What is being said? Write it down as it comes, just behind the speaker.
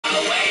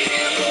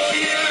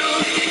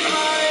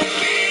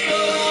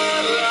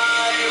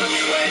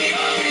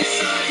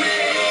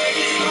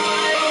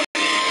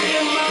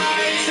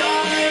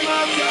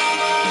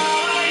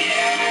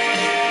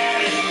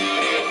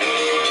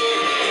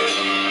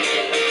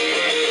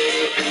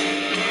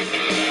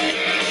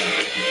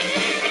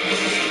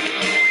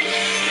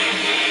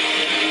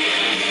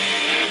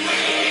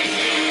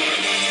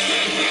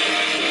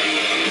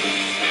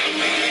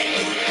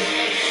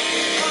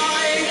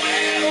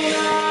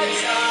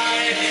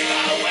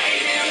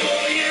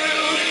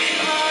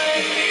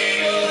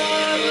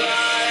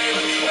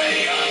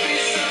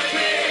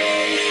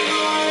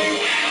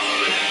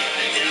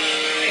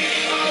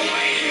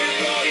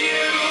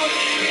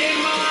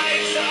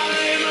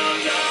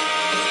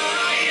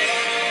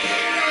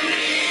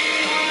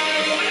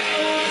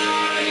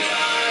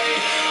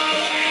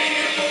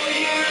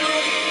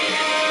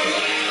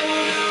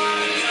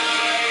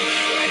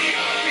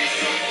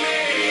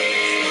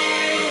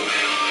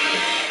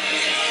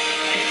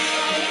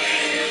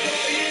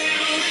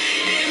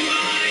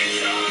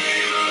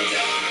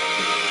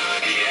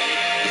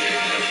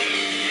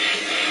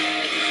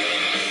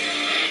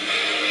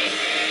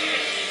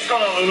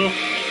Come on, Lulu.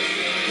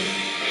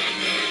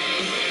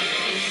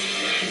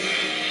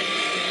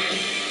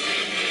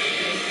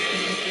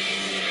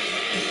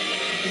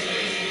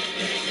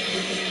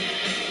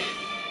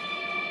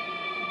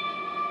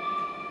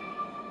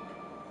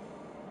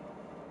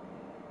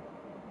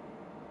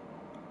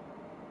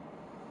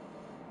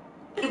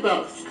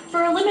 Both.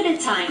 For a limited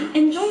time,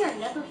 enjoy our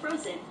never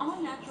frozen,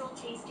 all natural,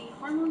 tasty,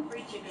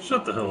 hormone-free chicken.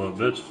 Shut the hell up,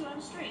 bitch.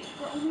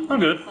 I'm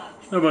good.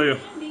 How about you?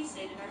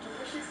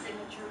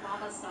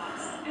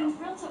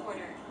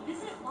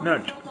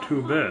 Not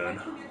too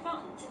bad.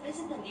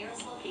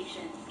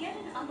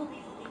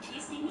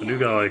 I do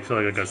gotta like feel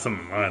like I got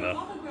something in mind though.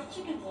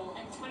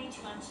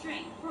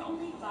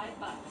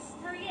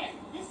 Hurry in.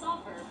 This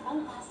offer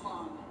won't last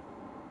long.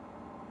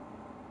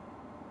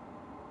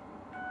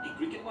 En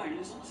Cricket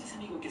Wireless somos ese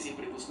amigo que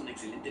siempre busca un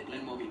excelente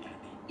plan móvil para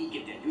ti y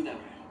que te ayuda a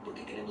ahorrar,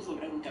 porque queremos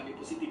lograr un cambio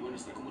positivo en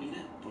nuestra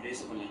comunidad. Por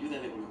eso, con la ayuda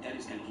de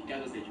voluntarios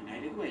calificados de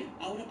United Way,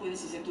 ahora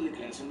puedes hacer tu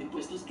declaración de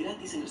impuestos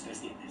gratis en nuestras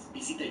tiendas.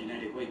 Visita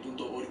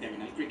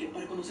unitedway.org/cricket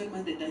para conocer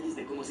más detalles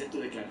de cómo hacer tu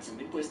declaración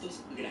de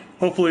impuestos gratis.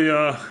 Hopefully,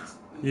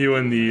 you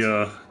and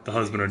the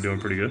husband are doing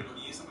pretty good.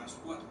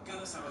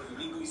 Cada sábado y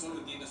domingo y solo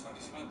en tiendas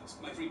participantes.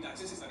 My Free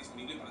Taxes está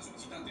disponible para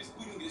solicitantes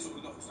cuyo ingreso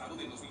bruto ajustado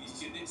del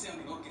 2017 sea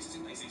menor que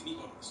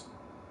 $66,000.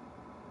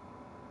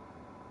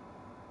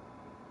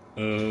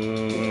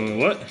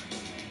 What?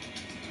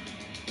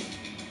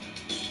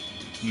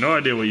 No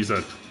idea what you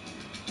said.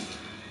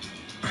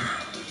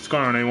 What's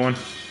going on, A1?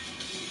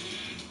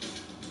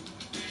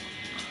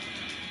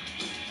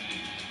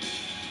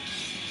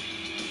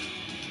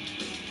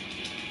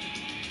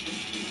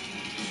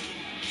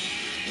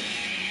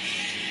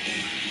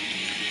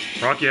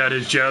 Rocky had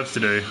his jabs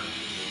today.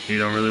 He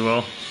done really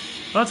well.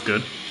 That's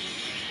good.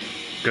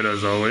 Good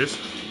as always.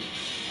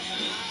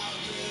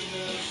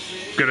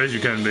 Good as you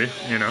can be,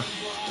 you know.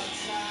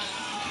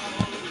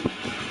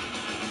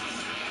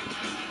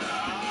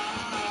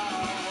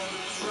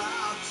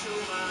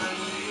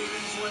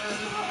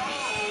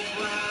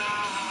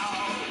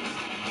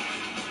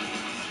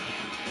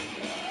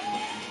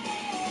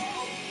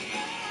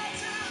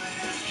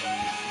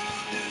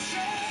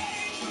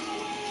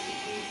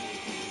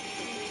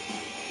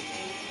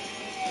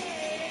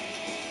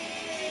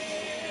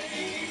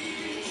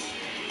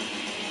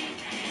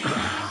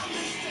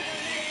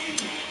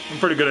 I'm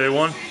pretty good at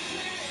A1.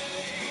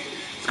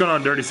 What's going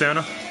on, Dirty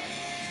Santa?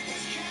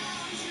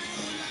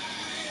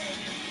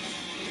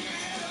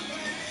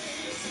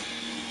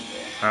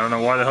 I don't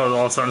know why the hell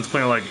all of a sudden it's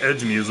playing like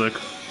edge music.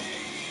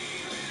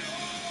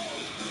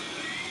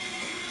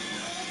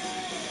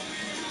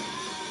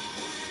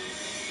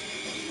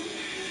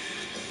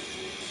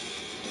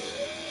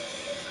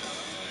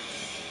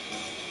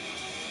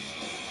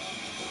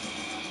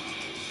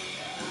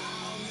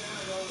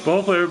 But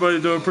hopefully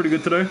everybody's doing pretty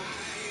good today.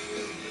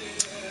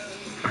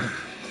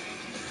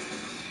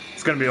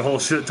 It's gonna be a whole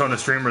shit ton of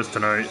streamers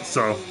tonight,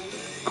 so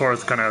of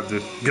course kind of have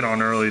to get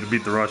on early to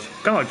beat the rush.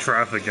 Kind of like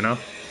traffic, you know?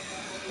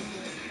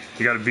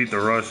 You gotta beat the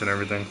rush and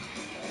everything.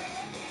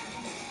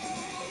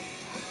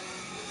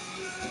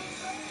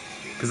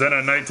 Cause then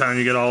at nighttime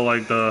you get all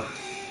like the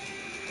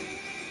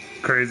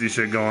crazy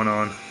shit going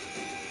on.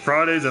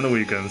 Fridays and the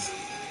weekends.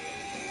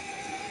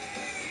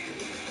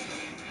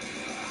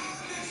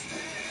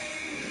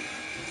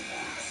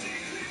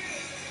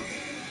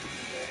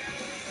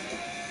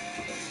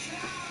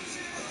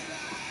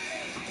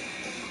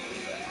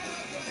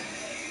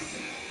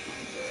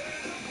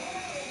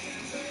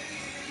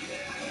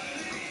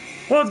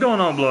 What's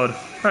going on, Blood?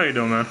 How you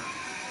doing, man?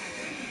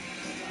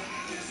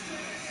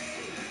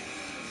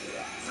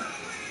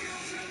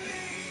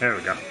 There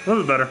we go. A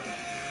little bit better.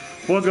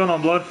 What's going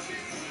on, Blood?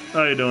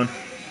 How you doing?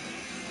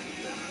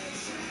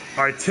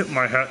 I tip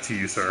my hat to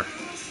you, sir.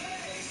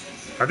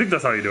 I think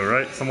that's how you do it,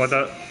 right? Something like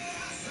that.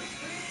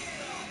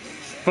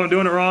 If I'm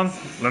doing it wrong,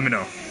 let me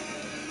know.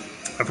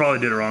 I probably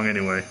did it wrong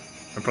anyway.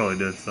 I probably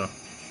did, so.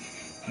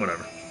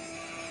 whatever.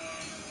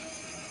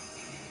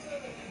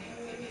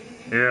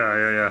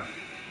 Yeah.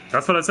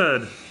 That's what I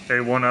said.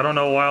 A1, I don't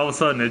know why all of a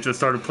sudden it just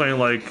started playing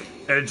like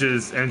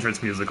Edge's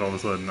entrance music all of a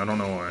sudden. I don't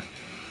know why.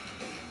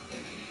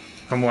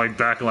 From like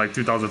back in like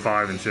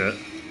 2005 and shit.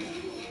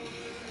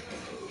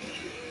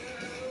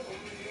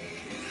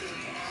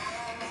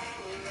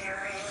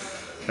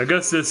 I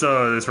guess this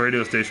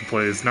radio station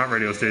plays, not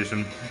radio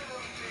station,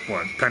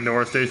 what,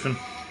 Pandora station?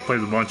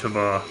 Plays a bunch of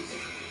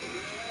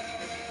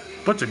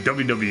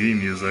WWE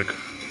music.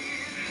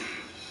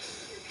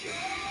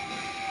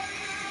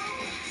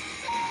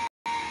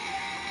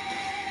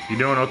 You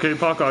doing okay,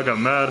 Paco? I got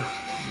mad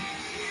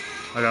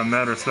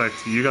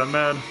respect. You got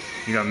mad?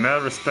 You got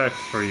mad respect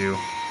for you.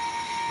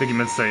 I think you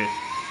meant to say,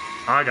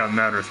 I got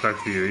mad respect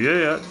for you.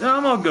 Yeah,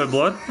 I'm all good,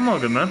 blood. I'm all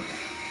good, man.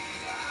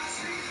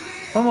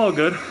 I'm all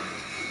good.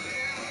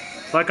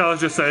 Like I was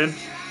just saying,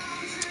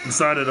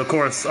 decided, of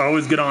course, I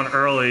always get on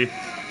early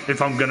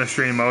if I'm gonna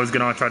stream. I always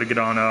try to get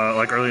on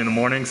like early in the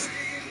mornings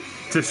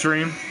to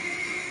stream.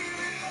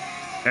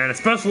 And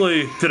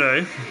especially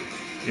today,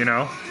 you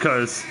know,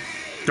 because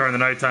during the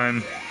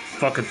nighttime,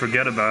 fucking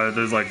forget about it.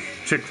 There's like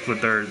chicks with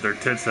their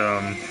tits, you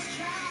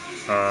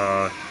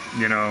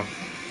know,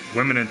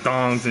 women in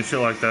thongs and shit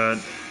like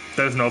that.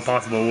 There's no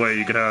possible way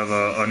you could have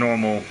a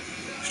normal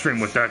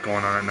stream with that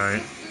going on at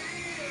night.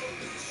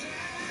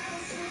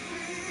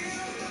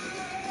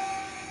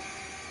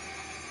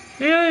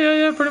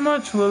 Yeah, pretty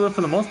much, for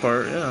the most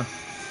part, yeah.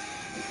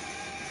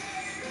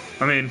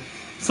 I mean,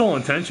 sole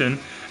intention.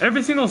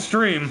 Every single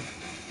stream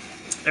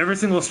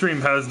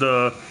has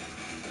the...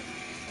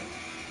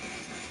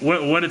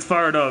 When it's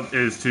fired up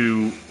is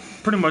to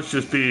pretty much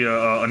just be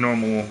a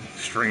normal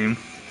stream.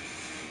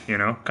 You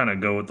know, kind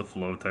of go with the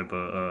flow type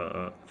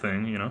of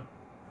thing, you know.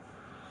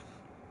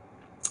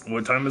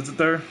 What time is it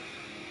there? I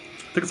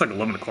think it's like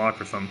 11 o'clock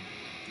or something.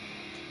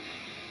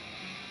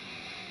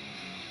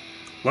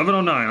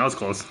 11:09, I was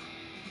close.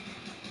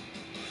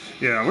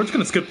 Yeah, we're just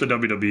gonna skip the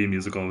WWE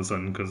music all of a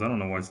sudden, because I don't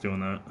know why it's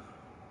doing that.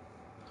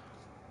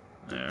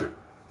 There.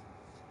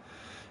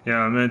 Yeah,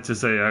 I meant to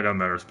say I got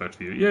mad respect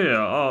for you.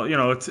 Yeah, you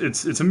know,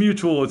 it's a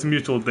mutual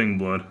thing,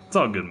 blood. It's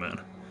all good, man.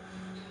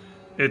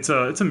 It's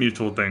a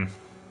mutual thing.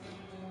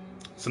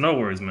 So no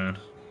worries, man.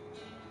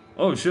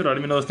 Oh shit, I didn't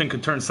even know this thing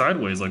could turn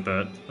sideways like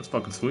that. That's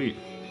fucking sweet.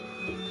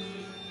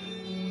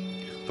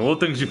 The little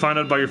things you find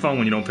out about your phone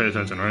when you don't pay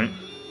attention, right?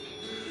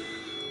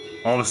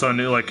 All of a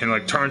sudden it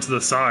can turn to the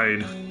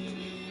side.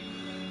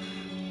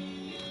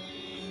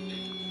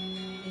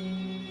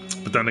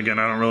 But then again,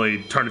 I don't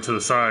really turn it to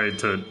the side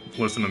to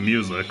listen to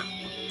music.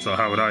 So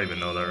how would I even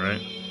know that, right?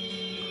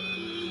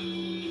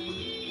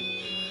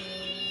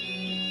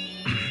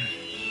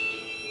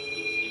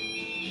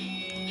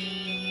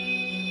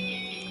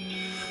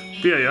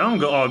 But yeah,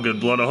 I'm all good,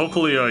 blood.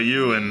 Hopefully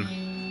you and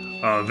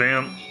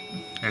Vamp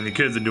and the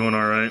kids are doing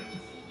alright.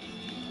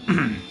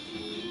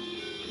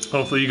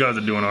 Hopefully you guys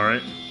are doing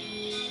alright.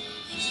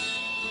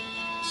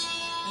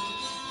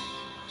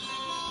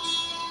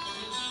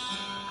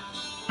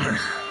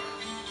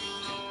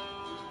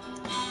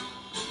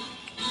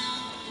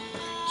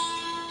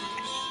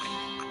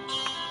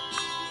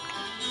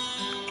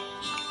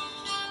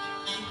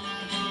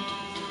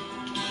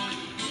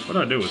 What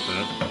do I do with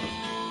that?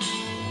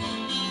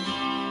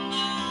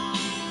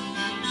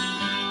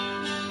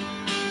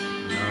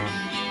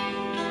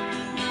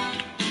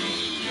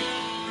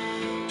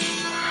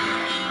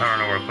 I don't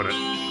know where I put it.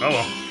 Oh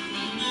well.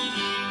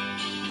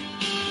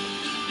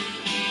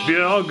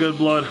 Yeah, all good,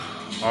 blood.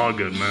 All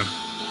good, man.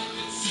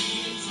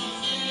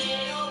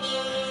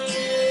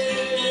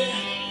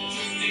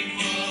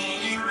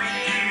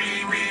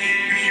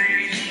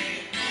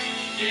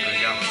 There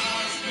you go.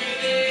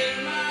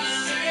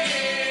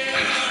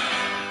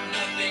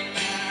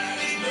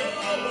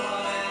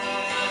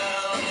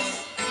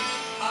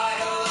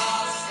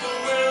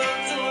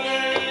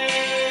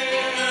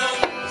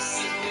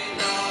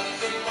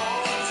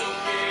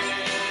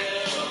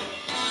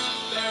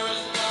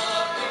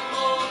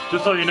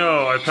 Just so you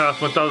know, I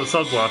passed 1,000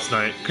 subs last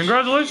night.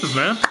 Congratulations,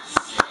 man.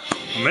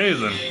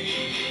 Amazing.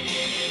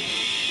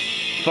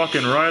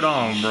 Fucking right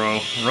on, bro.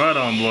 Right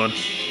on, blood.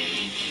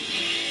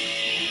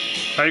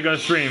 How you gonna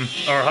stream?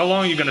 Or how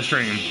long are you gonna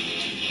stream?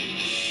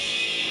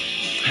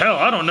 Hell,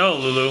 I don't know,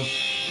 Lulu.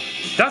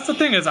 That's the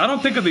thing is, I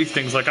don't think of these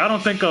things. Like, I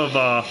don't think of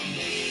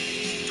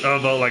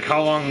like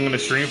how long I'm gonna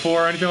stream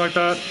for or anything like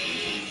that.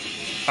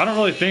 I don't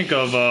really think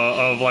of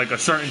like a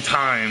certain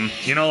time.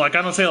 You know, like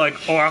I don't say like,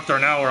 oh, after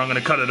an hour I'm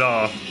gonna cut it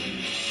off.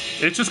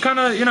 It's just kind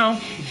of, you know,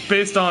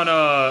 based on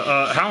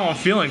how I'm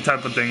feeling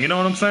type of thing. You know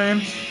what I'm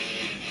saying?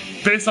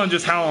 Based on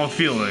just how I'm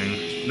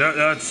feeling.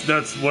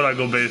 That's what I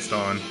go based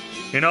on.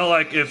 You know,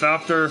 like if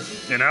after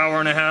an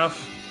hour and a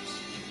half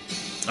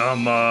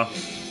I'm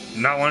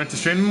not wanting to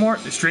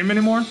stream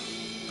anymore,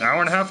 an hour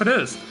and a half it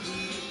is.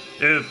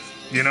 If,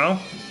 you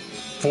know,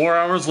 4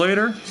 hours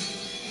later,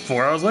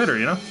 4 hours later,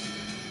 you know?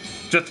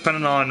 Just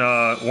depending on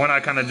when I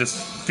kind of just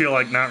feel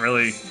like not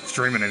really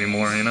streaming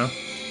anymore, you know?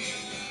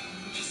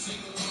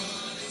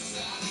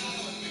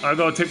 I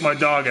go take my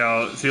dog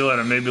out. See you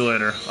later. Maybe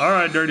later. All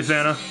right, Dirty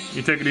Santa.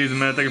 You take it easy,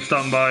 man. Thank you for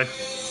stopping by.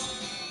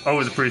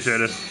 Always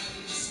appreciate it.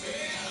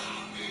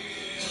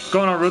 What's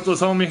going on,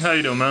 Ruthless homie? How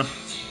you doing, man?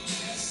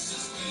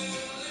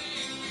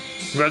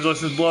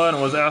 Congratulations, Blood.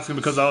 I was asking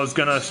because I was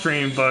gonna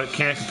stream, but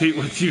can't compete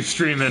with you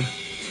streaming.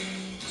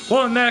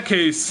 Well, in that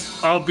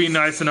case, I'll be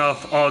nice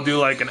enough. I'll do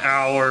like an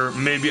hour,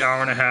 maybe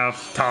hour and a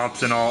half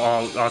tops, and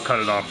I'll cut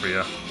it off for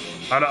you.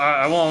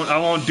 I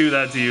won't do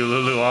that to you,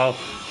 Lulu.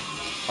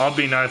 I'll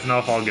be nice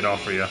enough. I'll get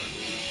off for you.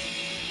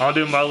 I'll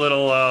do my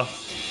little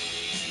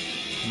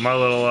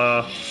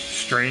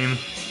stream,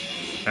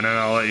 and then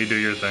I'll let you do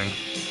your thing.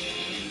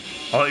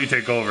 I'll let you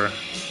take over.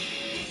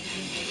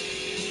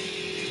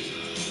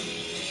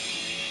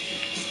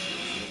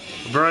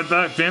 I'll be right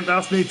back. Vamp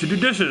asked me to do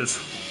dishes.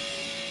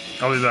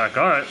 I'll be back.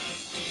 All right.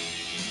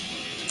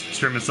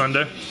 Streaming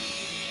Sunday.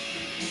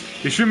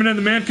 You streaming in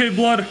the man cave,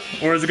 Blood,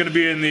 or is it gonna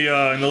be in the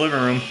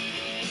living room?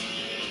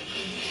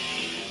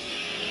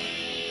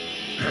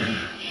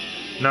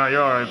 No,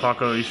 you're all right,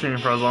 Paco. You stream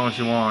for as long as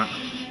you want.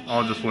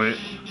 I'll just wait.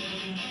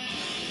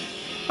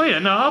 Oh yeah,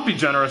 no, I'll be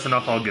generous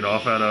enough. I'll get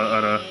off at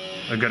a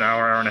good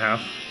hour and a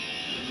half.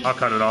 I'll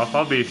cut it off.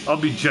 I'll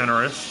be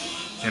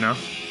generous, you know.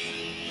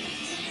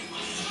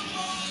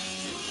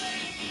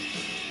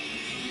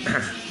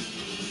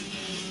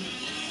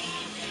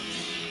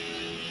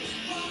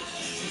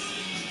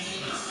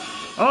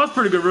 Oh, that's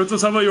pretty good,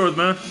 Roots. How about yours,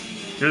 man?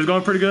 Yours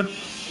going pretty good?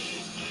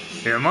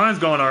 Yeah, mine's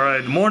going all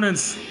right.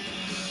 Morning's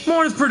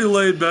pretty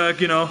laid back,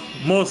 you know.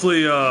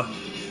 Mostly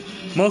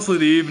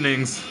the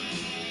evenings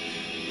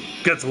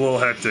gets a little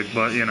hectic,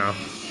 but you know,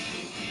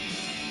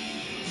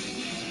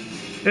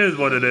 it is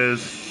what it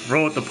is.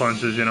 Roll with the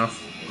punches, you know.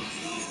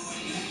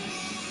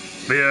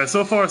 But yeah,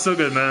 so far so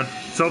good, man.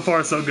 So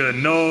far so good.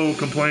 No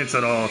complaints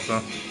at all.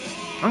 So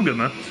I'm good,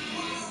 man.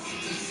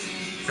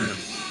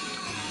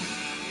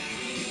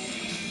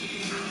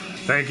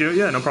 Thank you.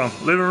 Yeah, no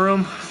problem. Living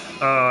room.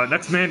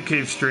 Next man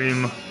cave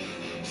stream.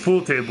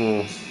 Pool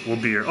table will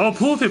be here. Oh,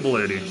 pool table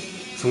lady.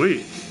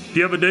 Sweet. Do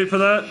you have a date for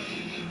that?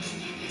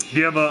 Do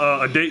you have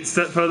a date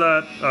set for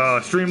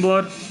that stream,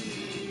 Blood?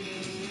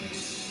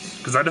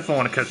 Because I definitely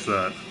want to catch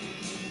that.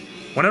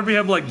 Whenever you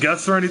have like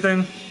guests or anything,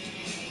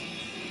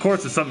 of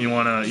course it's something you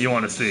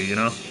wanna see, you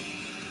know.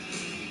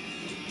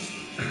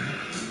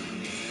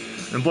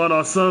 And Blood,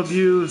 I'll sub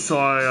you, so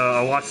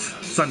I watch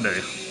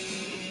Sunday.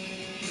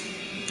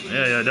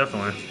 Yeah,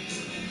 definitely.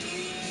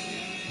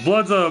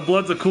 Blood's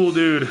a cool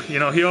dude. You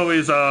know, he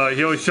always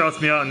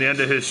shouts me out in the end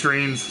of his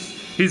streams.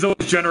 He's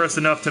always generous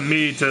enough to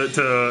me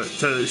to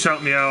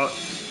shout me out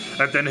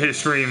at the end of his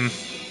stream.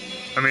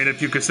 I mean,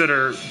 if you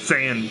consider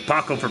saying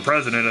Paco for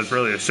president as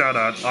really a shout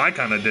out, I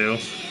kind of do.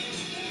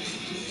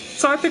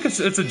 So I think it's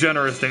a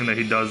generous thing that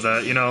he does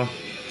that, you know,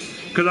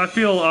 because I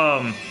feel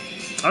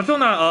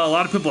not a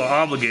lot of people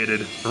are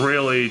obligated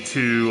really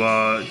to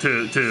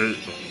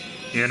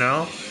you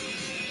know.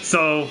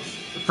 So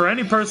for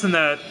any person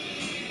that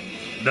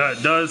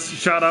does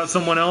shout out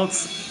someone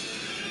else,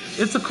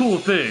 it's a cool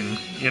thing,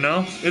 you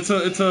know. It's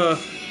a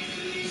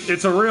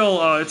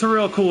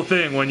real cool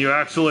thing when you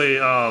actually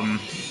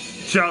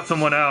shout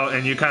someone out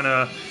and you kind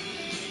of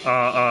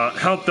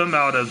help them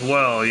out as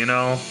well, you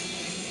know.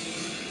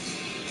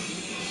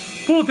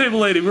 Pool table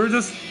lady, we were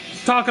just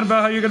talking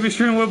about how you're gonna be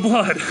streaming with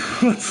Blood.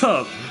 What's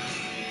up?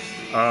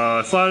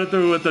 Slide it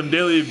through with them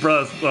daily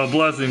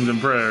blessings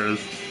and prayers.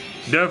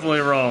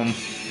 Definitely Rome.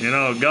 You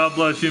know, God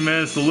bless you,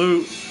 man.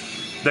 Salute.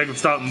 Thank you for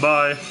stopping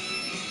by.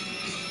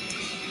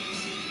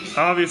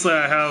 Obviously,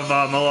 I have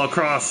my little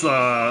cross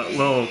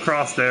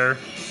there.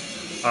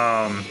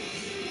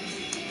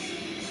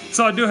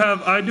 So I do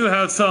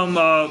have some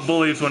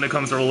beliefs when it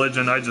comes to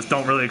religion. I just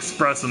don't really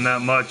express them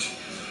that much,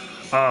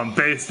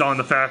 based on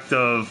the fact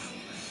of,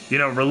 you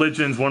know,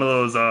 religion's one of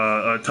those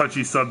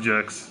touchy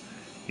subjects.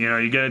 You know,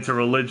 you get into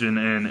religion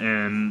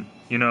and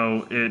you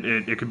know,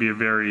 it could be a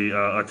very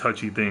a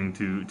touchy thing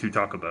to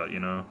talk about, you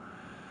know.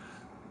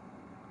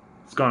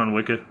 What's going on,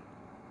 Wicked?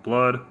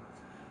 Blood.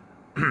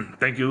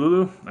 Thank you,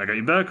 Lulu. I got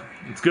you back.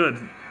 It's good.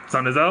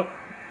 Sun is out.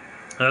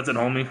 That's it,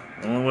 homie.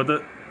 Rolling with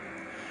it.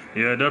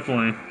 Yeah,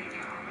 definitely.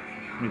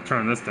 Let me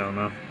turn this down,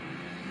 though.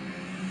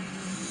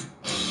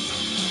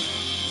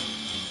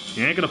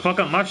 You ain't gonna fuck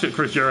up my shit,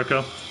 Chris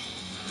Jericho.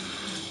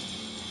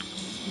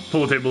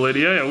 Pool table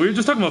lady. Yeah, we were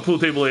just talking about pool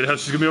table lady, how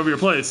she's gonna be over your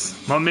place.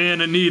 My man,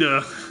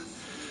 Anita.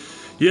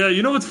 Yeah,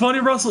 you know what's funny,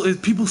 Russell, is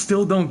people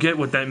still don't get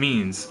what that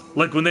means.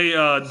 Like when they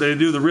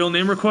do the real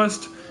name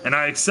request, and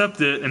I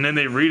accept it, and then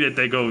they read it,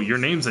 they go, "Your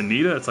name's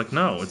Anita?" It's like,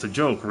 no, it's a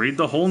joke. Read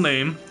the whole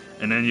name,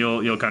 and then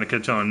you'll kind of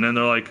catch on. And then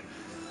they're like,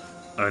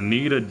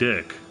 Anita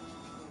Dick.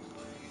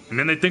 And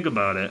then they think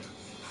about it,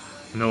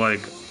 and they're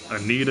like,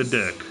 Anita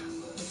Dick.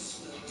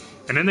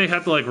 And then they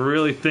have to like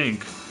really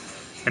think,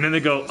 and then they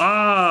go,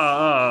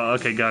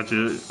 okay,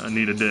 gotcha,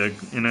 Anita Dick.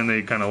 And then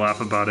they kind of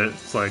laugh about it.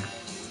 It's like,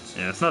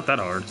 yeah, it's not that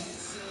hard.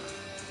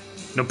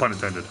 No pun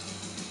intended.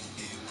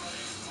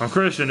 I'm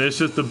Christian, it's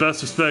just the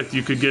best respect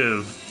you could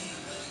give.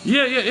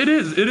 Yeah, it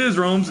is. It is,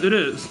 Romes. It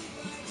is.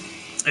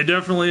 It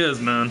definitely is,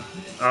 man.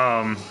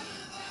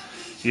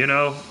 You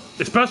know,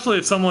 especially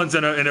if someone's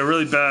in a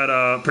really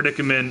bad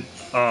predicament,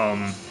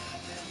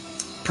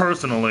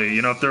 personally.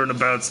 You know, if they're in a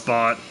bad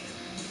spot,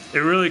 it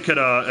really could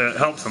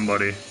help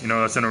somebody. You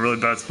know, that's in a really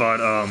bad spot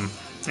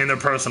in their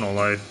personal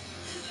life.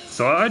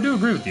 So I do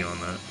agree with you on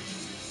that.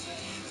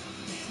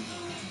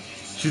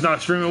 She's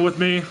not streaming with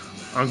me.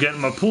 I'm getting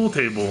my pool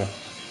table.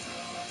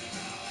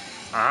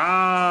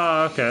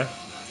 Ah, okay.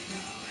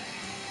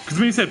 Because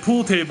when you said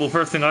pool table,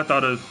 first thing I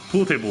thought of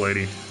pool table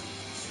lady.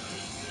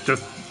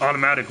 Just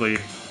automatically,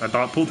 I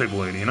thought pool table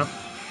lady, you know?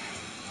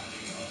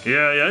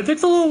 Yeah, it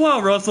takes a little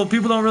while, Russell.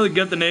 People don't really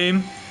get the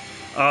name.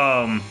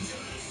 Yeah,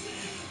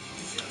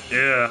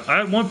 I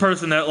had one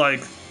person that,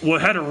 like,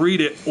 had to read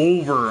it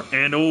over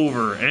and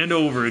over and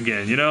over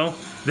again, you know?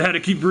 They had to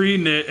keep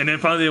reading it, and then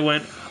finally they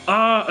went,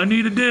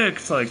 Anita Dick.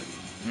 It's like,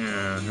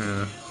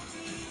 yeah.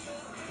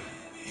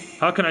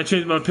 How can I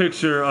change my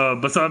picture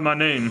beside my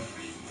name?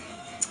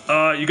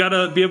 You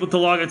gotta be able to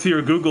log into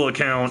your Google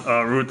account,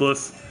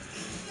 Ruthless.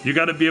 You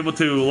gotta be able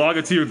to log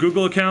into your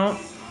Google account,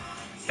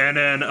 and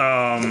then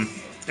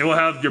it will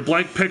have your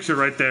blank picture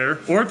right there.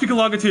 Or if you can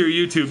log into your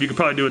YouTube, you can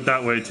probably do it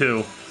that way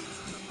too.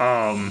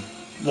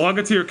 Log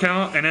into your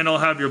account, and then it'll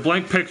have your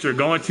blank picture.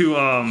 Go into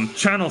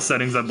channel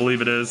settings, I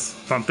believe it is,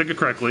 if I'm thinking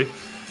correctly.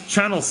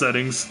 Channel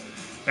settings,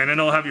 and then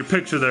it'll have your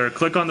picture there.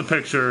 Click on the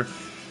picture,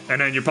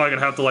 and then you're probably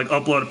gonna have to like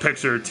upload a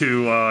picture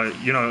to,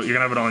 you know, you're gonna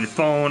have it on your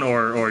phone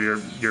or your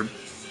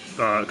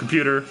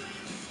computer,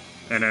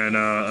 and then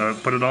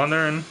put it on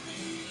there, and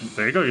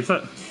there you go, you're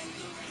set.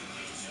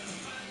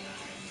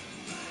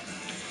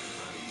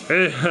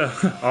 Hey,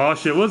 oh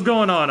shit, what's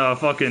going on?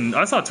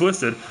 I saw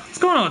Twisted. What's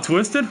going on,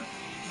 Twisted?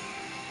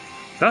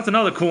 That's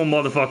another cool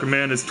motherfucker,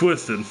 man, is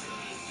Twisted.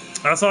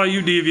 I saw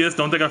you, Devious.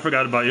 Don't think I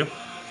forgot about you.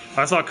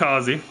 I saw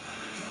Kazi.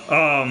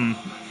 So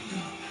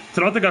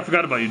don't think I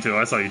forgot about you, too.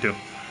 I saw you, too.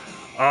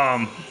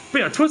 But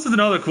yeah, Twisted's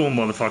another cool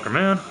motherfucker,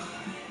 man.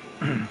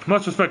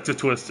 Much respect to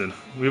Twisted.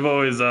 We've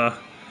always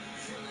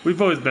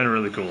been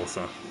really cool,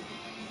 so.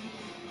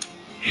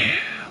 Yeah.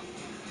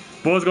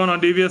 But what's going on,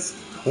 Devious?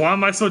 Why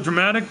am I so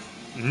dramatic?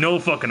 No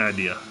fucking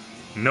idea.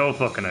 No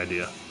fucking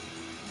idea.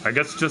 I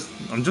guess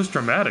I'm just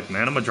dramatic,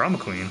 man. I'm a drama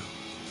queen.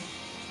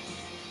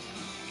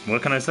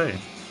 What can I say?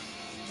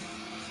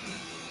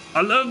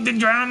 I love the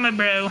drama,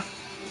 bro.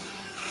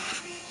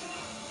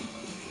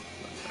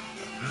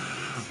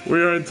 We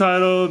are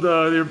entitled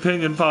your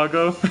opinion,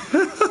 Paco.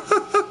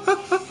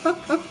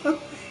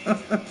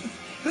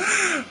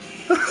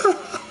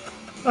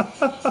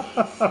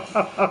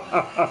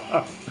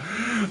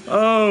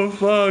 Oh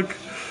fuck.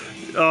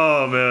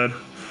 Oh man.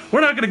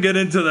 We're not gonna get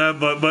into that,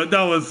 but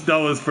that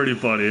was pretty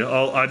funny.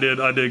 I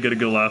did get a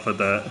good laugh at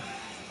that.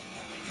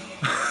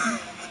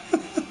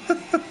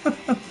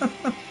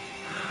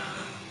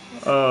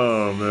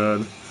 Oh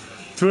man.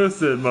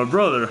 Twisted, my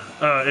brother.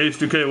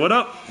 H2K, what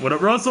up? What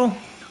up, Russell?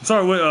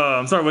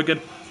 I'm sorry, Wicked.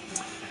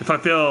 If I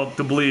fail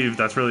to believe,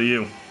 that's really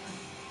you.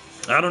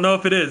 I don't know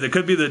if it is. It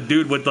could be the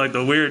dude with like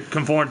the weird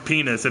conformed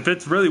penis. If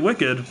it's really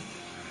Wicked,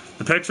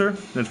 the picture,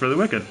 then it's really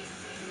Wicked.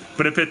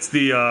 But if it's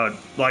the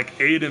like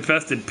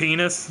AIDS-infested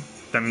penis,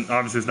 then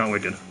obviously it's not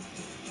Wicked.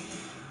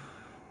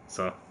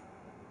 So,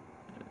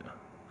 yeah.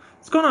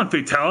 What's going on,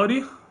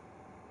 Fatality?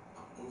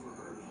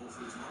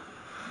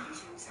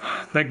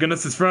 Thank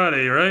goodness it's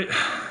Friday, right?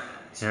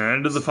 Yeah,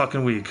 end of the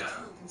fucking week.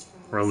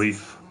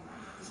 Relief.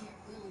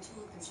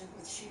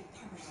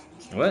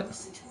 What?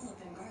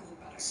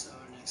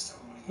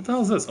 What the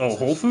hell is this? Oh,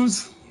 Whole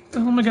Foods? What the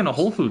hell am I getting a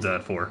Whole Foods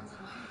ad for?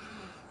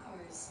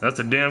 That's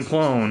a damn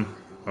clone.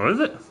 Oh, is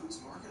it?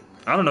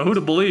 I don't know who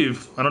to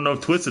believe. I don't know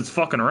if Twisted's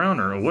fucking around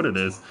or what it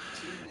is.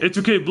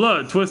 H2K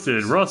Blood,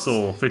 Twisted,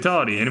 Russell,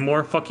 Fatality. Any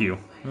more? Fuck you.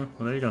 Well,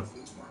 there you go.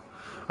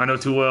 I know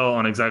too well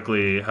on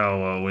exactly how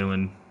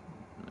Waylon...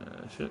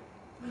 shit.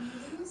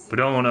 But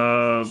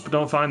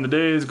don't find the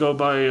days go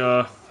by...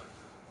 the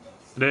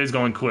days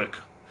going quick.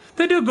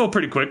 They do go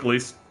pretty quick, at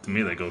least to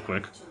me they go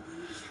quick.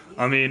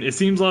 I mean, it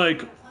seems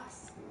like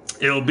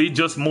it'll be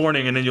just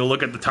morning and then you'll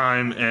look at the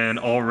time and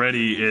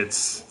already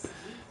it's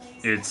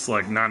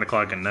like 9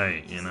 o'clock at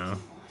night, you know?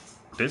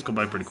 Days go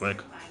by pretty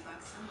quick.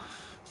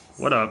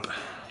 What up,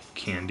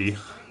 Candy?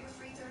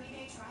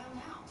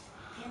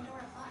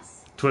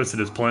 Twisted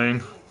is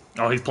playing.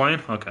 Oh, he's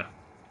playing? Okay.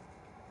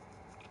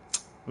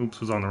 Oops,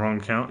 was on the wrong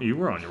account. You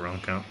were on your wrong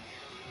account.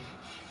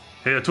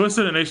 Hey,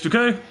 Twisted and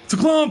H2K. It's a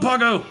clone,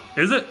 Paco!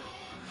 Is it?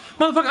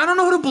 Motherfucker, I don't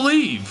know who to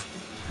believe.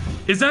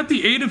 Is that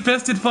the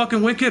AIDS-infested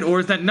fucking Wicked, or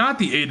is that not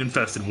the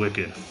AIDS-infested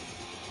Wicked?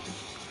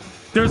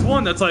 There's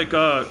one that's like,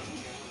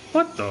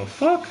 what the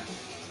fuck?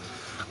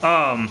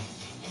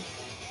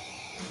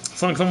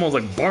 It's like someone was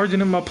like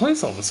barging in my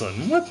place all of a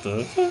sudden. What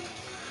the fuck?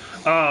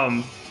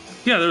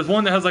 Yeah, there's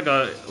one that has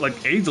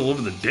like AIDS all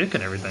over the dick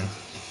and everything.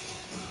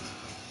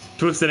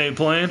 Twisted ain't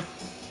playing?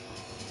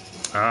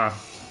 Ah.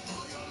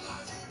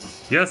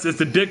 Yes, it's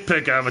the dick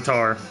pic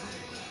avatar.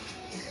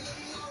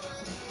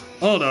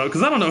 Hold on,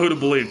 because I don't know who to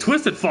believe.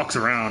 Twisted fucks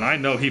around. I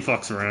know he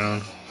fucks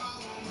around.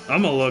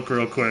 I'm gonna look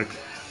real quick.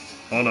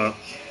 Hold up.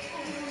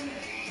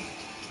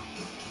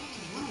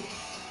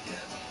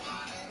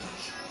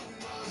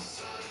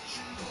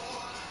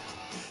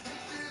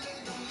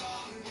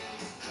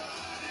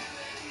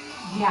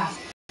 Yeah.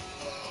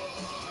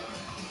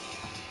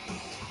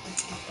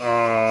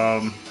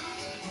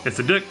 It's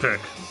a dick pic.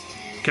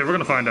 Okay, we're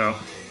gonna find out.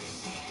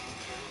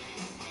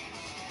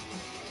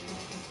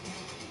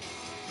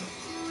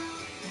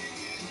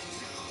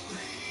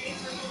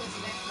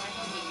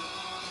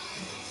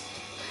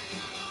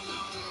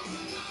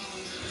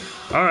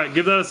 All right,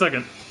 give that a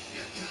second.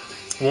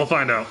 We'll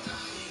find out.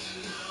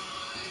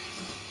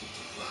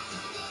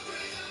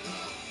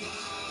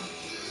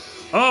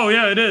 Oh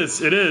yeah, it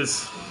is. It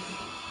is.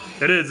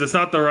 It is. It's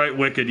not the right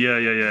Wicked. Yeah.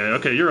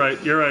 Okay, you're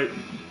right. You're right.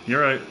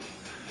 You're right.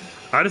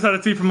 I just had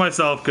to see for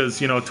myself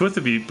because, you know,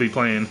 Twisted be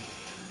playing.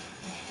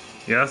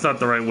 Yeah, that's not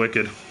the right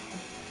Wicked.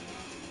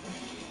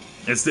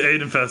 It's the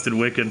AIDS-infested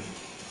Wicked.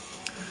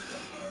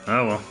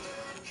 Oh well.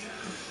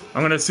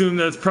 I'm gonna assume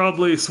that's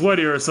probably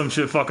Sweaty or some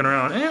shit fucking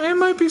around. It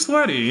might be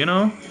Sweaty, you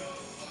know?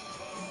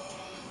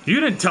 You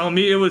didn't tell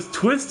me it was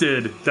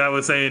Twisted that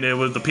was saying it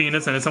was the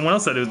penis, and then someone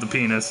else said it was the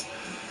penis.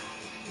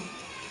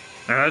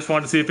 And I just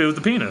wanted to see if it was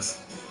the penis.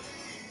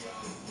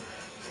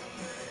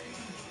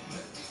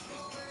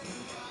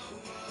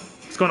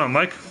 What's going on,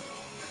 Mike?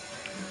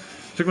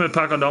 Chicken with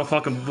Paco, don't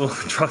fucking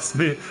trust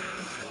me.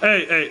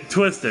 Hey,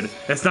 Twisted.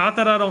 It's not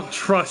that I don't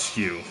trust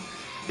you.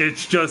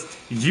 It's just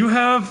you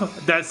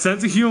have that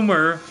sense of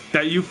humor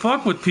that you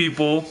fuck with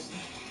people,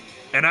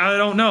 and I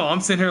don't know.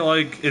 I'm sitting here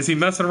like, is he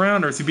messing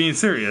around or is he being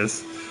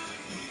serious?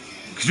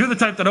 Because you're the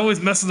type that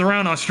always messes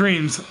around on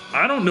streams.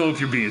 I don't know if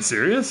you're being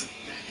serious.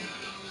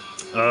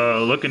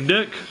 Looking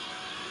dick.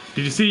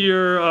 Did you see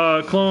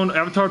your clone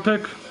avatar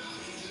pic?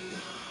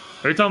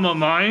 Are you talking about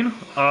mine?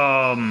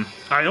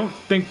 I don't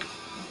think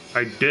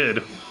I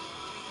did.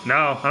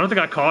 No, I don't think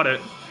I caught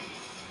it.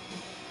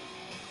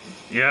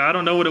 Yeah, I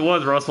don't know what it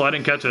was, Russell. I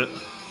didn't catch it.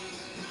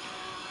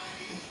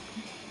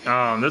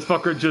 This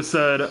fucker just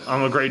said,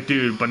 I'm a great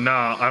dude, but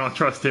nah, I don't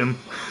trust him.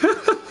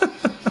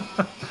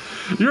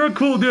 You're a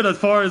cool dude as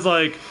far as,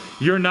 like,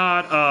 you're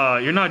not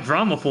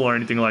dramaful or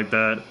anything like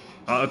that.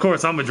 Of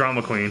course, I'm a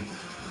drama queen.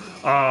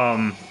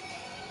 But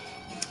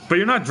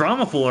you're not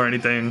dramaful or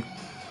anything.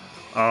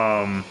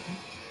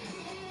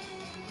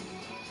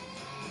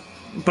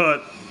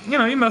 But, you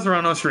know, you mess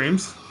around on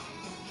streams.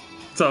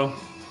 So,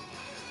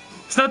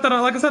 it's not that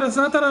like I said, it's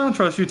not that I don't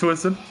trust you,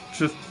 Twisted. It's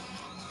just,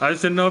 I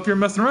just didn't know if you're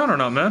messing around or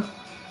not, man.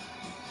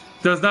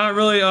 There's not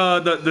really,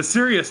 the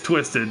serious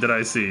Twisted that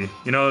I see.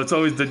 You know, it's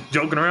always the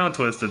joking around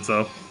Twisted,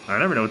 so I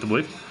never know what to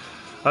believe.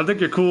 I think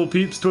you're cool,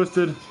 peeps,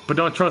 Twisted, but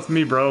don't trust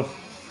me, bro.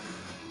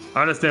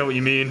 I understand what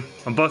you mean.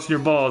 I'm busting your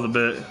balls a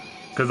bit,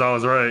 because I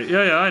was right.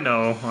 Yeah, I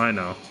know.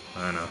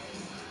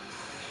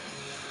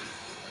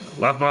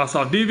 Laugh my ass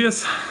off,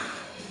 Devious.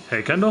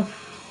 Hey, Kendall.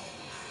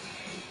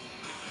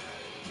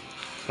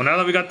 Well, now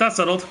that we got that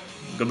settled,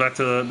 go back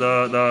to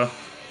the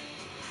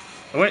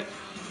oh, wait.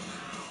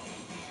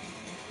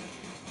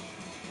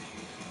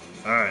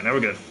 Alright, now we're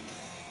good.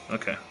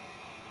 Okay.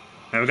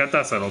 Now we got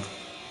that settled.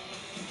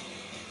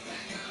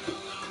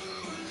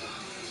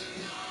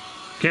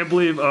 Can't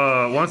believe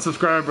one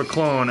subscriber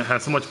clone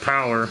has so much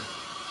power.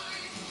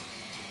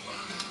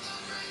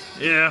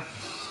 Yeah.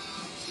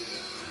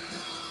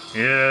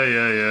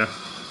 Yeah.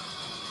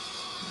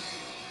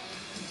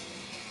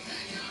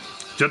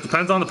 Just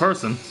depends on the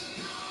person.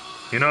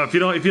 You know, if you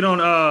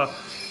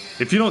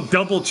don't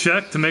double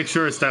check to make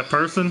sure it's that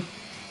person,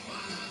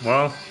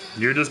 well,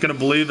 you're just gonna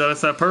believe that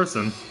it's that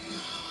person.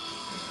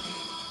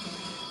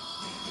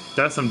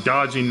 That's some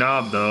dodgy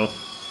knob, though.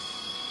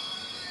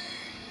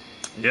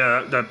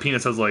 Yeah, that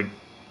penis has like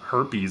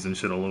herpes and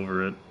shit all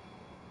over it.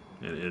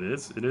 It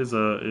is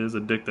a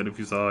dick that if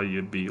you saw,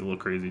 you'd be a little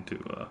crazy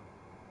to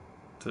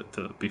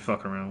be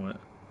fucking around with.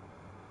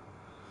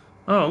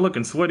 Oh, look,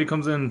 and Sweaty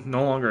comes in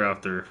no longer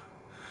after.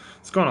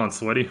 What's going on,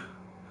 Sweaty?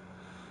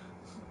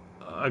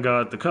 I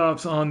got the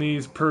cops on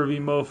these pervy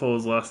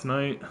mofos last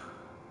night.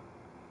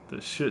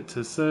 The shit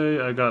to say,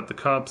 I got the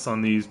cops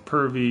on these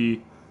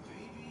pervy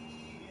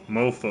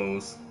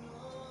mofos.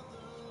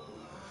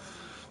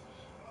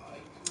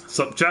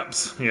 Sup,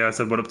 chaps? Yeah, I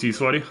said what up to you,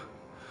 Sweaty.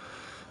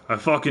 I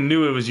fucking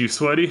knew it was you,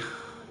 Sweaty.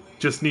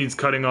 Just needs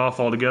cutting off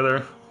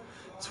altogether.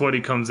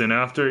 Sweaty comes in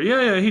after.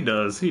 Yeah, he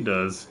does. He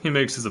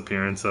makes his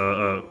appearance,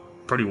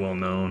 pretty well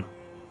known.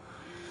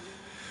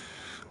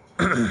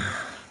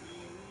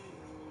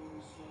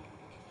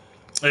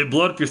 Hey,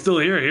 Blood, if you're still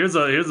here, here's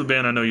a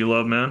band I know you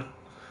love, man.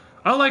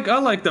 I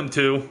like them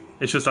too.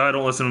 It's just I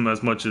don't listen to them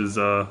as much as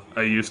I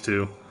used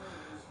to.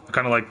 I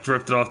kind of like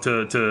drifted off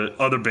to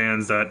other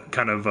bands that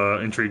kind of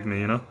intrigued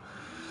me, you know.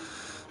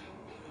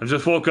 I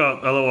just woke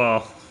up.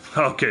 LOL.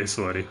 Okay,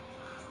 Sweaty.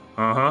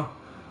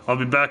 I'll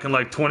be back in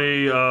like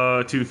 20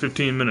 to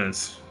 15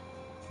 minutes.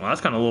 Well, that's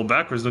kind of a little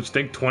backwards, don't you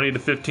think? 20 to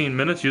 15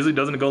 minutes? Usually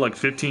doesn't it go like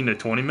 15 to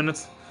 20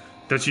 minutes?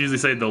 Don't you usually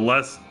say the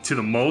less to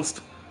the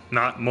most,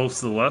 not most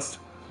to the less?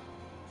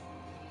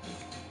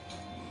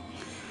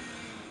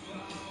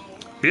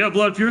 Yeah,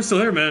 Blood, if you're still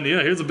here, man,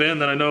 yeah, here's a band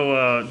that I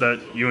know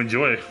that you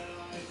enjoy.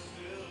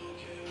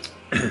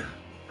 I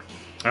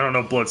don't know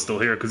if Blood's still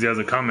here, because he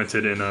hasn't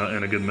commented in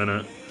a good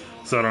minute.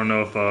 So I don't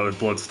know if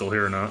Blood's still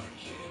here or not.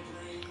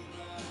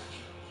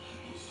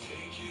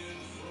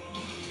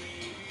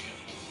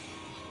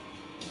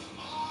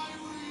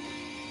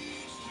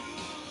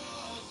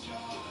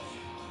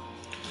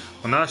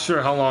 I'm not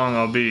sure how long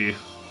I'll be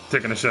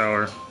taking a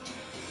shower.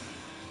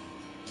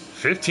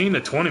 15 to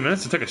 20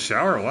 minutes to take a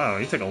shower? Wow,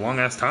 you take a long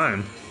ass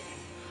time.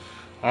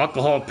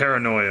 Alcohol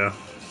paranoia.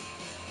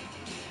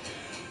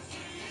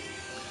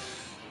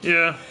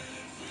 Yeah.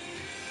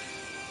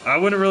 I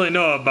wouldn't really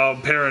know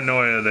about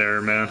paranoia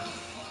there, man.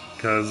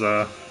 Cause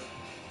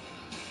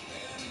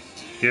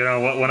you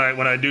know,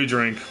 when I do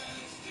drink,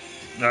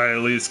 I at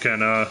least can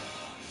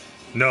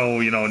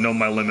know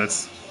my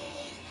limits.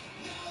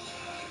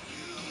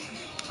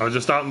 I was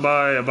just stopping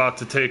by, about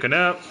to take a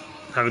nap.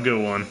 Have a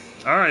good one.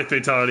 Alright,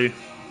 Fatality.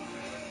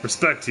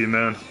 Respect to you,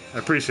 man. I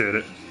appreciate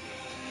it.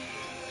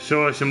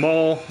 Show us your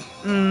mole.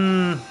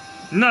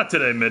 Not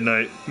today,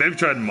 midnight. Maybe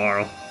try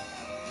tomorrow.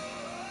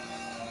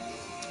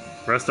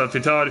 Rest up,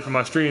 Fatality, for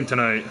my stream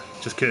tonight.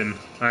 Just kidding.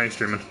 I ain't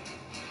streaming.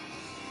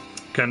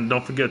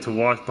 Don't forget to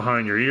wash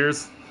behind your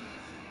ears.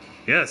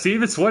 Yeah, see,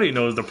 even Sweaty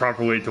knows the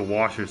proper way to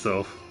wash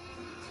yourself.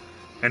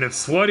 And if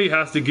Sweaty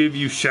has to give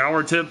you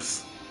shower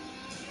tips,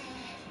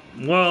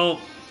 well,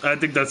 I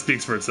think that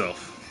speaks for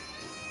itself.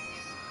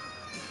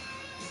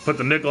 Put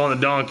the nickel on the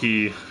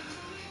donkey,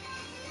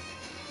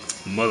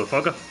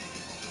 motherfucker.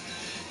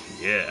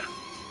 Yeah.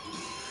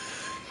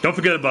 Don't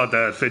forget about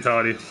that,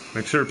 Fatality.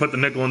 Make sure to put the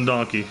nickel on the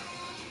donkey.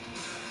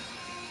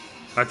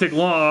 I take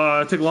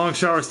long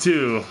showers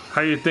too.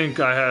 How you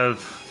think I have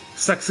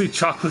sexy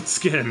chocolate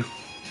skin?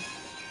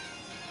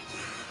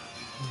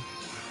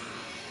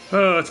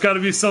 Oh, it's got to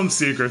be some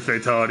secret,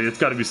 Fatality. It's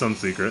got to be some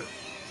secret.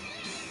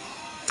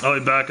 I'll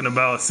be back in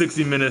about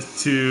 60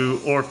 minutes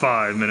or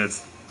 5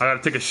 minutes. I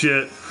gotta take a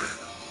shit.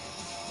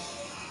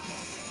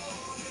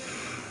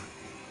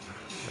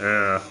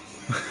 Yeah.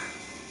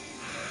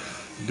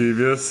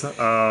 Devious.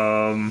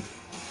 I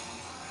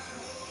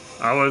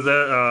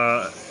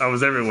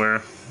was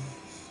everywhere.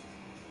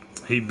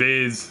 He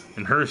bathes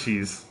in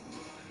Hershey's.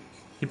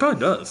 He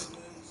probably does.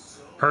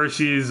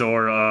 Hershey's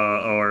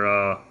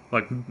or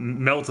like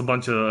melts a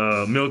bunch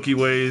of Milky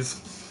Ways.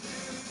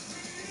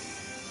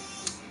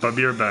 But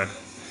be right back.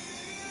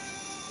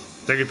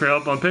 Thank you for your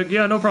help on pick.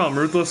 Yeah, no problem,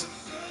 Ruthless.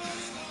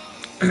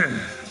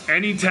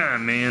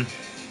 Anytime, man.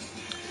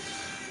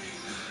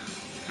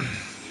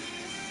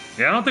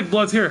 Yeah, I don't think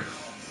Blood's here.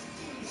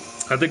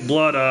 I think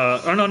Blood,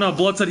 oh no,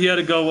 Blood said he had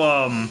to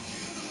go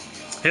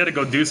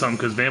do something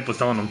because Vamp was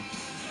telling him.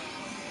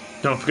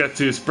 Don't forget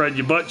to spread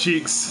your butt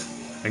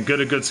cheeks and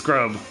get a good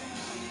scrub.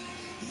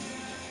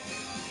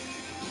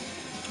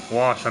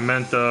 Wash, I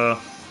missed the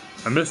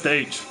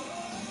H.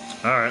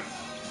 Alright.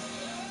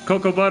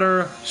 Cocoa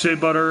butter, shea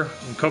butter,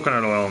 and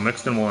coconut oil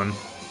mixed in one.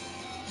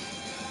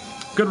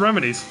 Good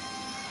remedies.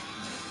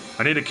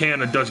 I need a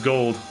can of Dutch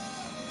Gold.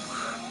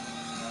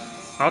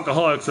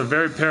 Alcoholics are a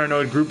very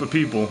paranoid group of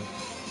people.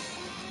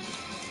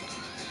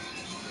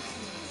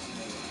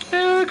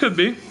 Yeah, it could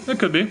be. It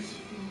could be.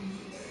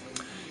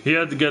 He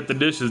had to get the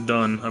dishes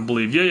done, I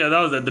believe. Yeah, that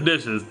was it. The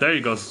dishes. There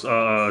you go,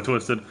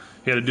 Twisted.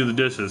 He had to do the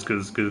dishes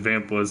because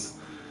Vamp was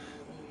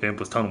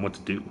telling him what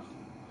to do.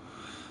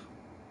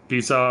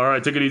 Peace out.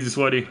 Alright, take it easy,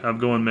 Sweaty. Have a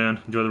good one, man.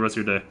 Enjoy the rest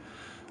of your day.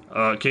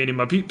 Katie,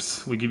 my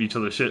peeps, we give each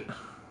other shit.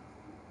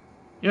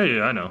 Yeah,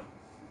 I know.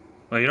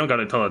 Well, you don't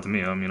gotta tell that to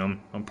me. I mean,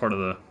 I'm part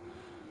of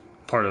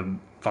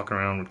fucking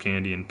around with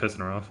Candy and pissing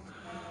her off.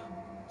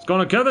 What's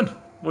going on, Kevin?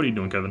 What are you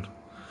doing, Kevin?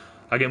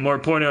 I get more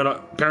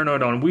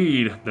paranoid on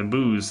weed than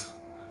booze.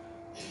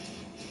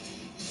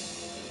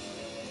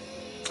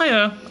 Oh,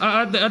 yeah,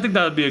 I think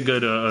that would be a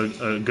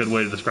good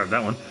way to describe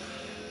that one.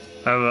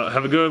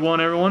 Have a good one,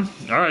 everyone.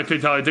 All right,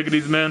 Fatality, take it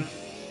easy, man.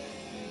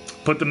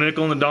 Put the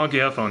nickel in the donkey.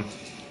 Have fun.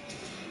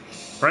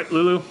 Right,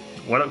 Lulu?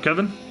 What up,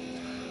 Kevin?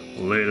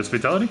 Latest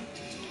Fatality.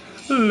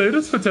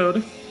 Latest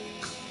Fatality.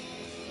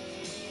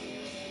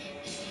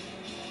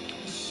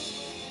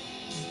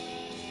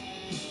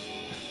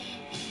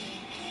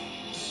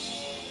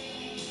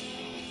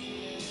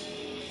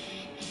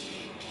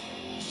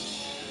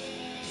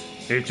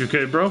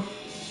 H2K, bro.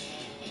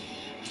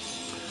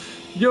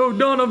 Yo,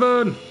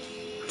 Donovan.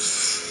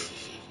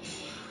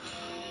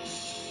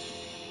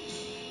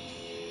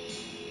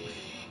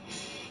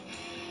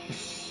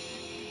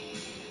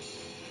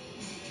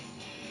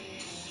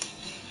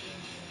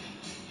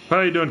 How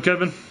you doing,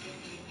 Kevin?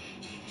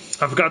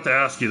 I forgot to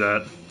ask you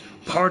that.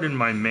 Pardon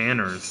my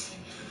manners.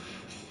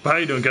 How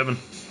you doing, Kevin?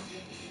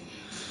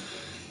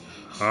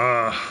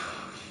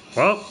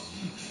 Well,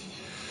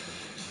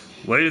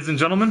 ladies and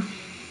gentlemen,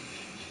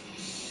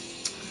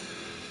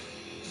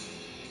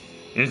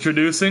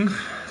 introducing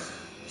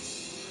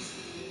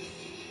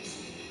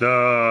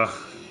the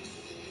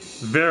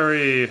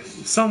very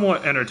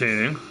somewhat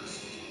entertaining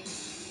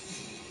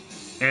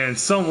and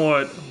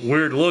somewhat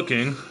weird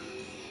looking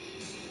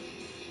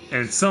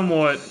and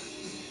somewhat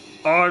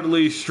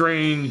oddly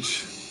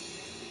strange,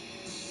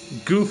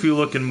 goofy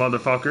looking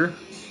motherfucker,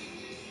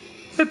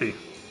 Hippie.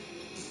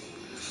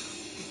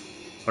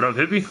 What up,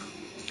 Hippie?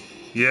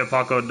 Yeah,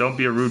 Paco, don't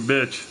be a rude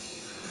bitch.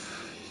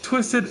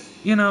 Twisted,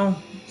 you know,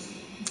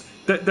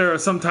 there are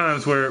some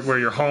times where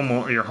your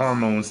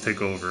hormones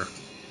take over,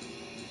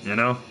 you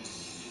know?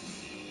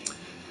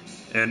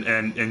 And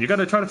you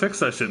gotta try to fix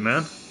that shit,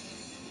 man.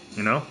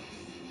 You know?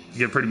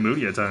 get pretty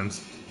moody at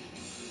times.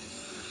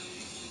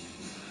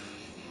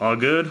 All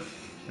good?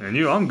 And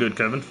you? I'm good,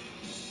 Kevin.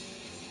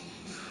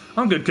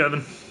 I'm good, Kevin.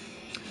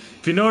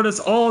 If you notice,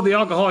 all the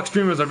alcoholic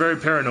streamers are very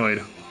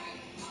paranoid.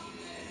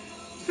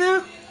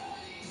 Yeah.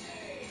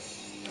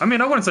 I mean,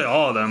 I wouldn't say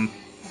all of them,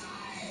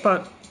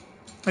 but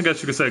I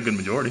guess you could say a good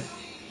majority.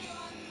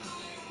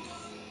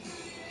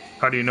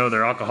 How do you know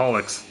they're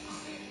alcoholics?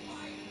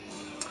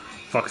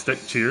 Fuck stick,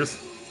 cheers.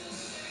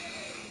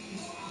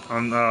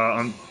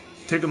 I'm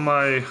taking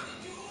my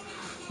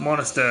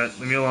monostat,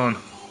 leave me alone.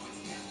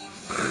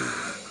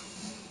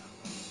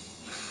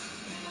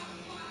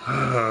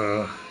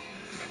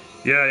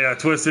 Yeah,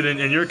 Twisted.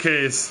 In your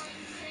case,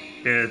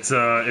 it's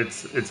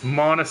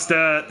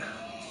monostat,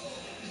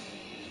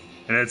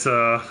 and it's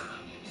a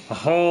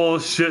whole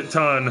shit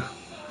ton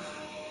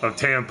of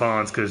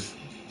tampons. Cause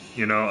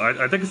you know,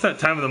 I think it's that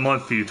time of the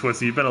month for you,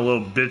 Twisted. You've been a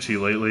little bitchy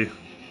lately.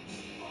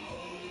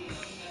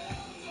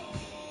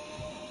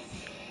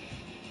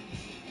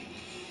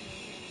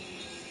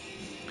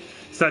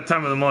 It's that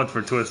time of the month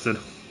for Twisted.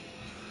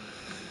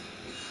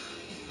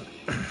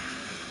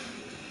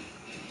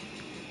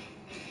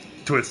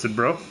 Twisted,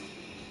 bro.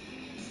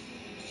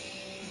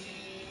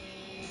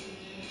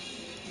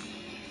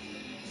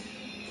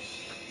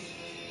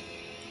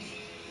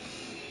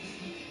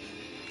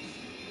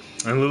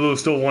 And Lulu's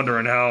still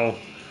wondering how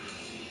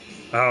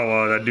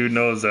that dude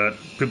knows that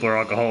people are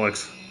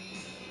alcoholics.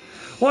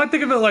 Well, I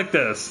think of it like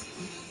this.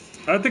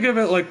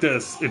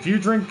 If you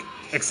drink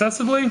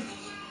excessively,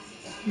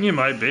 you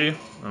might be.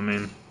 I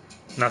mean,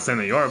 not saying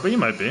that you are, but you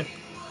might be.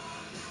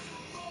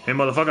 Hey,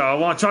 motherfucker, I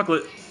want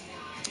chocolate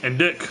and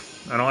dick.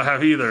 I don't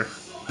have either.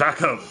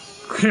 Back up.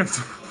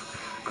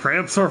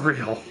 Cramps are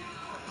real.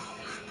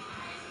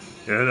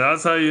 Yeah,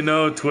 that's how you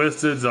know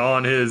Twisted's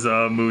on his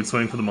mood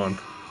swing for the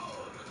month.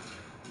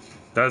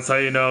 That's how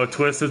you know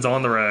Twisted's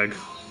on the rag.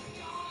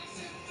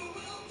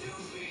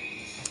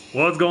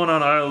 What's going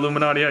on,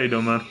 Illuminati? How you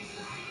doing, man?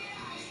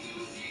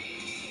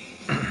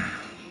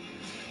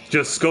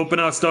 Just scoping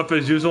out stuff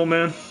as usual,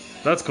 man.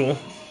 That's cool.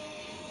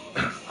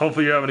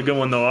 Hopefully you're having a good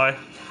one, though,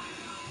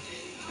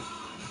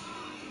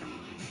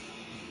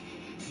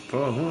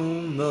 For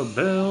whom the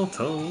bell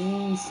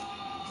tolls.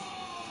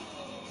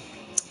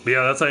 But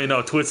yeah, that's how you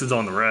know Twisted's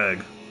on the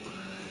rag.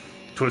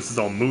 Twisted's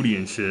all moody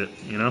and shit,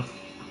 you know?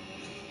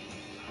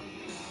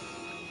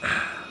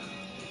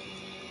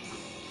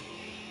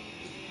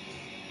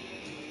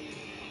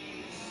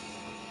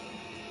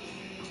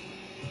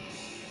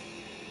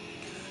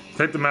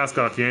 Take the mask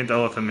off, you ain't the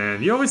elephant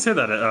man. You always say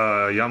that at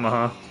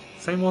Yamaha.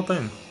 Same old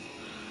thing.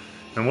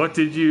 And what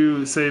did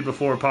you say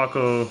before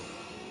Paco?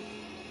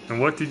 And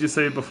what did you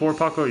say before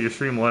Paco? Your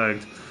stream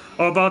lagged.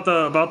 Oh, about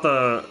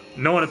the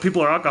knowing that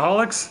people are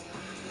alcoholics?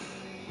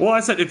 Well,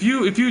 I said if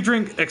you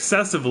drink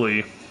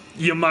excessively,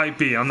 you might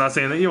be. I'm not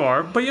saying that you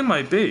are, but you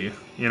might be,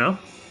 you know?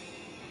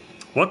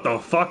 What the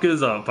fuck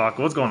is up,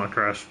 Paco? What's going on,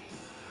 Crash?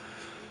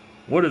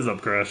 What is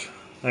up, Crash?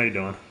 How you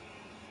doing?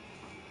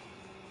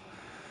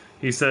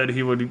 He said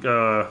he would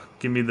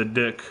give me the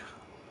dick,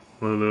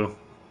 Lulu.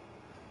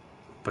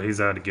 But he's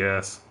out of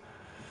gas.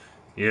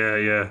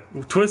 Yeah.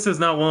 Twist is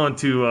not willing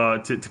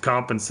to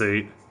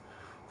compensate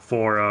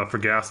for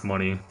gas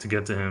money to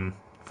get to him,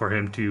 for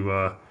him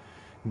to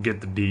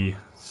get the D.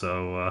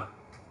 So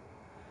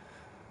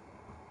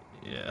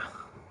yeah.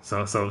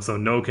 So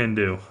no can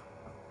do.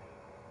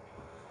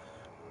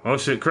 Oh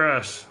shit,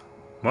 Crash.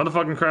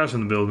 Motherfucking Crash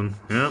in the building.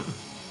 Yep.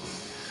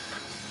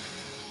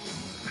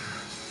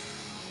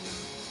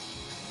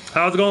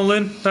 How's it going,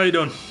 Lynn? How you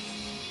doing?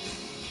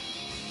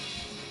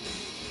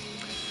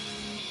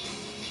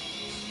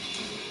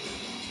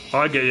 Oh,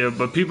 I get you,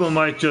 but people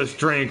might just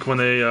drink when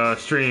they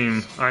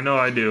stream. I know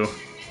I do.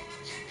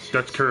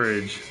 That's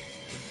courage.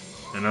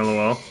 And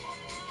LOL.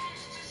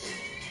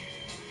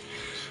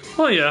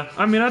 Well, yeah.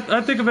 I mean, I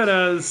think of it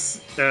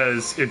as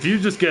if you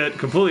just get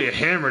completely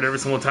hammered every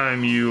single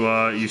time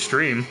you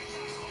stream,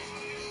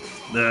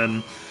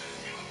 then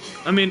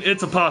I mean,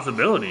 it's a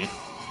possibility.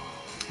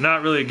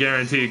 Not really a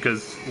guarantee,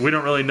 because we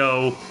don't really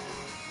know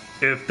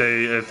if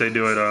they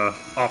do it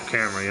off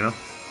camera, you know.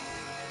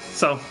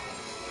 So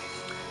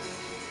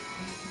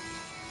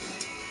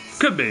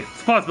could be.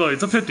 It's a possibility.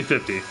 It's a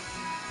 50-50.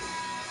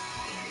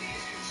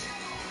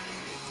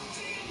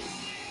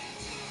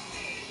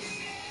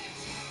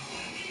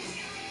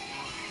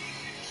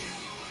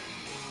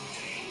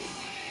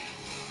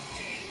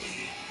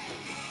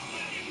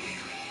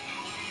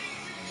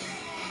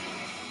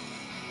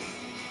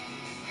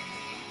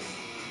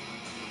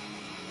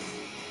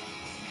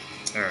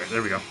 All right,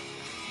 there we go.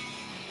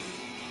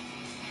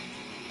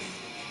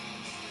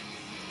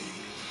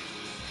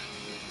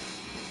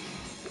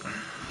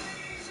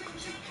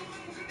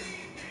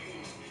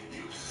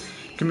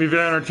 Can be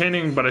very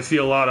entertaining, but I see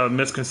a lot of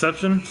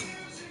misconceptions.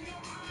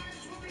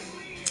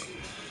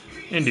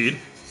 Indeed.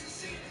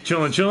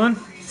 Chillin'.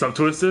 Sup,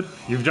 Twisted?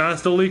 Your vagina's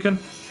still leaking?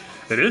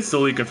 It is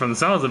still leaking from the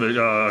sounds of it,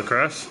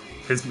 Crash.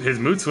 His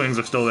mood swings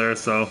are still there,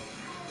 so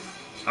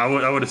I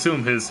would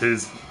assume his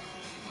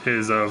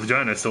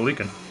vagina is still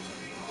leaking.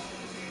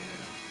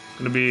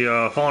 Gonna be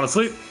falling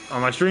asleep.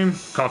 on my stream,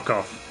 cough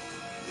cough.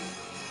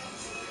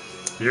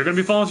 You're gonna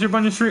be falling asleep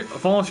on your stream,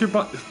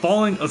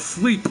 falling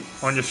asleep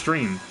on your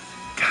stream.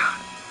 God.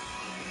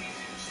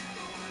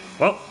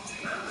 Well,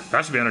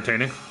 that should be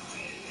entertaining.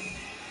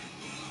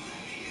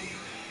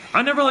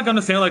 I never like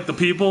understand like the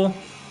people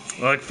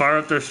like fire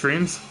up their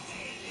streams,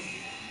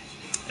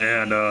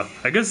 and I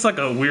guess it's like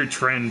a weird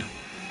trend.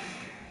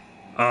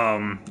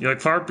 You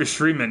like fire up your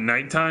stream at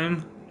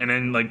nighttime, and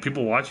then like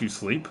people watch you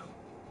sleep.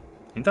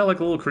 Ain't that like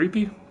a little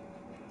creepy?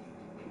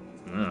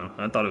 No,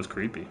 I thought it was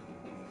creepy.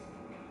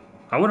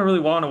 I wouldn't really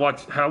want to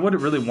watch. I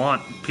wouldn't really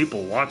want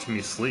people watching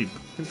me sleep. I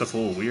think that's a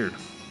little weird.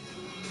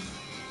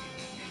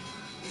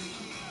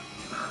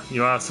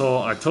 You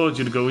asshole! I told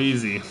you to go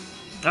easy.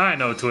 I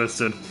know,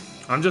 Twisted.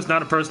 I'm just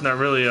not a person that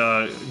really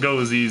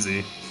goes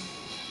easy.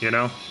 You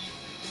know.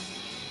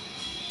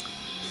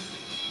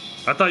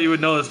 I thought you would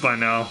know this by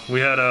now. We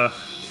had a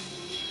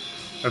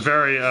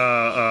very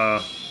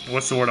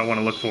what's the word I want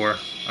to look for?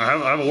 I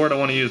have a word I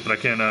want to use, but I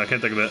can't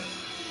think of it.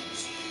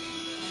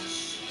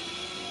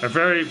 A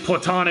very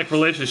platonic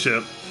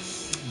relationship,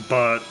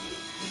 but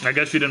I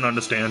guess you didn't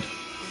understand.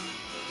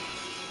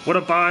 What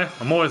up, I?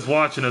 I'm always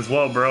watching as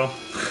well, bro.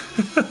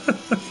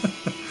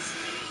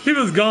 He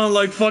was gone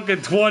like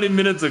fucking 20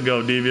 minutes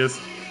ago,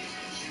 Devious.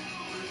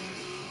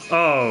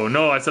 Oh,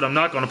 no, I said I'm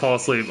not going to fall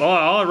asleep. Oh,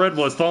 all I read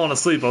was falling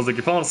asleep. I was like,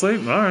 you're falling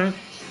asleep? Alright.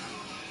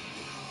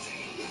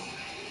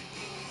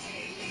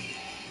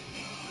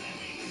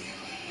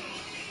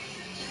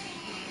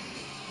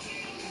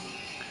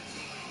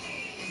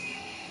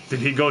 Did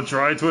he go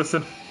dry,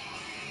 Twisted?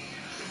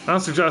 I don't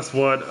suggest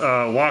what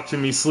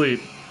watching me sleep.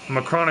 I'm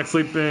a chronic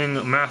sleeping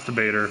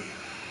masturbator.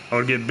 I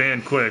would get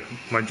banned quick.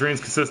 My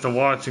dreams consist of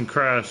watching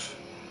crash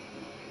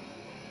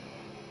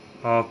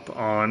up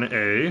on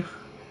a...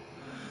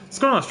 What's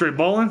going on, Straight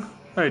Ballin'?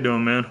 How you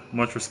doing, man?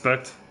 Much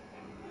respect.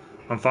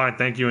 I'm fine,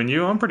 thank you. And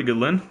you? I'm pretty good,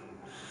 Lynn.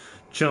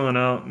 Chilling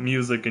out,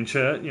 music and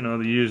chat. You know,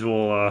 the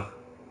usual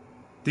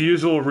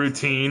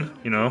routine,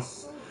 you know.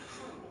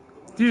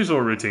 The usual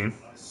routine.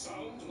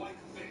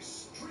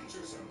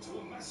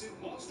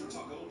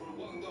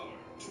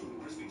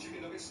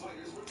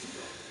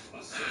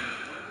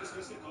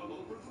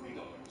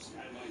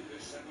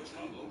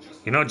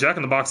 You know, Jack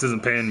in the Box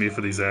isn't paying me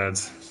for these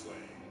ads.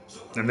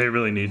 And they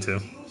really need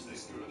to.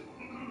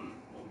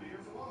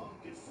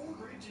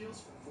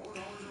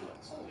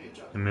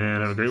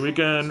 Man, have a great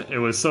weekend. It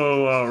was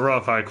so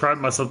rough. I cried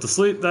myself to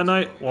sleep that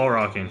night while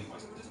rocking.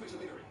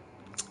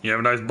 You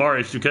have a nice bar,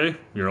 H2K.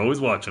 You're always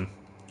watching.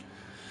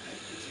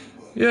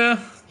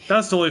 Yeah,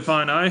 that's totally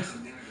fine. I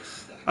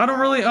don't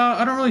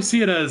really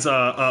see it as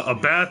a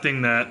bad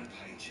thing that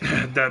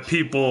that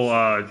people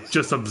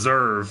just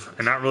observe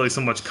and not really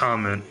so much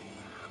comment.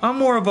 I'm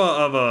more of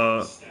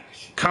a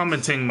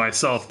commenting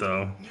myself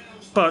though,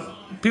 but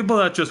people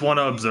that just want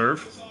to observe,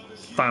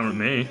 fine with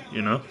me,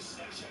 you know.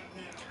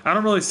 I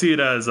don't really see it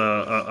as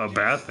a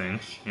bad thing,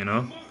 you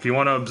know. If you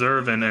want to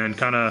observe and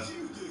kind of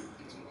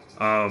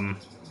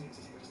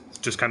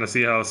just kind of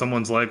see how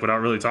someone's like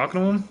without really talking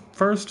to them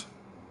first,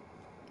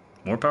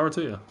 more power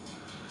to you.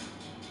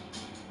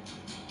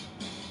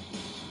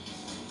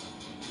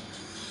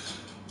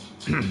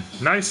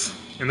 Nice.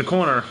 In the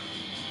corner,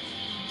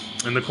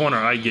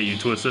 I get you,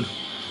 Twisted.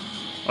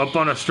 Up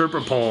on a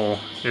stripper pole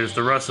is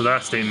the rest of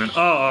that statement.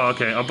 Oh,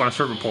 okay. Up on a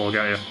stripper pole,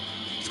 got you.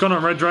 What's going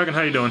on, Red Dragon?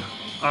 How you doing?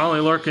 I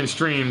only lurk in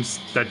streams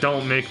that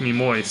don't make me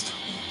moist.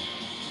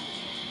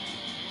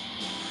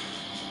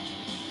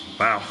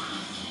 Wow.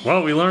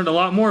 Well, we learned a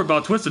lot more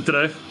about Twisted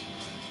today.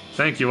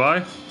 Thank you,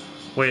 I.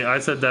 Wait, I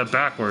said that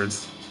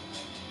backwards.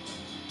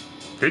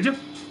 Did you?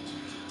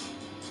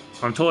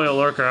 I'm totally a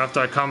lurker after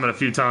I comment a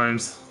few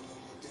times.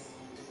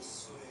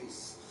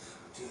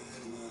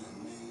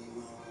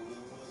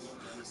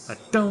 I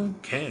don't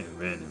care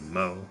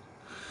anymore.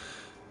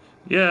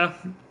 Yeah,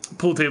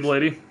 pool table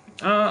lady.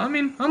 I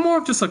mean, I'm more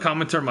of just a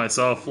commenter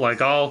myself.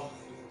 Like,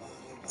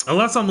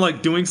 unless I'm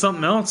like doing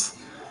something else,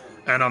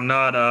 and I'm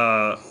not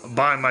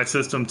buying my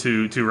system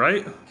to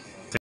write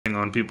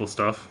on people's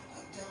stuff.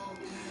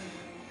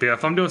 But yeah,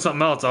 if I'm doing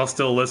something else, I'll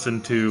still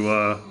listen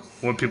to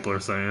what people are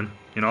saying.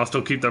 You know, I'll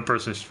still keep that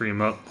person's stream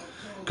up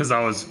because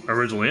I was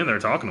originally in there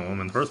talking to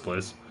them in the first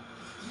place.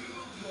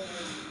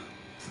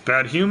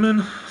 Bad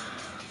human.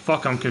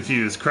 Fuck, I'm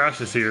confused.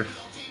 Crash is here.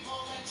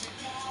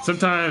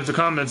 Sometimes the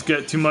comments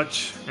get too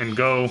much and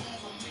go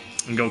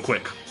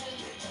quick.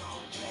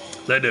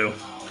 They do.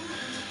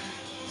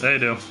 They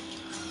do.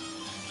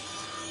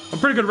 I'm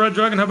pretty good, Red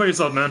Dragon. How about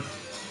yourself, man?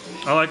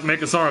 I like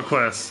making song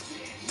requests.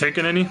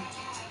 Taking any?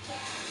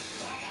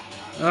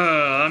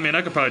 I mean,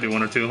 I could probably do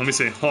one or two. Let me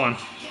see. Hold on.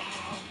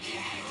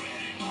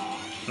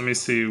 Let me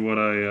see what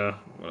I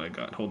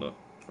got. Hold up,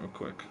 real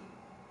quick.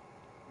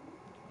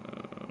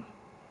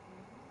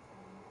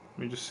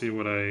 Let me just see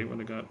what I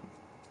got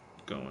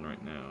going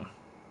right now.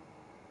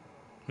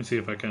 Let me see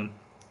if I can.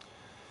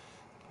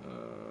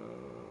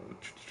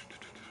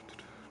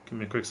 Give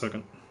me a quick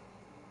second.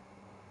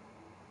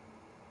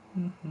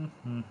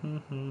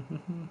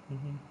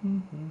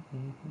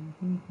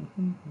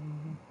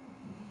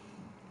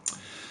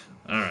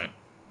 All right.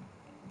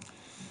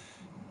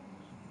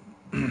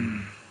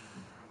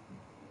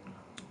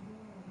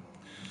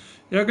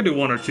 Yeah, I could do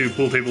one or two,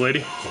 pool table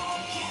lady.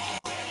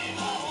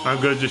 I'm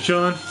good, just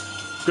chilling.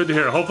 Good to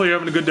hear. Hopefully you're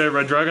having a good day,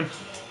 Red Dragon.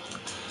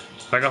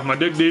 Back off my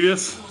dick,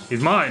 Devious. He's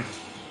mine.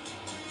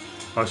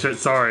 Oh shit,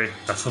 sorry.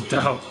 I slipped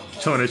out.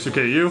 Chilling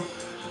HKU.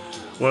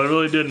 Well, I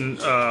really didn't,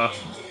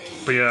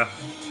 but yeah.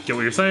 Get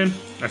what you're saying?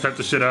 I typed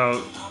the shit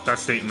out. That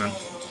statement.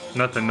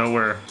 Nothing,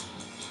 nowhere.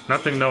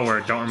 Nothing,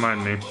 nowhere. Don't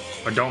remind me.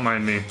 Or don't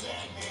mind me.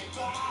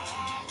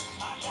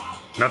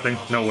 Nothing,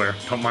 nowhere.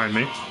 Don't mind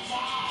me.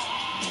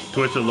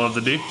 Twitch, I love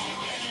the D.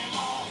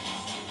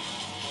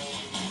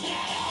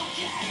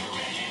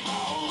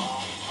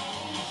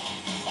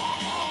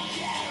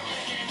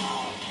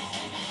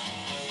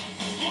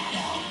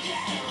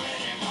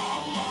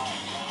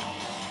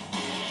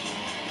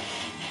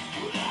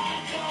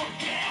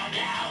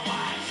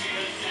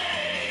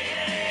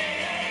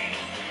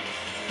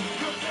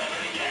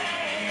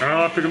 I don't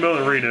know if you're gonna be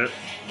able to read it.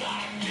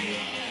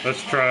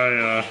 Let's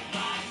try,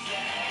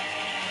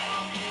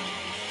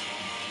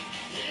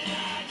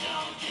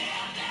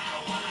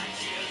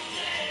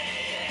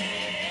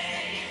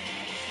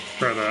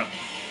 try that.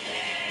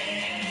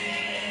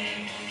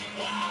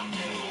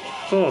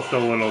 Still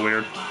a little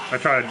weird. I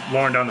tried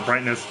lowering down the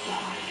brightness.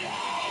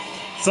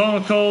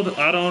 Song called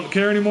I Don't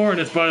Care Anymore, and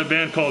it's by a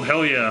band called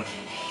Hell Yeah.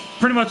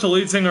 Pretty much the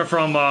lead singer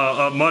from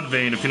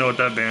Mudvayne, if you know what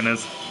that band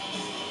is.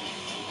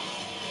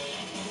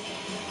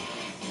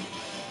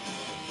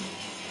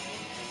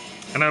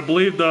 And I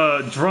believe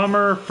the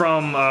drummer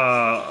from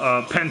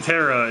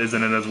Pantera is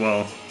in it as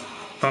well,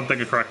 if I'm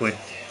thinking correctly.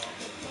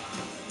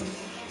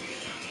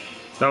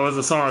 That was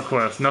the song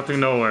request.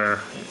 Nothing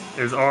Nowhere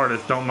is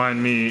artist. Don't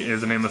Mind Me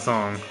is the name of the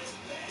song.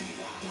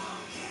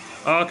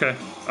 Oh, okay.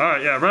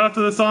 Alright, yeah. Right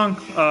after this song,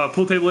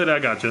 Pool Table Lady, I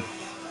got you.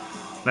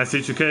 Nice to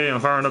meet you, Kay.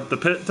 I'm firing up the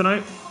pit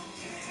tonight.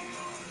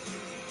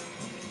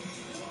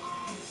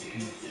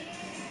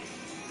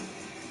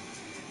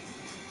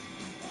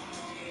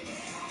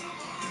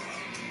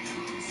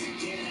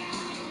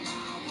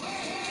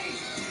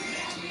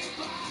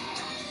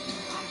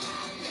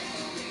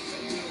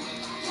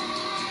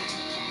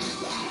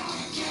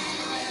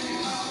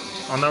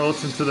 I'll never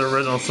listen to the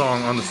original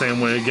song on the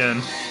same way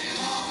again.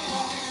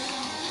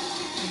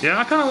 Yeah,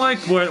 I kind of like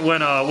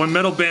when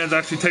metal bands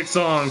actually take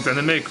songs and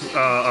then make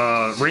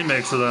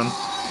remakes of them,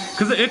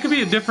 because it could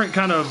be a different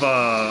kind of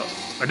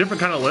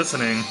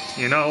listening,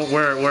 you know,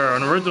 where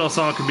an original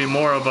song could be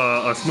more of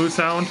a smooth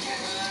sound.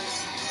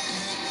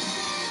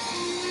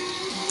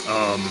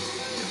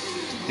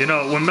 You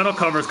know, when metal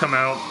covers come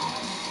out,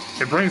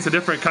 it brings a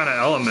different kind of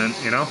element,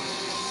 you know.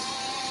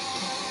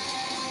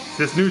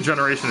 This new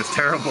generation is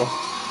terrible.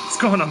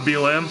 What's going on,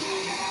 B-Lam?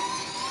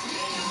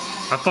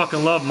 I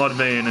fucking love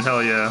Mudvayne and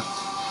Hell Yeah.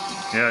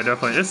 Yeah,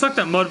 definitely. It sucked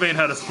that Mudvayne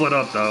had to split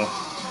up, though.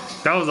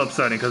 That was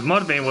upsetting, because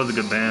Mudvayne was a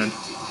good band.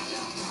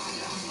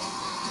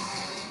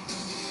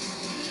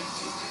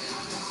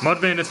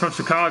 Mudvayne is from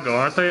Chicago,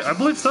 aren't they? I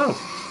believe so.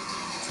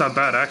 It's not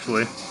bad,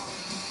 actually.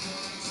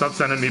 Stop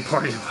sending me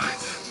party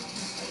invites.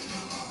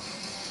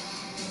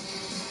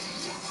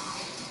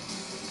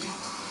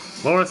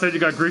 Laura said you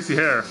got greasy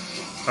hair.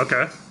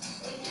 Okay.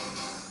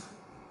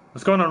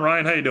 What's going on,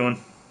 Ryan? How you doing?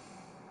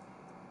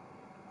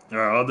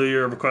 Alright, I'll do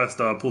your request,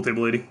 Pool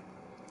Table Lady.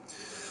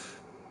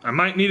 I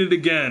might need it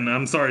again.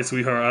 I'm sorry,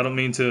 sweetheart. I don't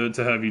mean to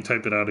have you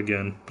type it out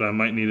again, but I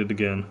might need it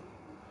again.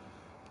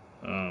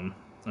 I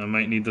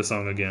might need the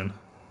song again.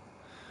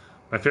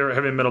 My favorite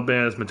heavy metal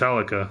band is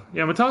Metallica.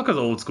 Yeah, Metallica's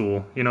old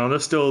school. You know, they're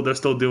still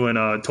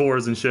doing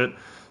tours and shit.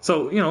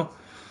 So, you know,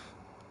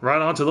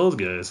 right on to those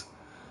guys.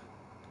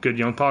 Good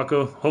young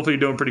Paco. Hopefully you're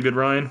doing pretty good,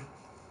 Ryan.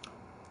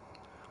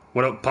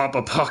 What up,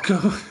 Papa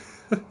Paco?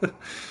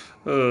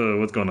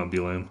 What's going on,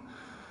 B-Lam?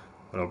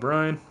 What up,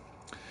 Brian?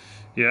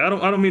 Yeah, I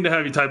don't mean to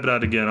have you type it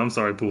out again. I'm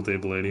sorry, Pool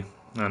Table Lady.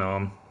 I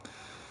know,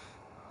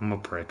 I'm a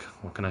prick.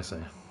 What can I say?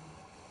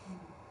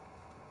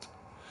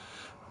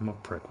 I'm a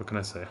prick. What can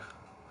I say?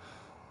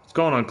 What's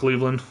going on,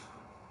 Cleveland?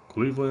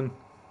 Cleveland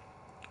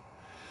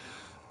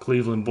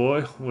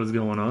boy, what's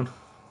going on?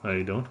 How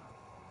you doing?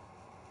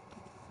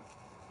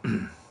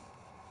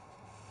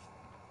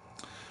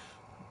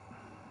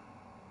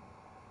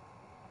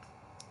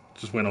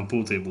 Just wait on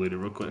Pool Table Lady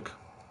real quick.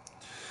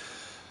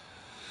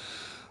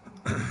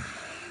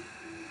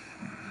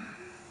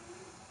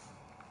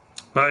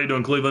 How you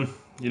doing, Cleveland?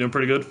 You doing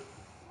pretty good?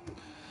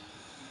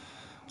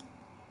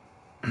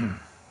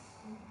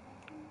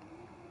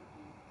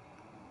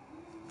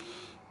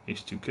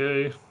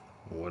 H2K.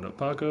 What up,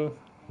 Paco?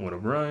 What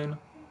up, Ryan?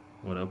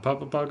 What up,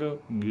 Papa Paco?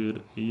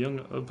 Good young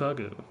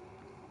Paco.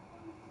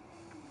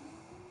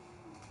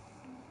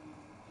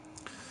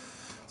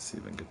 Let's see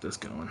if I can get this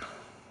going.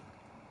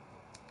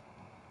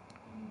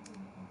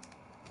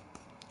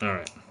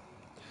 Alright.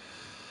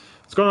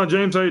 What's going on,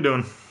 James? How you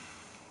doing?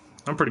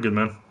 I'm pretty good,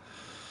 man.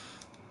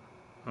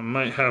 I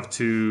might have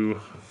to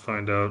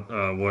find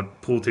out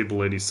what Pool Table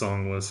Lady's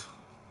song was.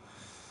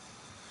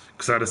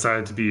 Because I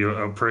decided to be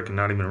a prick and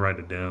not even write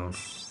it down.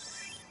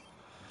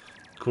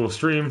 Cool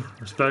stream.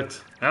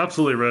 Respect.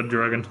 Absolutely, Red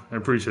Dragon. I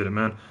appreciate it,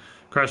 man.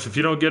 Crash, if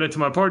you don't get into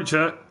my party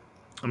chat,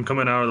 I'm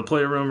coming out of the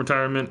playroom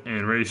retirement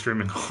and ready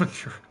streaming on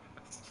your...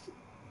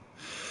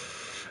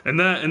 In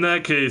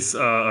that case,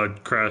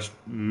 Crash,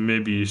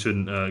 maybe you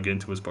shouldn't get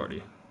into his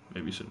party.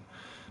 Maybe you shouldn't.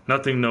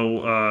 Nothing,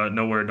 no,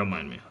 nowhere. Don't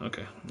mind me.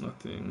 Okay,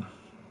 nothing,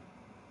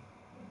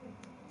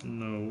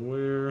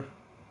 nowhere.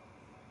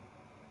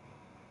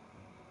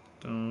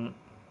 Don't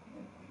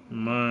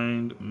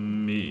mind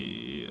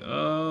me.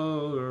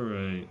 All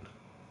right.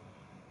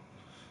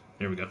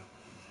 Here we go.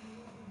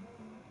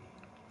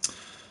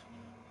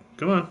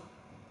 Come on.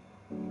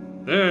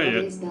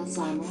 There you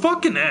go.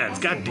 Fucking ads,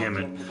 god damn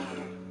it.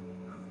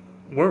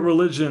 What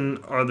religion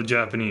are the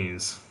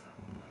Japanese?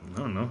 I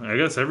don't know. I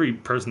guess every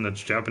person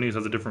that's Japanese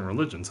has a different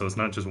religion, so it's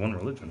not just one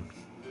religion.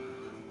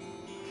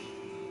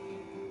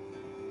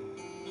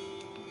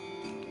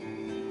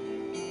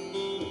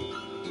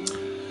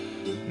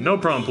 No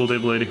problem, pool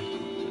table lady.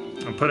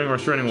 I'm putting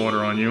restraining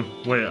order on you.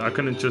 Wait, I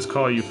couldn't just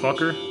call you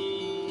fucker?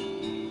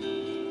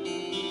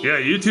 Yeah,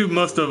 YouTube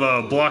must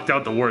have blocked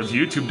out the words.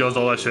 YouTube does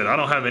all that shit. I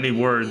don't have any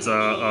words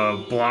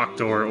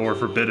blocked or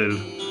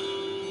forbidden.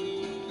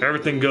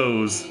 Everything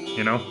goes,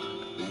 you know?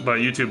 But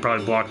YouTube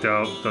probably blocked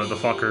out the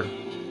fucker.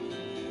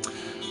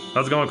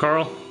 How's it going,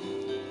 Carl?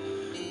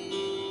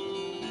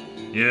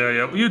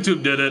 Yeah,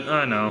 YouTube did it.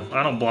 I know.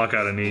 I don't block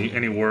out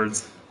any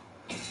words.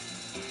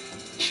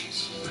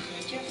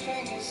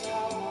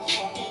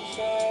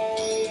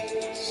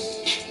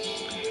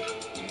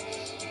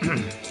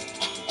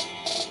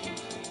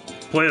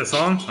 Play a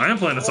song? I am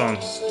playing a song.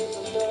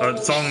 A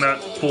song that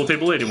Pool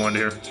Table Lady wanted to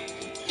hear.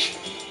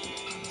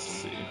 Let's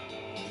see.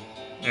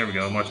 There we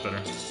go, much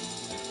better.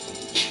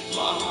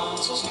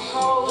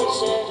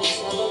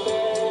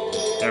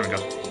 There we go.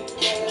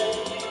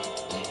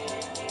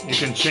 You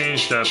can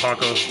change that,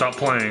 Paco. Stop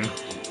playing.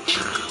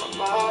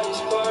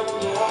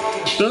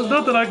 There's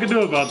nothing I can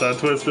do about that,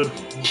 Twisted.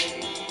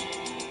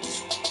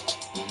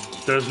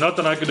 There's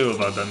nothing I can do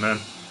about that, man.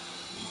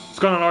 What's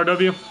going on,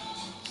 RW?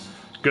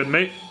 Good,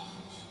 mate?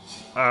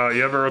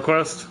 You have a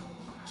request?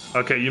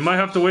 Okay, you might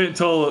have to wait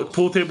until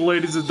Pool Table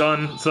Ladies is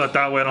done, so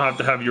that way I don't have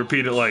to have you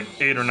repeat it like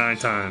 8 or 9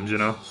 times, you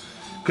know?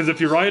 Because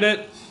if you write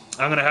it,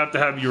 I'm going to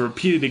have you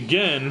repeat it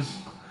again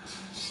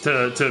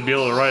to be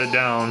able to write it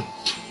down.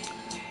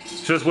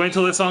 Just wait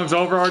until this song's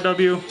over,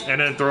 RW, and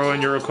then throw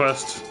in your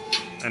request,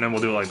 and then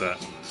we'll do it like that.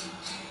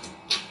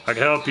 I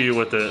can help you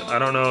with it. I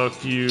don't know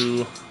if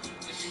you...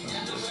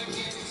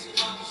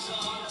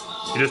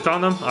 You just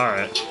found them?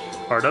 Alright.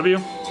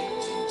 RW?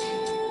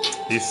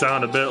 You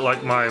sound a bit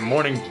like my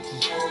morning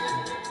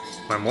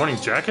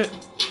jacket?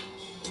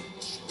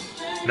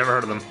 Never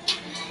heard of them.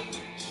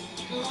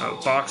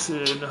 Boxed.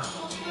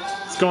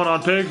 What's going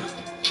on, Pig?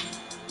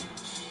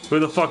 Who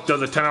the fuck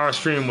does a 10-hour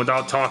stream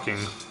without talking?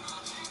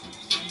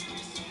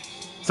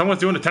 Someone's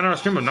doing a 10-hour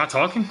stream of not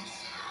talking?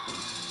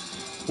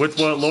 With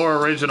what Laura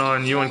raging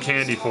on you and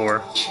Candy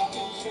for?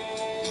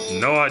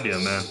 No idea,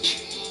 man.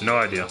 No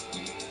idea.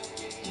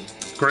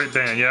 Great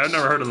band. Yeah, I've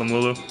never heard of them,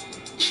 Lulu.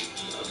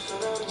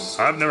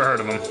 I've never heard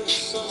of them.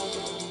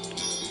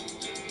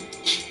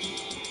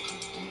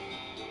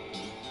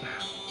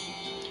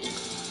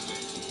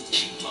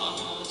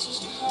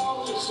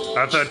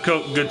 I've had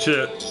Coke, good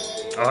shit.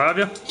 Oh, have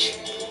you?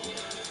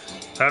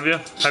 Have you?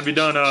 Have you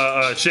done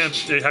a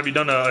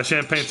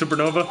champagne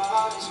supernova?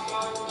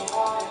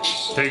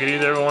 Take it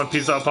easy, everyone.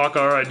 Peace out, Paco.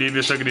 All right,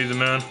 Devious, take it easy,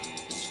 man.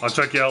 I'll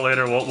check you out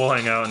later. We'll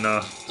hang out and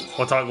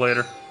we'll talk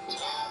later.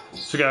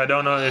 So, guy, I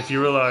don't know if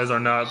you realize or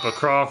not, but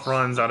Croft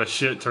runs out of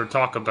shit to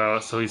talk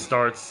about, so he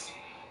starts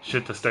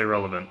shit to stay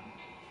relevant.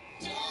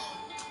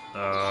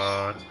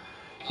 Yeah,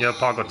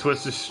 Paco,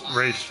 Twisted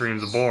Rage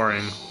streams are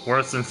boring.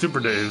 Worse than Super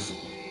Days.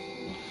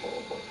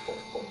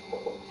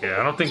 Yeah,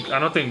 I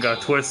don't think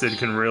Twisted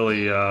can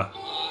really go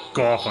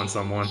off on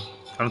someone.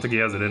 I don't think he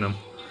has it in him.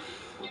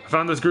 I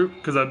found this group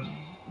because I've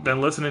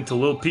been listening to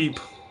Lil Peep.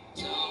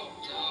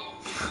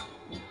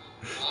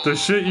 The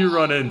shit you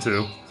run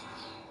into.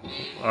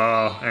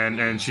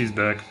 And she's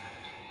back.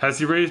 Has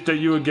he raged at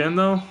you again,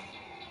 though?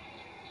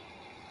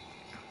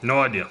 No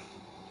idea.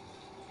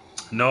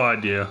 No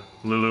idea,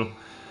 Lulu.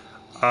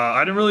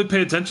 I didn't really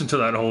pay attention to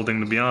that whole thing,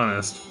 to be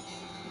honest.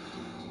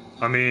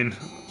 I mean,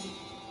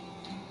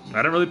 I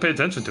didn't really pay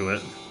attention to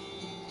it.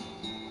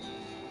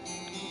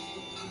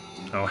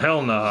 Oh,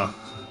 hell nah.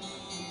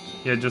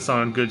 Yeah, just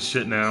on good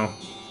shit now.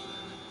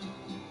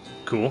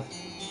 Cool.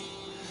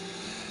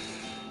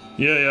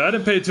 Yeah, I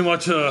didn't pay too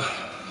much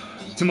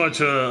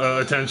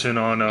attention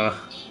on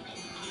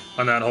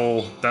that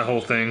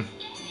whole thing.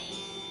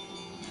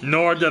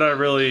 Nor did I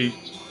really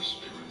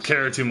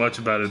care too much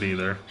about it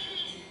either.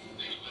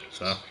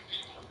 So.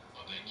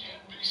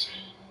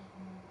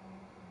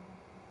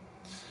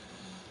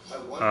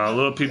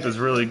 Lil Peep is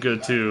really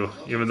good too,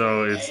 even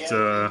though it's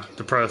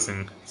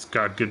depressing. It's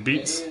got good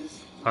beats.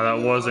 That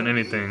wasn't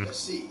anything.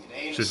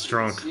 Just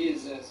drunk.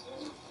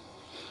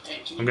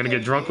 I'm gonna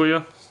get drunk with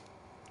you?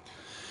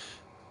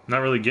 Not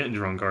really getting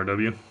drunk,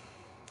 RW.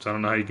 So I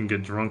don't know how you can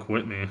get drunk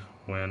with me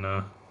when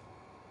I'm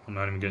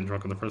not even getting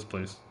drunk in the first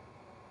place.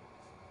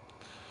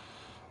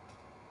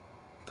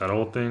 That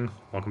old thing.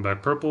 Welcome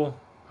back, Purple.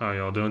 How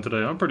y'all doing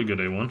today? I'm pretty good,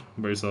 A1. How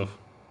about yourself?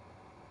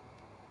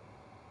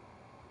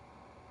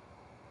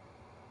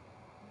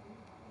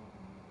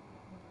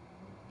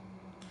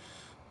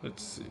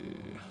 Let's see.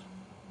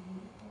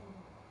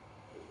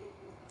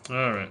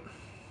 All right.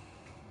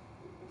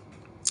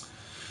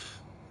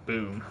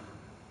 Boom.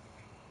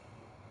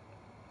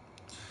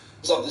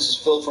 What's up? This is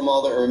Phil from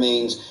All That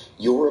Remains.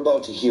 You're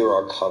about to hear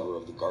our cover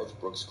of the Garth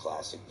Brooks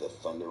classic, The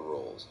Thunder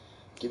Rolls.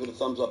 Give it a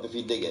thumbs up if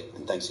you dig it,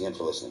 and thanks again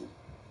for listening.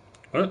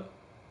 What?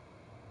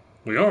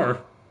 We are?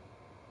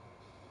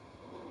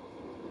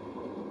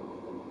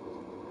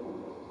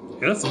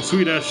 Yeah, that's some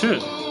sweet ass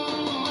shit.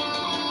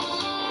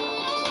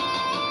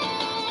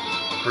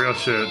 Real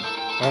shit.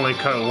 Only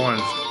cut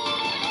once.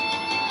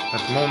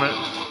 At the moment,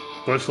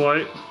 Busch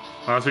Light.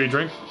 That's what you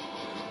drink.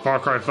 Far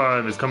Cry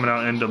 5 is coming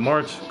out end of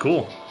March.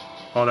 Cool.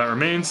 All That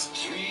Remains.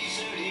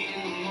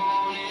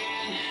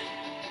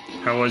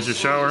 How was your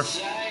shower?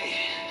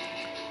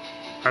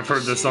 I've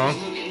heard this song.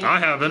 I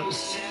haven't.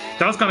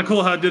 That was kind of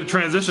cool how it did a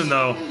transition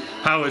though.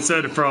 How it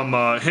said from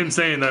him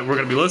saying that we're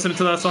going to be listening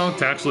to that song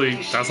to actually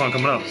that song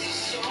coming up.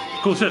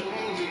 Cool shit.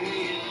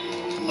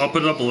 I'll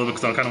put it up a little bit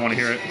because I kind of want to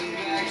hear it.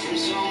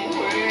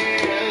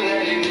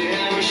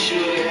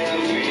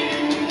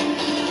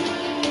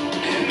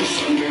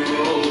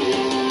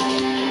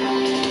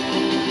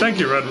 Thank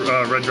you,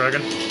 Red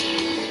Dragon.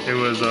 It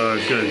was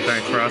good.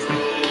 Thanks for asking.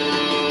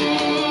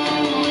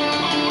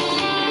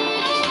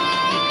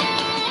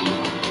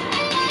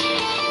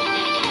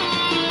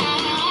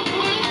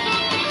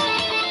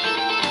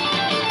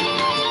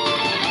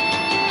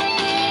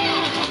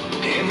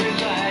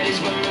 Everybody's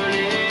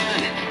burning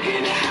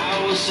in a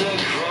house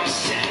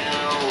across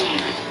town.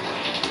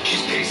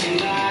 She's pacing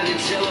by the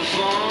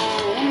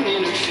telephone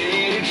in her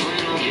faded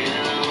flannel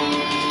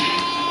gown,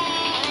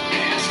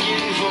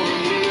 asking for a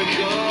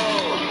miracle,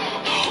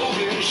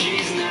 hoping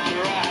she's not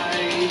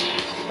right.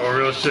 All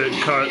real shit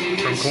cut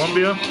from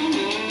Colombia.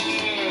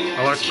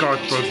 I liked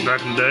Garth Brooks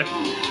back in the day.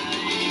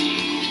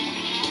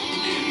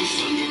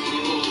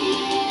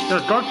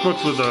 Yeah, Garth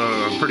Brooks was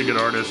a pretty good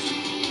artist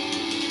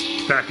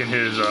back in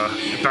his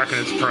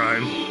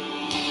prime.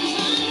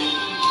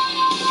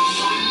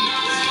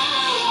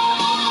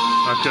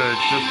 I could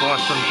just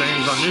watch some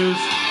things on news,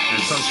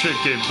 and some chick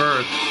gave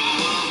birth,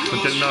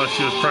 but didn't know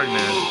she was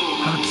pregnant.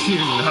 How do you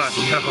not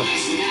know?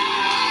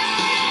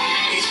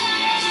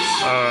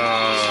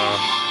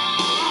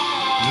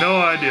 No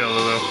idea,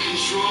 Lulu.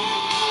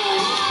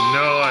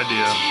 No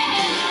idea.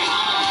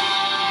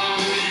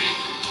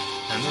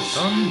 And the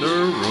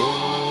thunder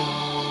rolls.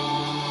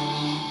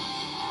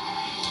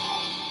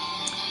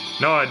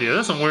 No idea.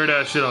 There's some weird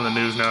ass shit on the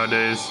news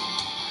nowadays.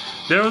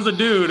 There was a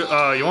dude,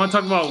 you want to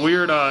talk about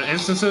weird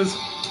instances?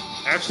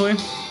 Actually,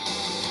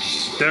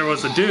 there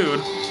was a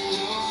dude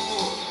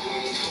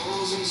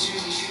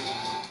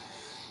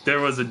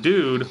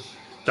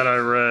that I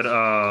read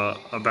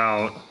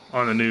about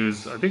on the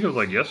news. I think it was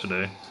like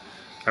yesterday.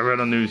 I read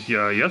on the news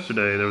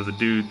yesterday. There was a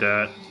dude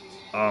that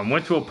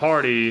went to a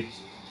party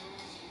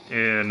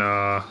in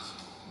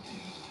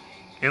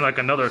like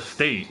another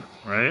state,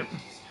 right?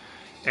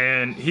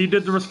 And he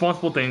did the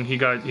responsible thing. He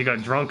got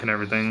drunk and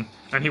everything,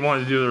 and he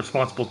wanted to do the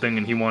responsible thing,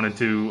 and he wanted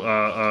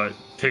to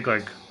take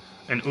like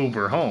an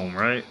Uber home,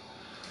 right?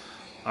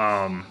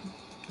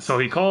 So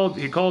he called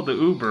the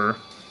Uber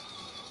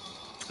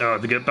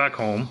to get back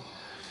home,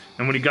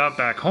 and when he got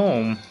back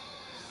home,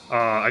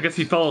 I guess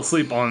he fell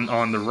asleep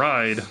on the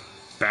ride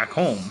back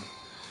home.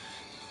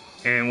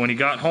 And when he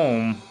got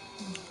home,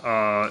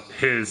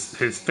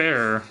 his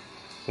fare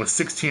was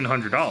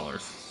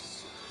 $1,600.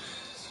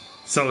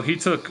 So he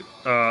took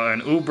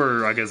an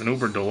Uber, I guess an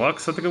Uber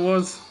Deluxe, I think it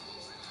was.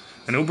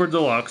 An Uber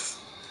Deluxe.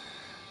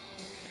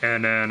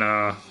 And then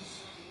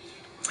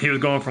he was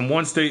going from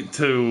one state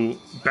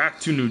back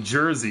to New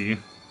Jersey,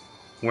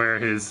 where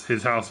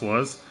his house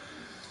was.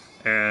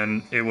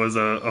 And it was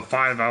a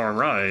 5-hour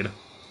ride.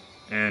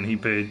 And he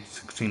paid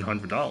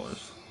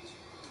 $1,600.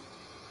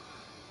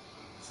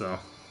 So.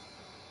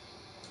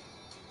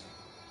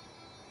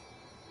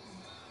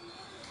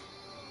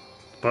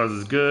 Buzz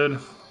is good.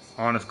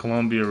 Honest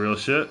Colombia, real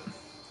shit.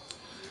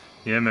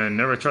 Yeah, man,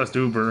 never trust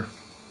Uber.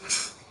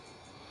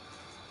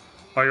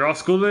 Oh, you're off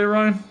school today,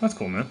 Ryan? That's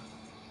cool, man.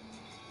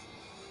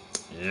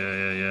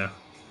 Yeah.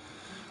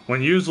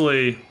 When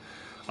usually,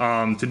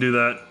 to do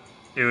that,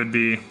 it would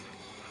be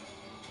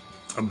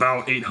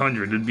about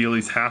 800. It'd be at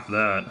least half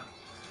that.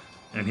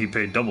 And he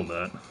paid double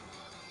that.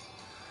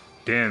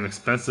 Damn,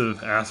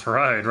 expensive ass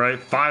ride, right?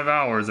 5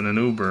 hours in an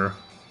Uber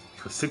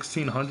for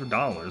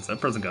 $1,600.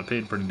 That person got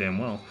paid pretty damn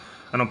well.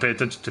 I don't pay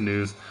attention to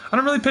news. I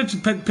don't really pay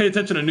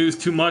attention to news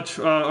too much,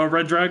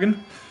 Red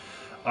Dragon.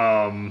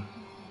 I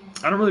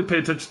don't really pay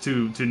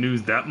attention to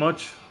news that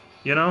much,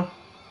 you know?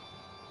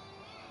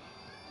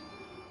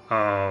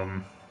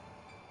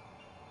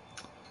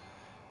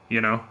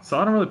 So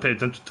I don't really pay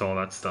attention to all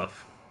that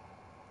stuff.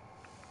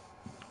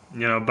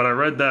 You know, but I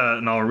read that,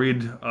 and I'll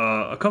read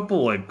a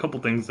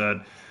couple things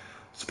that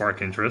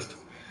spark interest,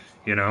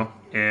 you know?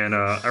 And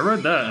I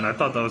read that, and I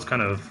thought that was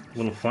kind of a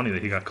little funny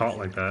that he got caught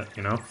like that,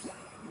 you know?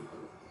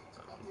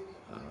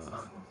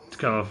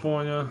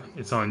 California,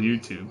 it's on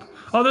YouTube.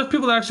 Oh, there's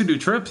people that actually do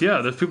trips.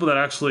 Yeah, there's people that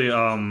actually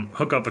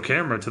hook up a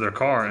camera to their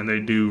car and they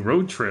do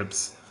road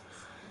trips.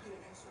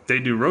 they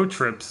do road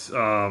trips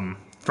from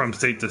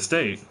state to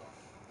state,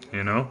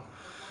 you know,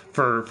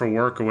 for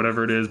work or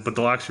whatever it is. But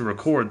they'll actually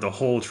record the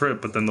whole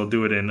trip, but then they'll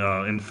do it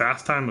in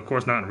fast time. Of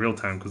course, not in real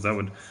time because that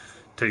would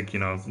take, you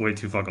know, way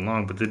too fucking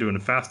long. But they do it in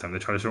fast time. They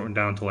try to shorten it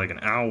down to like an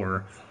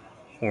hour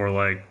or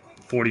like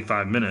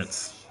 45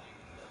 minutes.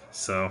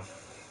 So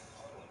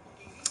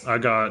I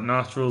got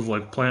nostrils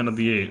like Planet of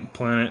the Apes.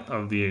 I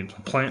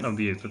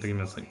think he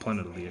meant like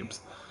Planet of the Apes.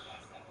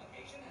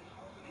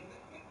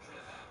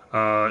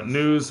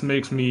 News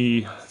makes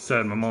me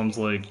sad. My mom's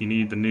like, you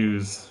need the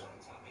news.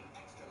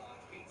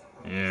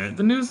 Yeah,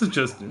 the news is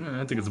just,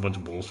 I think it's a bunch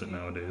of bullshit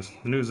nowadays.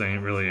 The news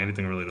ain't really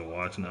anything really to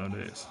watch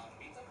nowadays.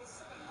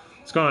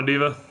 What's going on,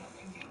 Diva?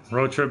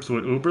 Road trips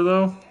with Uber,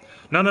 though?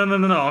 No.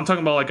 I'm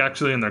talking about, like,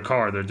 actually in their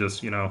car. They're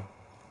just, you know,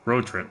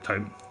 road trip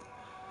type.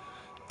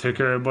 Take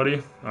care,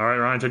 everybody. All right,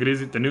 Ryan, take it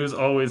easy. The news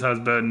always has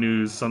bad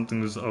news.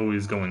 Something's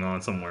always going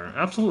on somewhere.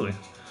 Absolutely.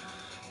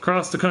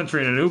 Across the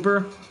country in an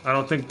Uber, I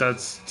don't think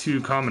that's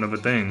too common of a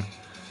thing.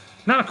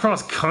 Not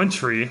across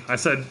country. I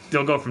said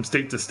they'll go from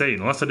state to state,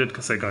 unless I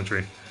did say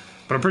country.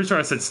 But I'm pretty sure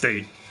I said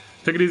state.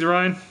 Take it easy,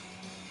 Ryan.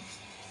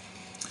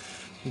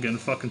 I'm getting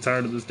fucking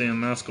tired of this damn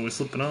mask always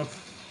slipping off.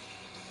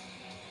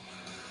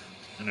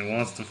 And it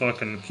wants to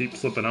fucking keep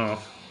slipping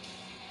off.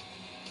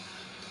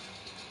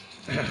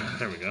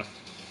 There we go.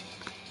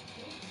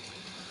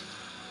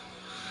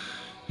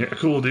 Yeah,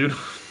 cool, dude.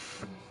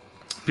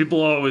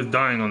 People are always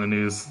dying on the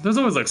news. There's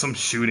always like some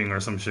shooting or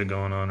some shit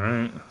going on,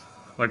 right?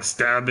 Like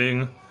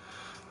stabbing.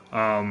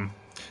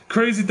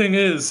 Crazy thing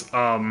is,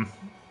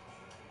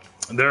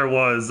 there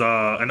was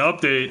an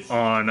update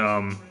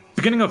on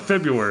beginning of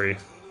February.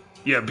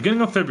 Yeah,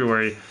 beginning of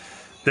February,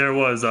 there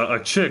was a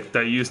chick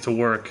that used to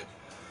work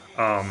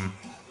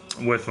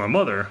with my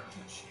mother,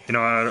 you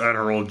know, at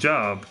her old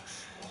job.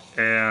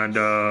 And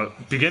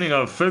beginning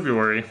of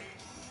February,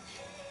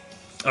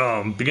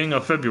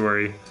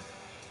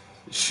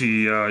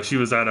 she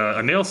was at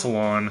a nail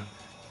salon,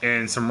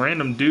 and some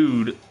random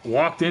dude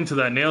walked into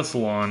that nail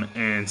salon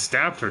and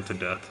stabbed her to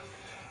death.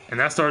 And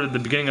that started the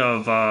beginning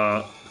of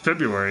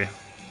February.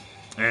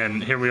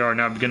 And here we are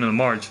now, beginning of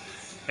March.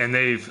 And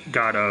they've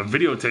got a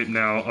videotape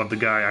now of the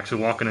guy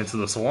actually walking into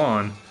the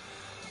salon.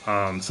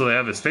 So they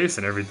have his face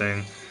and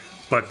everything.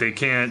 But they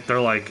can't, they're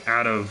like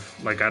at a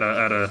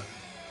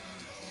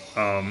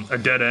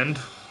dead end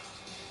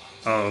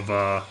of,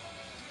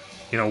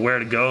 you know, where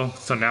to go.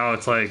 So now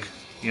it's like,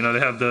 you know, they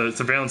have the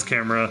surveillance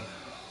camera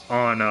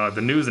on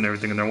the news and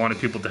everything, and they're wanting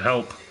people to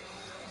help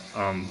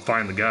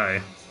find the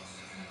guy.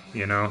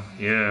 You know,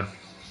 yeah.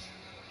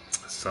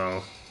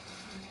 So,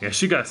 yeah,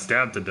 she got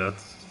stabbed to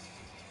death.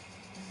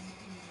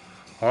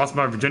 I lost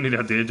my virginity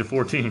at the age of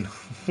 14.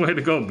 Way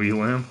to go,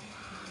 B-Lamb.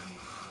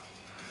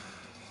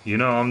 You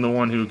know, I'm the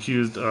one who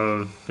accused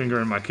of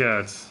fingering my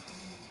cats.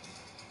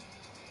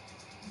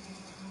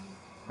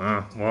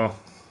 Well.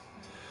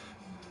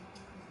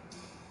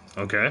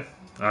 Okay.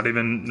 I didn't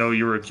even know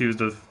you were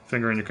accused of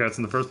fingering your cats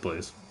in the first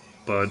place.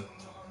 But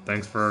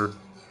thanks for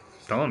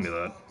telling me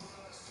that.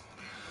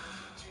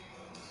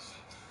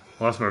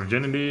 Lost my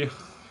virginity.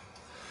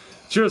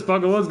 Cheers,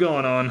 Paco. What's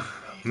going on?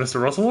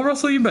 Mr. Russell? Well,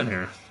 Russell, you've been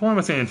here. Why am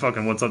I saying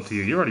fucking what's up to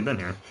you? You've already been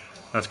here.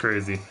 That's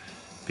crazy.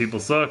 People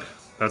suck.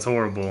 That's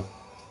horrible.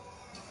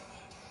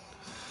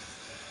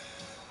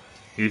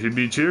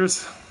 ETB,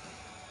 cheers.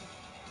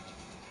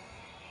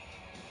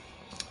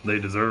 They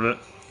deserve it.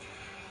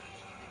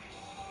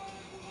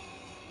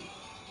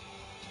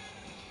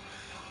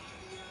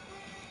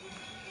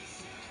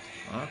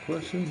 I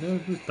question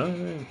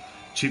everything.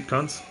 Cheap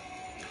cunts.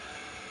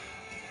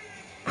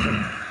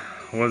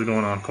 What's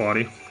going on,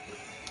 Quaddy?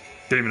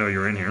 Didn't even know you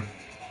were in here.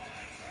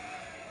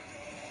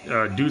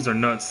 Dudes are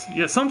nuts.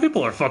 Yeah, some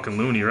people are fucking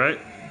loony, right?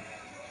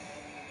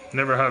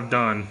 Never have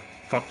done.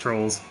 Fuck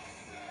trolls.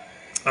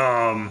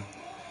 What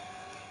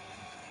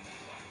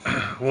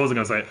was I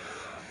gonna say?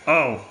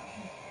 Oh.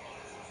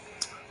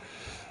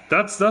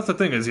 That's the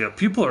thing is, yeah,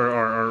 people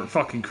are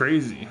fucking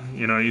crazy.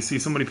 You know, you see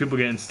so many people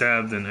getting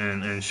stabbed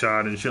and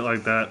shot and shit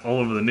like that all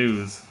over the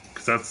news.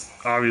 Because that's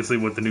obviously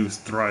what the news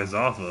thrives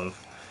off of.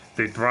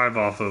 They thrive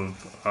off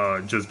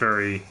of just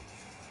very,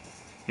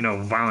 you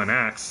know, violent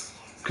acts.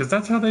 Because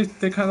that's how they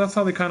kind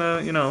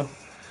of, you know,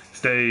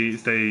 stay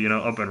you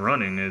know, up and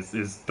running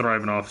is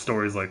thriving off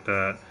stories like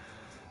that.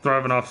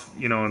 Thriving off,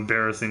 you know,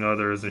 embarrassing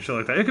others and shit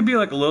like that. It could be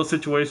like a little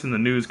situation the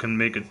news can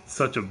make it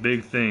such a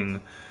big thing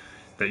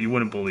that you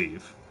wouldn't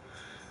believe.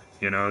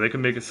 You know, they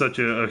can make it such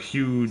a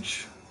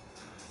huge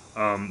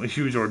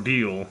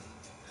ordeal.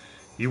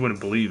 You wouldn't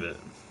believe it.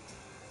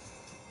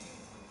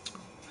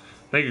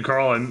 Thank you,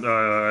 Carl.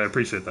 I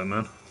appreciate that,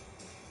 man.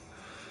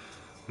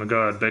 My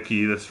God,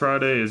 Becky, this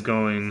Friday is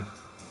going...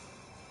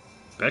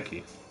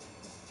 Becky?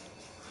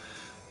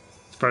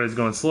 This Friday's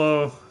going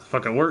slow.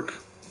 Fucking work.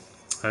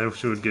 I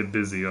wish it would get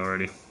busy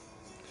already.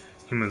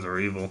 Humans are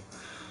evil.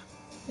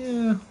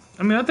 Yeah.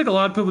 I mean, I think a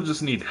lot of people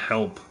just need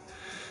help.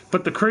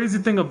 But the crazy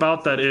thing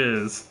about that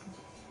is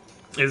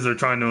they're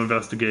trying to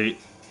investigate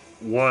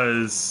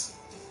was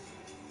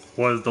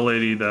the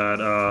lady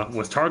that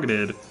was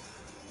targeted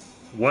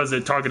was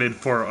it targeted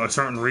for a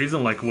certain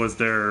reason? Like, was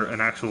there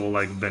an actual,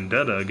 like,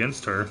 vendetta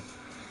against her?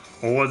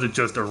 Or was it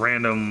just a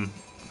random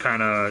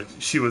kind of,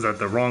 she was at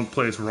the wrong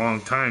place,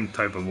 wrong time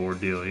type of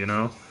ordeal, you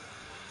know?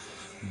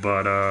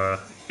 But,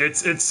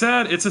 it's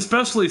sad. It's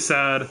especially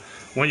sad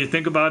when you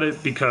think about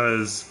it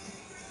because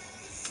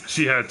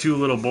she had 2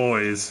 little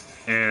boys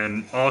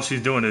and all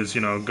she's doing is,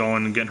 you know,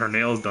 going and getting her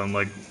nails done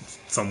like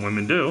some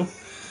women do.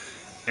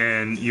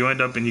 And you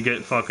end up and you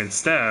get fucking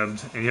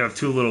stabbed and you have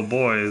 2 little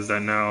boys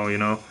that now, you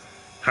know,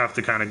 have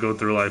to kind of go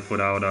through life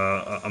without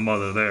a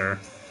mother there.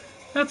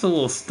 That's a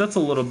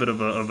little bit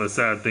of a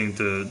sad thing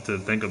to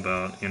think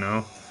about, you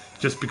know?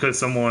 Just because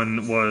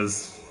someone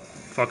was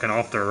fucking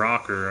off their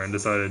rocker and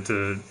decided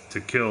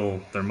to kill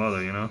their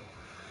mother, you know?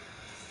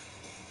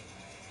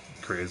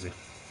 Crazy.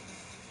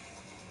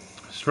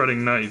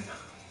 Shredding knife.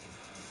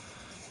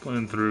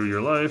 Going through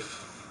your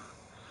life.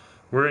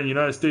 Where in the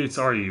United States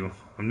are you?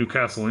 I'm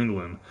Newcastle,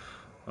 England.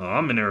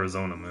 I'm in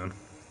Arizona, man.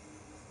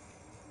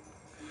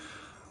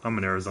 I'm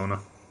in Arizona.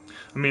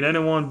 I mean,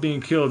 anyone being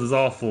killed is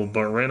awful,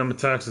 but random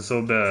attacks are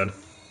so bad.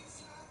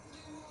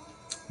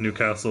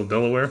 Newcastle,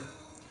 Delaware.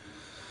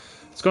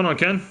 What's going on,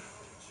 Ken?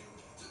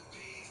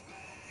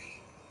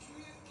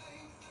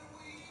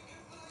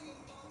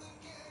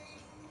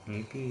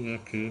 Maybe I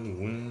could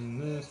win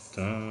this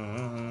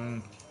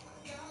time.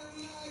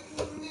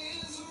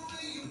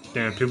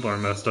 Damn, people are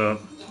messed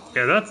up.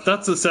 Yeah,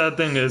 that's the sad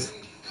thing is,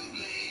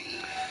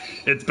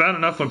 it's bad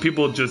enough when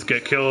people just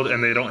get killed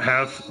and they don't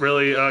have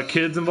really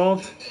kids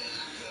involved,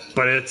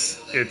 but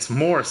it's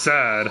more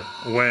sad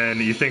when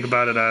you think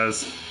about it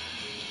as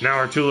now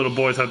our 2 little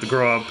boys have to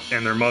grow up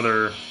and their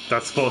mother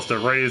that's supposed to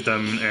raise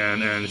them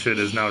and shit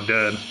is now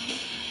dead,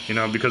 you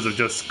know, because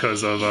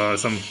of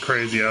some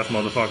crazy ass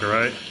motherfucker,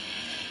 right?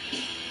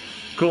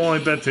 Cool.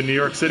 Only been to New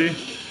York City.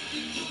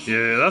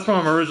 Yeah, that's where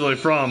I'm originally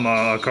from,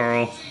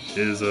 Carl.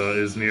 Is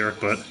New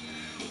York, but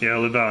yeah, I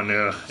live out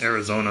in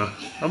Arizona.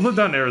 I've lived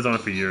out in Arizona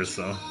for years,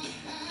 so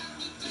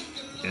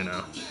you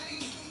know.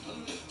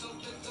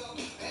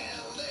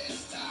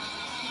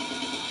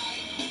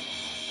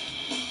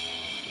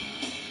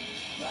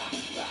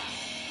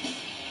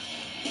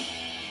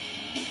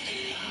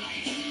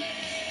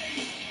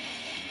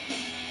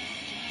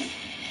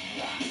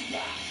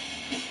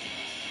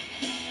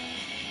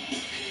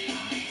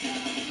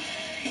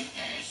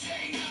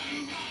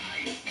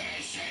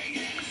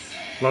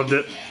 Loved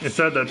it. It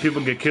said that people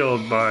get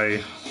killed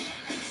by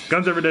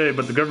guns every day,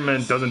 but the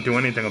government doesn't do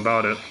anything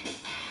about it.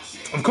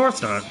 Of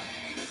course not.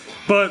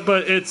 But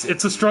it's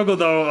a struggle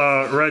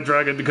though, Red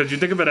Dragon, because you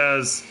think of it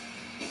as,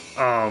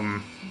 I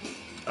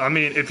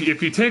mean, if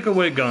you take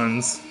away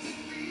guns,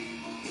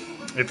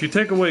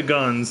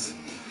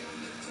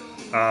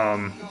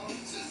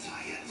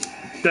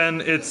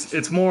 then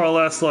it's more or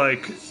less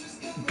like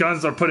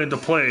guns are put into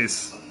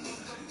place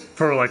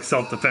for like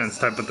self-defense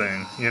type of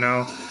thing, you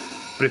know?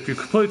 But if you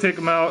completely take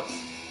them out,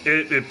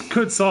 it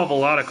could solve a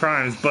lot of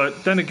crimes.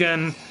 But then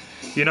again,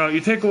 you know, you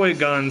take away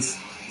guns,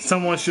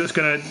 someone's just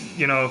gonna,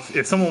 you know,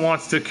 if someone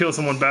wants to kill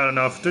someone bad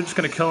enough, they're just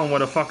gonna kill them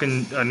with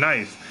a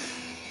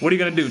knife. What are you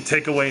gonna do?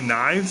 Take away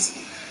knives?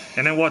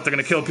 And then what? They're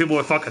gonna kill people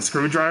with fucking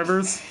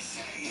screwdrivers?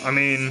 I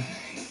mean,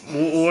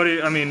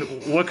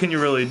 what can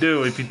you really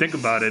do if you think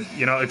about it?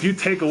 You know, if you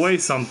take away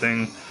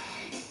something,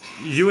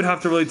 you would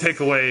have to really take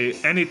away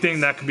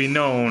anything that could be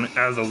known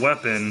as a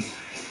weapon,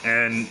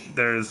 and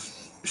there's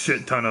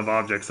shit ton of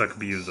objects that could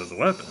be used as a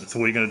weapon. So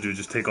what are you gonna do?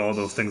 Just take all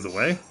those things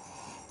away?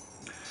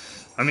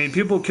 I mean,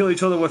 people kill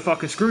each other with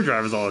fucking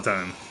screwdrivers all the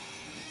time.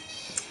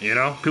 You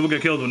know, people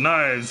get killed with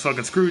knives,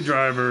 fucking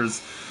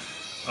screwdrivers,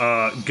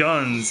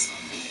 guns.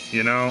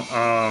 You know,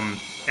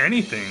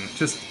 anything,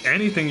 just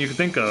anything you can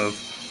think of.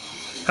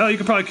 Hell, you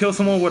could probably kill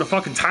someone with a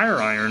fucking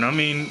tire iron. I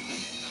mean,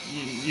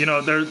 you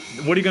know,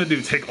 what are you gonna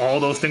do? Take all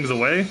those things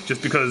away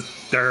just because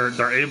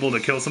they're able to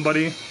kill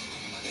somebody?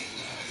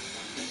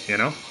 You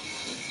know?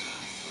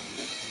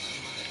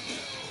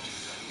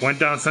 Went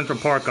down Central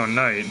Park on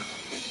night.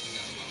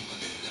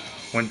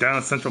 Went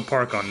down Central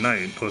Park on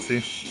night,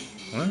 pussy.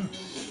 What?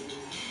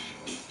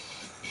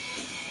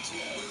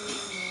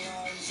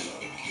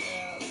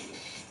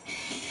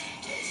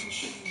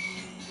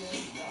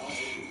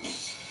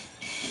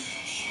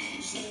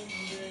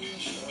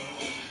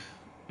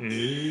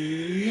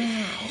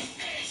 Yeah.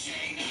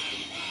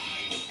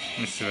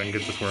 Let's see if I can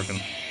get this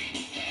working.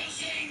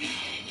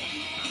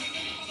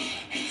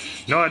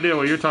 No idea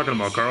what you're talking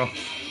about, Carl.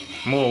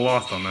 I'm a little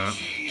lost on that.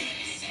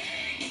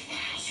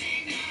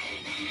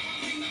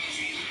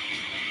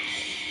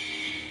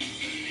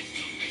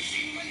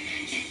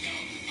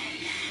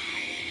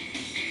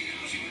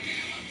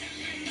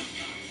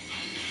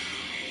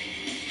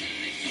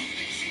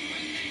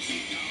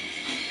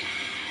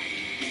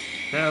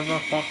 Never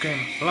fucking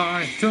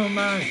lie to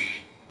me.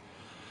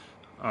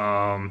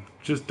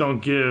 Just don't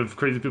give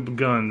crazy people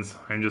guns.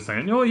 I'm just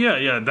saying. Oh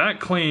yeah,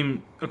 that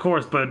claim, of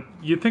course, but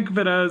you think of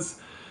it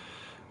as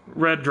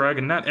Red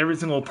Dragon, not every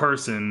single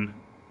person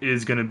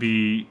is gonna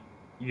be,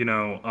 you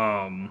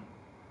know,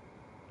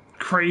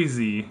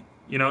 crazy.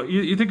 You know,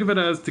 you think of it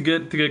as to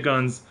get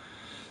guns,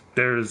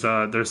 there's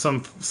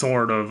some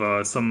sort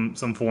of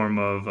some form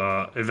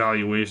of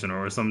evaluation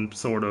or some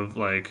sort of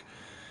like,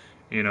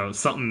 you know,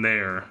 something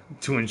there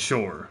to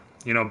ensure,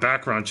 you know,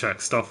 background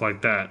checks, stuff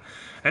like that.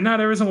 And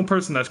not every single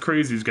person that's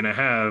crazy is gonna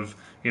have,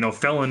 you know,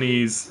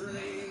 felonies.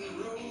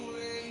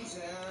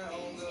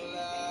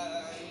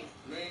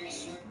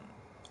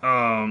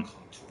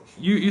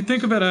 You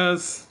think of it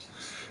as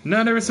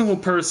not every single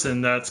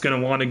person that's gonna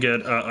want to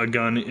get a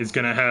gun is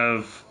gonna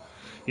have,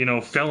 you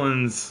know,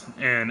 felons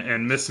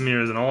and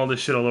misdemeanors and all this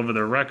shit all over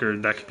their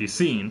record that could be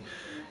seen.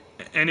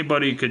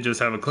 Anybody could just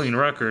have a clean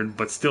record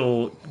but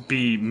still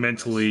be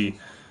mentally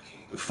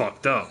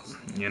fucked up,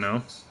 you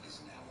know?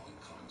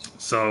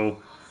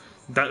 So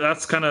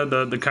that's kind of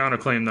the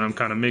counterclaim that I'm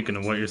kind of making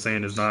of what you're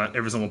saying is not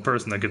every single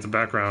person that gets a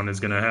background is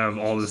going to have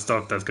all this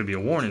stuff that's going to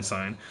be a warning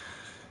sign.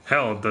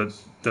 Hell, the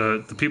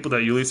people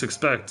that you least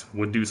expect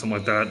would do something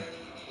like that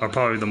are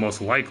probably the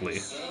most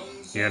likely,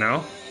 you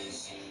know?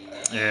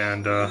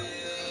 And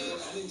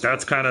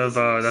that's kind of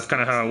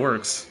how it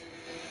works,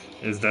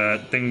 is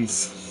that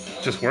things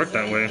just work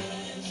that way.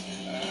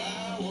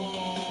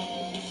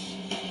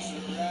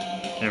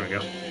 There we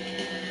go.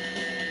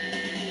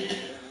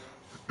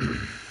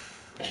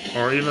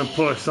 Or even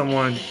push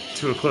someone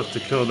to a cliff to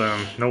kill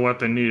them. No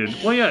weapon needed.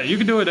 Well, yeah, you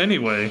could do it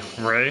anyway,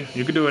 Ray.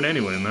 You could do it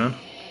anyway, man.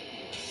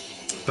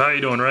 How you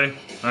doing, Ray?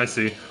 I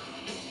see.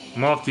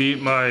 I'm off to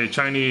eat my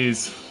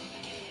Chinese...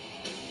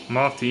 I'm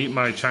off to eat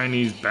my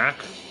Chinese back.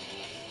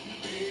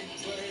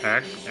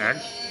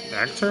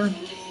 Actor?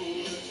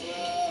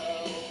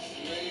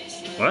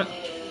 What?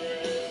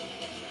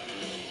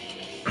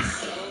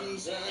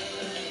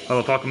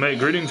 Hello, Paco-mate.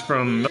 Greetings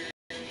from...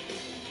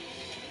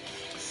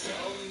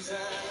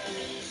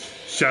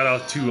 Shout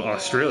out to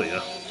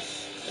Australia.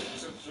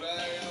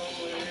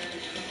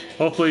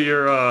 Hopefully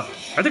you're, I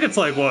think it's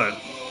like what?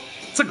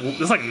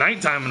 It's like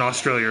nighttime in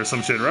Australia or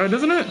some shit, right?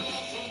 Isn't it?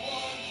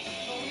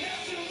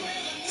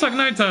 It's like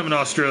nighttime in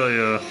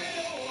Australia.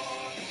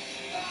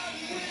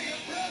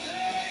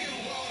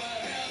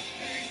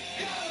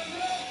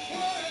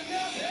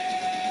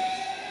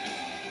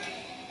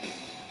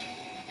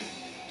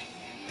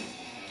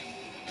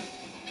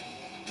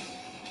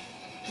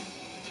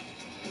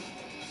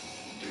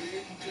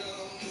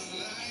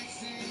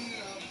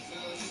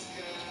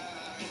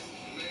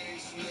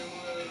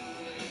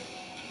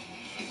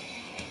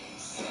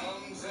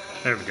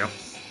 There we go.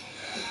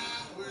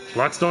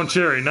 Blackstone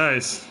Cherry,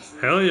 nice.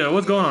 Hell yeah,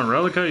 what's going on,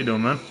 Relic? How you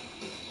doing, man?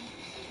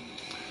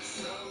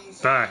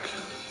 Back.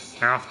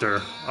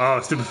 After.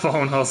 Oh, stupid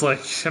phone. I was like,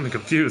 I'm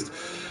confused.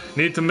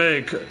 Need to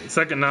make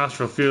second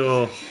nostril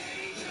feel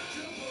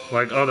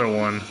like other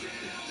one.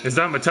 Is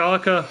that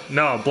Metallica?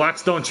 No,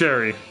 Blackstone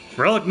Cherry.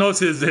 Relic knows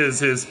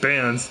his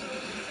bands.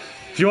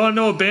 If you want to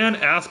know a band,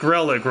 ask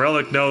Relic.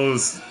 Relic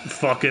knows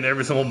fucking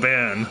every single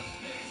band.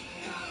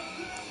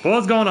 But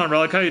what's going on,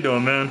 Relic? How you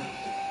doing, man?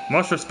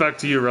 Much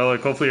respect to you,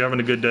 Relic. Hopefully you're having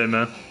a good day,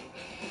 man.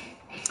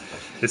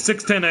 It's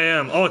 6:10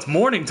 a.m. Oh, it's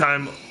morning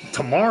time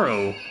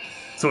tomorrow.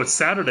 So it's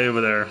Saturday over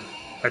there,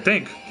 I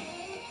think.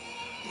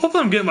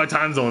 Hopefully I'm getting my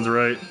time zones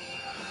right.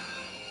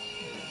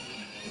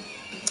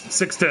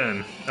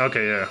 6:10.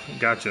 Okay, yeah.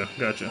 Gotcha.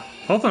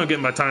 Hopefully I'm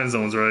getting my time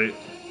zones right.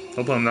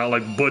 Hopefully I'm not,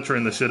 like,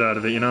 butchering the shit out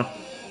of it, you know?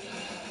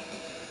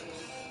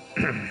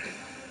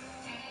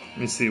 Let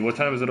me see. What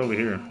time is it over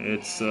here?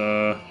 It's,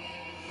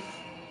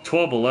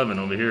 12:11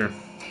 over here.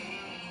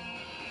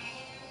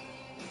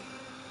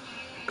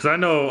 Because I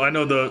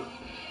know the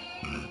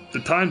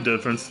time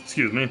difference,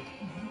 excuse me.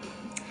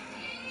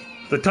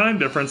 The time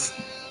difference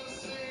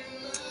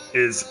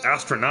is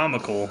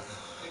astronomical,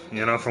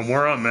 you know, from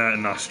where I'm at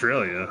in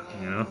Australia,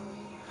 you know.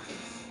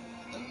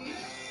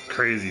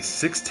 Crazy.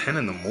 6:10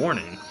 in the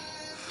morning.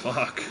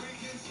 Fuck.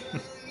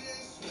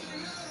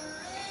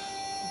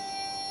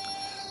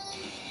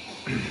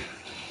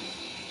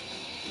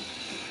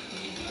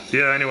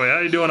 Yeah, anyway, how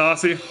you doing,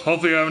 Aussie?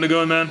 Hopefully you're having a good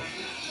one, man.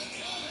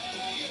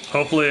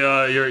 Hopefully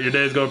your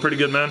day's going pretty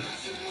good, man.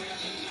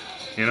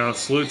 You know,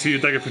 salute to you.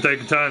 Thank you for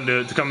taking time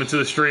to come into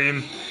the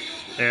stream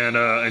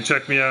and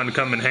check me out and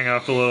come and hang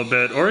out for a little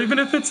bit. Or even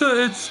if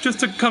it's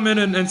just to come in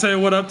and say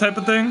what up type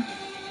of thing.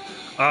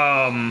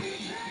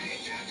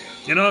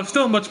 You know, I'm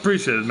still much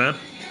appreciated, man.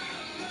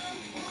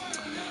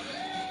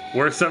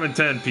 We're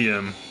 7:10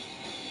 p.m.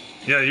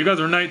 Yeah, you guys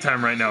are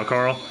nighttime right now,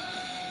 Carl.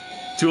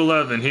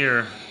 2:11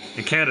 here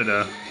in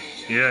Canada.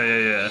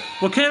 Yeah.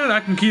 Well, Canada,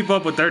 I can keep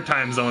up with their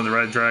time zone, the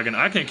Red Dragon.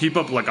 I can't keep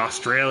up with, like,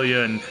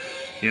 Australia and,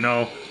 you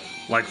know,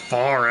 like,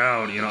 far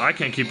out. You know, I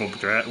can't keep up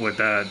with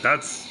that.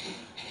 That's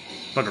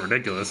fucking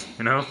ridiculous,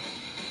 you know?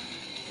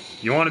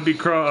 You want to be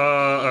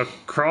a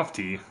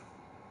Crofty.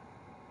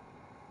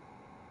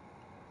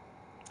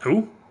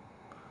 Who?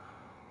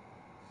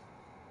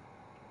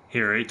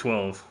 Here,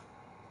 8:12.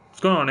 What's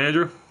going on,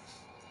 Andrew?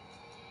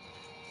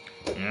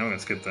 Yeah, I'm gonna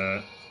skip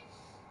that.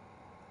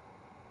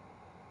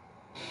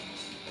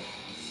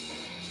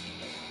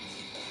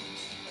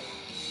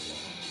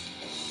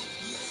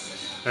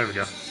 There we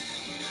go.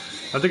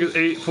 I think it's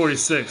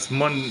 8:46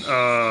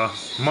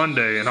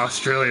 Monday in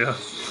Australia.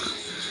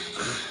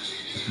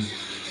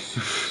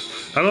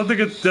 I I don't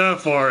think it's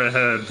that far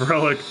ahead,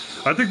 Relic.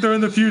 I think they're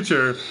in the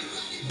future,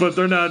 but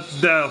they're not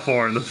that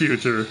far in the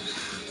future.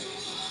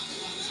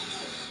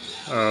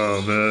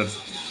 Oh, man.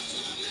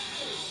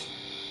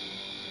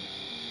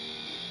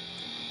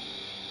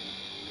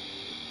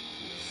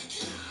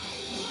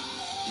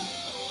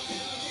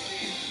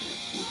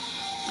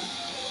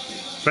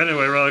 But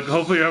anyway, Relic,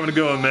 hopefully you're having a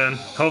good one, man.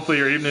 Hopefully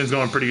your evening's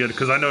going pretty good,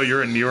 because I know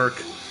you're in New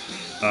York.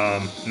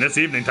 And it's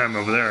evening time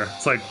over there.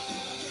 It's like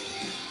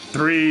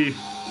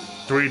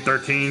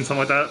 3:13, something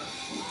like that.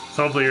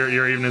 So hopefully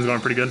your evening's going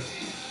pretty good.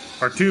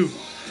 Or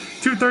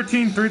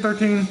 2:13,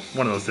 3:13,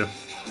 one of those two. I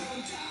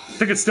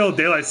think it's still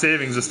daylight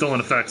savings is still in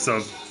effect,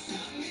 so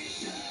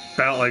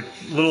about like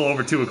a little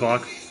over 2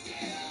 o'clock.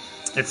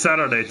 It's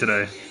Saturday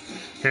today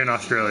here in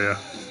Australia.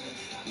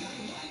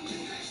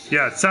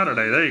 Yeah, it's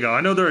Saturday. There you go.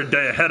 I know they're a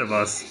day ahead of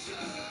us.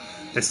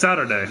 It's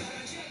Saturday.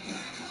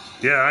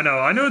 Yeah, I know.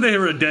 I knew they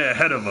were a day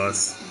ahead of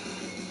us.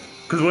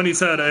 Because when he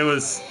said it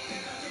was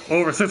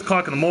over 6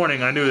 o'clock in the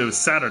morning, I knew it was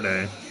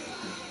Saturday.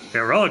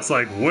 Yeah, Relic's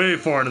like way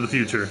far into the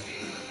future.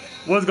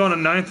 What's going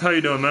on, Ninth? How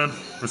you doing, man?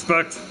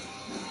 Respect.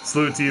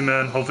 Salute to you,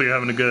 man. Hopefully you're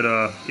having a good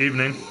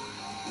evening.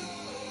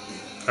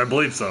 I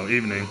believe so,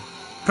 evening.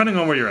 Depending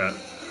on where you're at.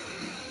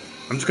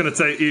 I'm just going to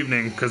say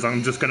evening, because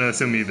I'm just going to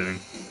assume evening.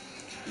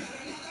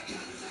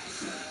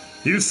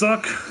 You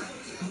suck.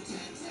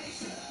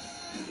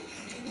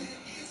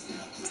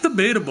 It's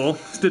debatable.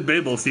 It's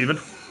debatable, Steven.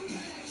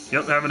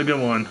 Yep, having a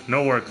good one.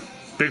 No work.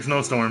 Big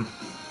snowstorm.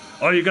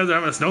 Oh, you guys are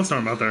having a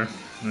snowstorm out there.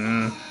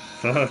 Yeah,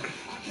 fuck.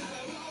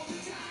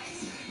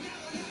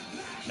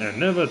 And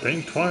never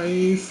think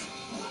twice.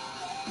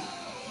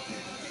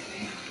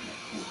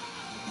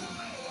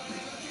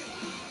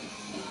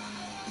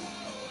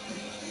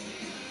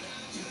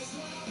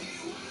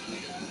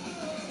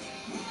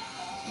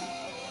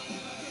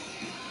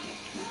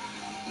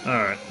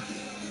 Alright.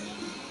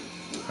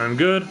 I'm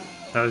good.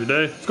 How's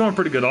your day? It's going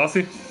pretty good,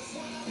 Aussie.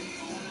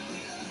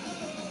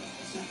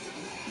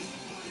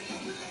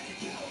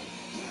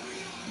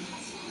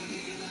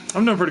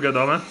 I'm doing pretty good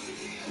though, man.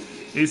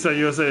 Eastside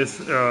USA is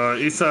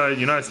Eastside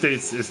United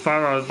States is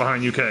 5 hours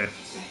behind UK.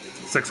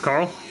 6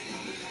 Carl.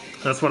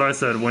 That's what I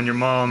said when your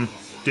mom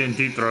didn't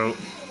deep throat.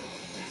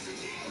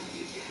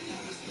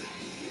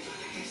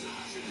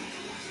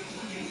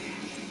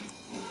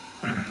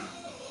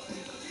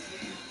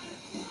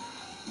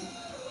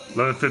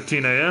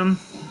 (11:15 a.m.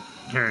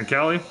 here in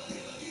Cali.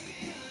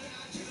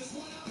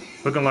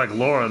 Looking like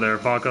Laura there,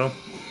 Paco.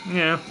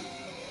 Yeah.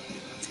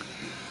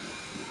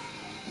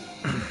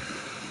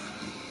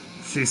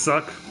 She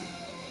suck.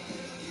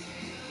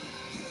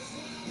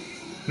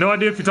 No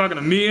idea if you're talking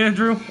to me,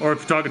 Andrew, or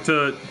if you're talking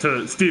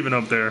to Steven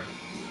up there.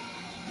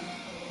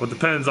 Well, it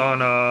depends on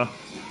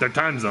their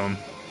time zone.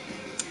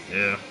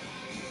 Yeah.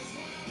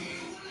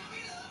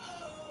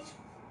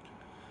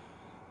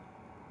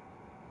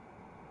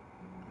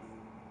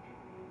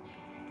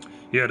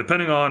 Yeah,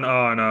 depending on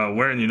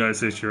where in the United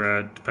States you're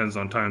at, depends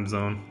on time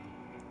zone.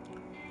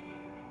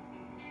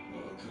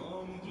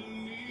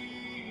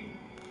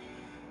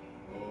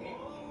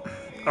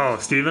 Oh,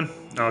 Steven?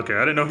 Okay, I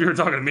didn't know if you were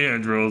talking to me,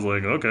 Andrew. I was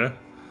like, okay.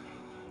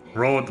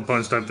 Roll with the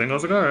punch type thing. I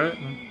was like, alright,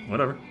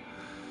 whatever.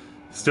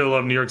 Still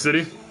love New York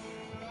City.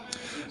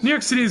 New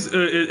York City's,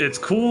 it's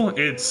cool.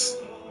 It's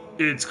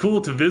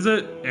cool to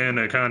visit and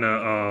to kind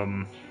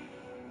of,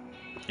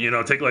 you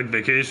know, take like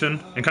vacation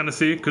and kind of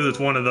see, because it's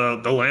one of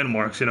the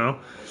landmarks, you know.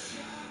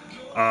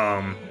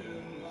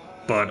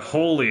 But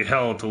holy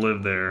hell to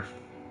live there.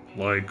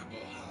 Like,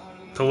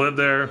 to live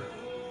there,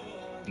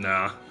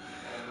 nah.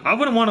 I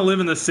wouldn't want to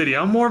live in the city.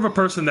 I'm more of a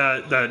person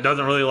that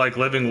doesn't really like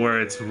living where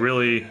it's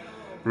really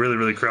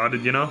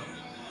crowded, you know?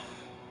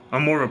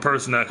 I'm more of a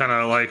person that kind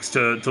of likes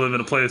to live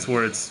in a place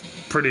where it's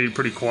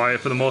pretty quiet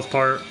for the most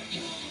part,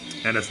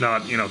 and it's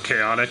not, you know,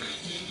 chaotic.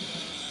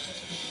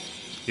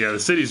 Yeah, the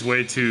city's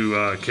way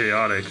too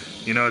chaotic.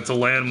 You know, it's a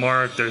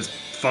landmark. There's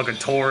fucking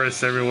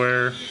tourists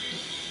everywhere.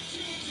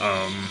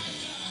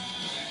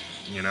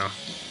 You know.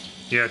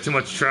 Yeah, too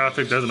much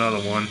traffic. There's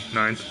another one.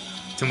 9th.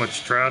 Too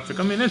much traffic.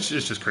 I mean, it's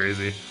just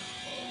crazy.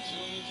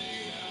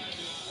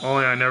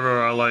 Only I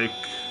never like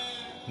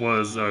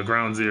was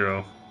Ground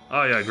Zero.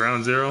 Oh yeah,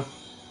 Ground Zero.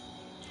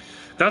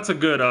 That's a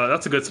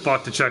good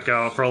spot to check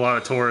out for a lot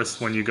of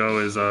tourists when you go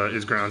is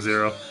Ground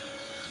Zero.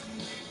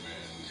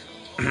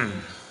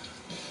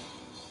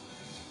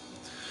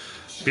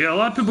 Yeah, a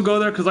lot of people go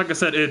there because, like I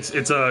said,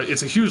 it's a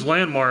huge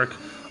landmark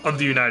of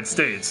the United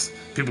States.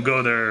 People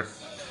go there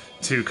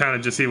to kind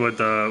of just see what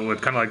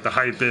kind of like the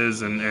hype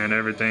is and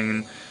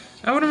everything.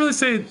 I wouldn't really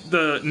say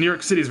the New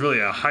York City is really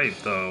a hype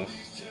though.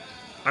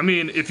 I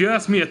mean, if you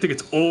ask me, I think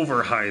it's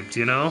overhyped.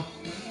 You know.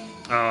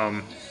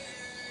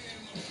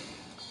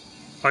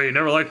 Oh, you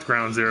never liked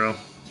Ground Zero.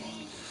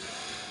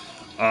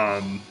 I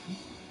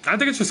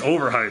think it's just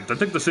overhyped. I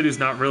think the city's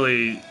not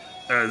really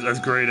as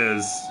great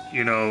as,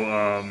 you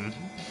know,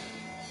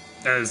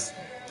 as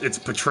it's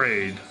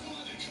portrayed,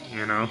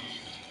 you know.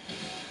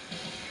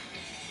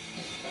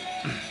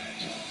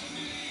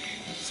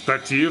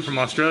 Respect to you from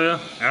Australia.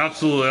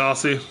 Absolutely,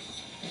 Aussie.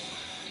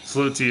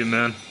 Salute to you,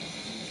 man.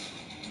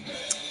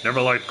 Never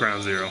liked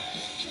Ground Zero.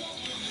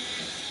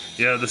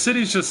 Yeah, the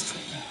city's just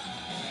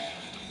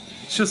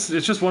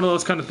it's just one of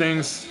those kind of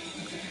things.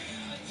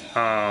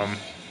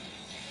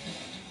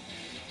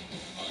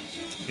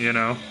 You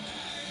know,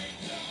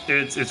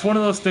 it's one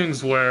of those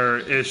things where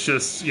it's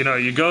just, you know,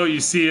 you go, you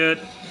see it,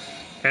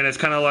 and it's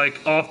kind of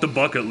like off the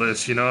bucket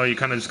list. You know, you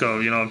kind of just go,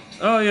 you know,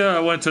 oh yeah, I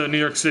went to New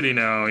York City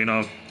now. You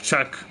know,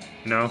 check.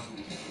 You know,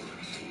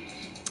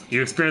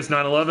 you experienced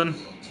 9/11?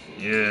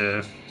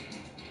 Yeah.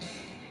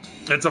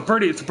 It's a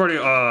pretty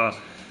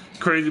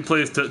crazy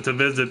place to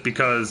visit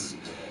because,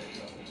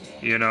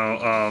 you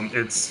know,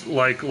 it's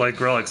like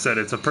Relic said,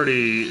 it's a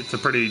pretty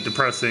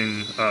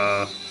depressing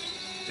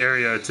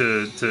area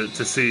to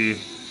see,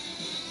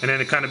 and then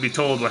to kind of be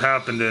told what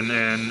happened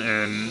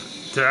and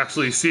to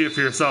actually see it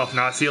for yourself,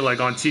 not see it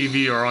like on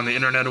TV or on the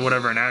internet or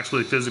whatever, and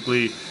actually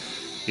physically,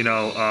 you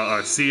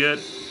know, see it.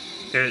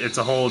 It's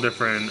a whole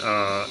different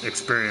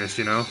experience,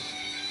 you know.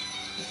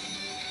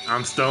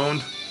 I'm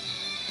stoned.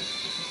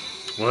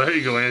 Well, there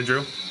you go,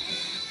 Andrew.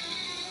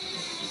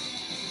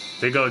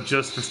 They go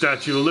just for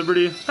Statue of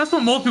Liberty. That's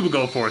what most people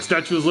go for.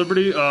 Statue of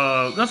Liberty.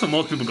 That's what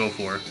most people go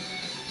for.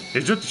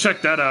 It's just to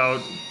check that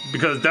out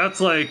because that's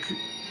like,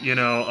 you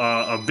know,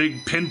 a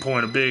big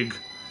pinpoint, a big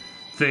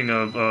thing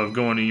of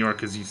going to New York,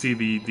 because you see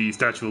the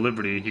Statue of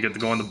Liberty. You get to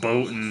go on the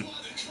boat and,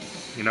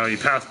 you know, you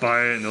pass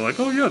by it and they're like,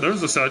 oh yeah,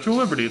 there's the Statue of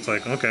Liberty. It's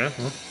like, okay,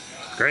 well,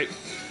 great.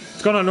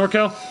 What's going on,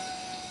 NorCal?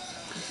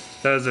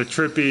 That is a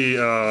trippy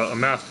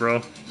math, bro.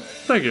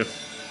 Thank you,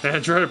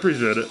 Andrew. I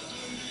appreciate it.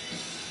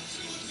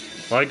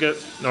 Like it,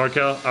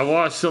 NorCal. I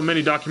watched so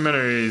many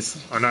documentaries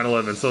on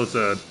 9/11. So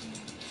sad.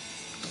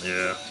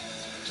 Yeah,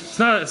 it's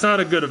not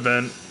a good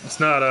event. It's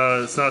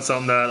not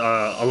something that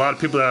a lot of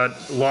people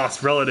that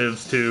lost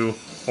relatives to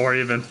or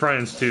even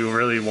friends to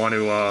really want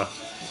to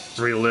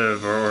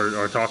relive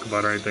or talk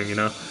about or anything. You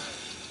know,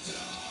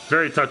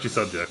 very touchy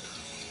subject.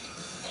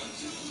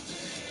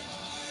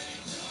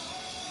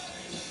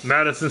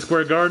 Madison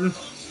Square Garden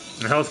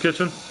and Hell's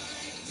Kitchen.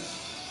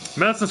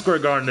 Madison Square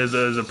Garden is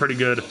a pretty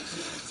good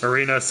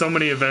arena. So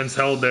many events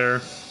held there.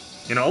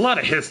 You know, a lot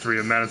of history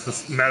of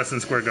Madison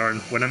Square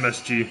Garden when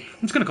MSG. I'm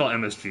just going to call it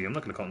MSG. I'm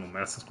not going to call it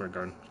Madison Square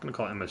Garden. I'm going to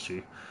call it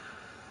MSG.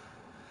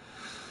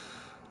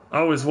 I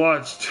always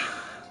watched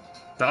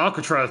the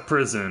Alcatraz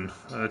prison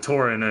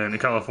tour in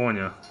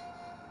California.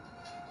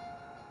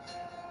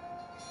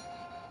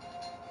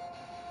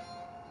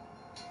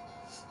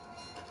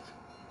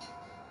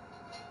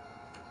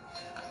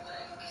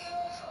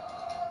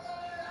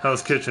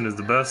 Hell's Kitchen is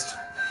the best.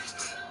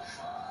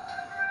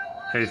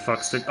 Hey,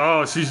 fuckstick.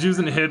 Oh, she's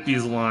using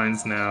hippies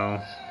lines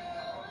now.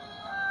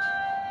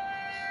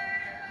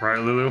 Right,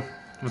 Lulu?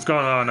 What's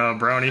going on,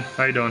 Brownie?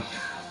 How you doing?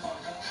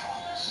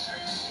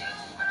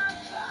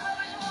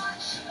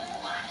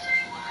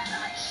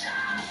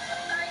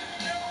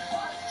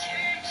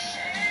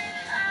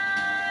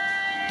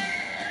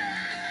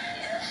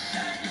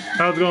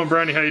 How's it going,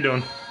 Brownie? How you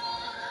doing?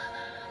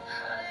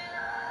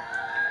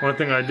 One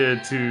thing I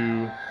did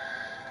to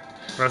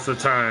rest of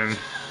the time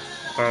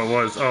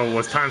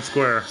was Times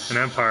Square in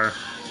Empire.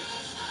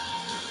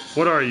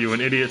 What are you,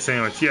 an idiot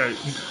sandwich? Yeah,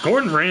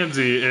 Gordon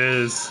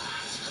Ramsay's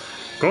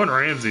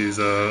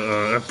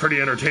a pretty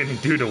entertaining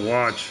dude to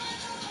watch.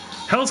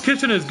 Hell's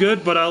Kitchen is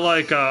good, but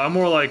I'm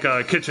more like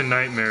Kitchen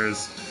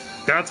Nightmares.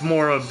 That's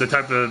more of the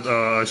type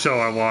of show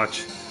I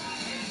watch.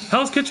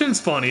 Hell's Kitchen's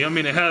funny. I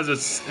mean, it has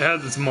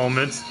its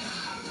moments,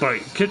 but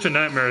Kitchen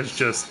Nightmares is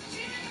just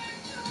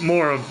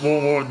more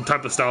the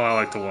type of style I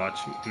like to watch.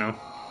 You know,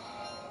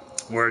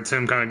 where it's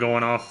him kind of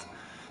going off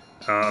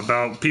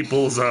about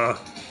people's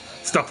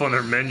stuff on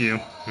their menu.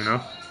 You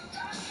know,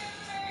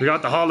 we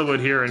got the Hollywood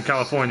here in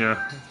California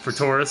for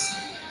tourists.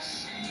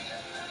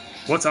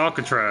 What's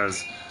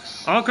Alcatraz?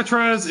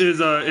 Alcatraz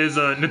is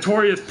a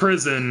notorious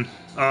prison.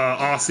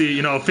 Aussie,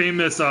 you know,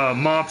 famous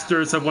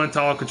mobsters have went to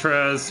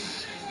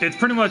Alcatraz. It's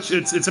pretty much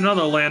it's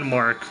another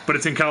landmark, but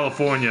it's in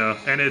California,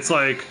 and it's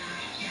like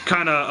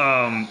kind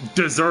of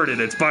deserted.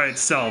 It's by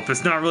itself.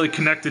 It's not really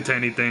connected to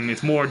anything.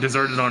 It's more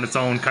deserted on its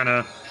own kind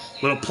of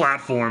little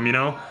platform, you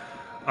know.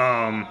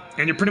 And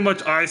you're pretty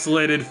much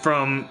isolated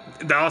from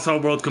the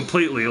outside world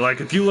completely.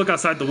 Like if you look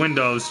outside the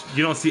windows,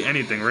 you don't see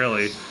anything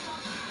really.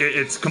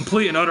 It's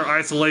complete and utter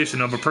isolation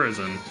of a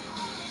prison.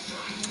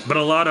 But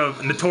a lot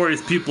of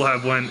notorious people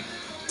have went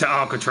to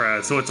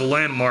Alcatraz, so it's a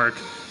landmark,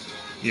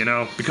 you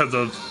know, because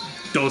of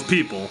those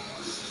people.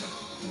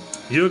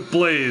 You look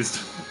blazed.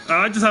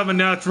 I just have a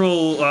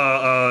natural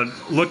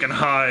looking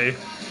high.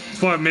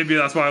 Maybe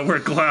that's why I wear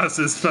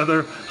glasses,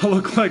 Feather. I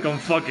look like I'm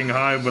fucking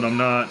high, but I'm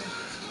not.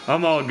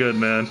 I'm all good,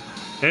 man.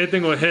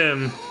 Anything with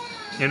him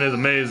in is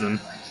amazing.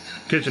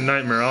 Kitchen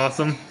Nightmare,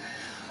 awesome.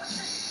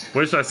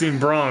 Wish I seen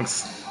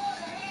Bronx.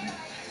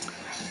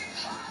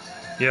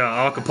 Yeah,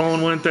 Al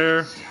Capone went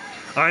there.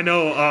 I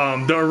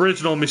know the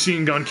original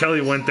Machine Gun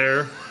Kelly went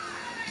there.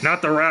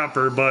 Not the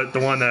rapper, but the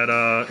one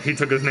that he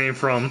took his name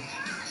from.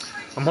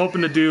 I'm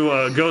hoping to do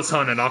a ghost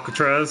hunt at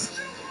Alcatraz.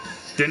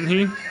 Didn't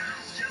he?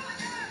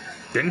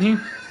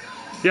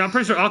 Yeah, I'm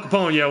pretty sure Al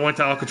Capone, went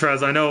to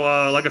Alcatraz. I know,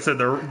 like I said,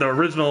 the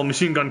original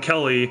Machine Gun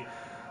Kelly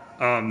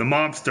the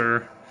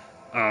mobster,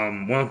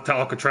 went to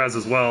Alcatraz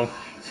as well.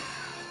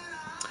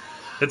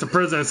 It's a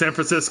prison in San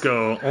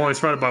Francisco, only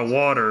surrounded by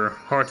water,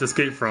 hard to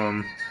escape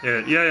from.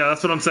 Yeah,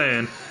 that's what I'm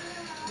saying.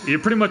 You're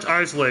pretty much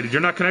isolated.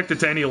 You're not connected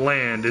to any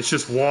land. It's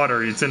just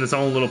water. It's in its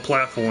own little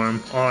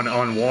platform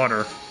on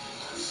water.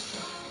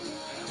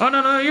 Oh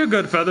no, you're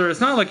good, Feather.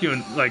 It's not like you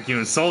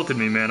insulted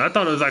me, man. I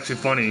thought it was actually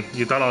funny.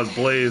 You thought I was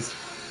Blaze.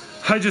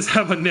 I just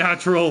have a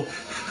natural.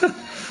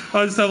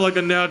 I just have like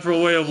a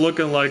natural way of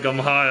looking like I'm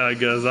high, I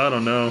guess. I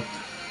don't know.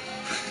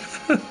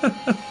 But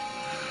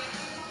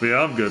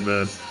yeah, I'm good,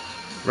 man.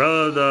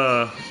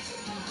 Rather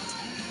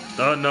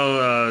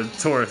no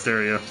tourist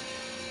area.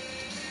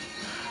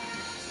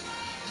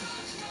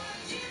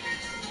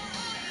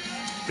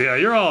 But yeah,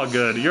 you're all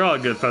good. You're all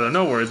good, Feather.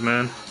 No worries,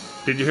 man.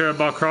 Did you hear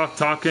about Croc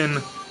taking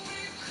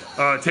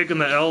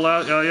the L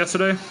out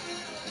yesterday?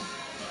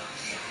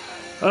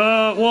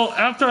 Well,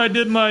 after I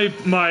did my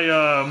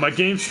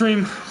game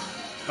stream,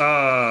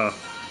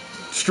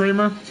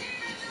 streamer,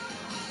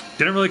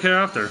 didn't really care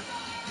after.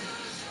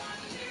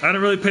 I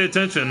didn't really pay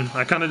attention.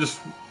 I kind of just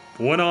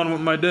went on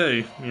with my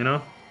day, you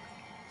know?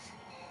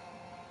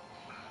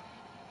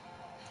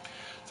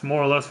 It's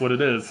more or less what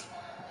it is.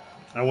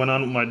 I went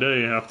on with my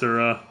day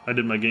after I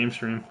did my game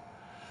stream.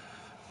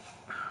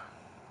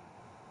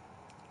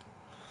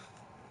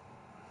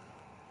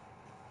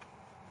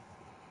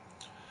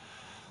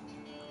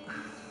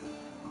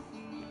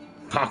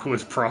 Paco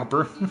is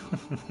proper.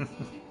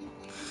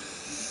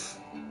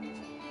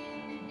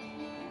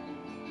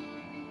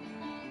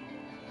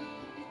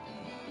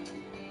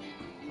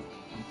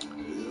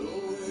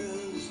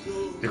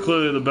 You're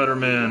clearly the better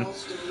man.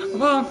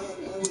 Well,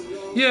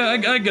 yeah,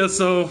 I guess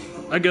so.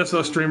 I guess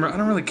so, streamer. I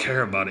don't really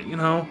care about it, you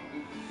know?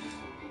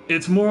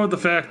 It's more the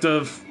fact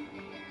of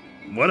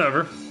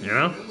whatever, you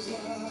know?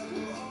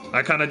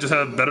 I kind of just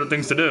have better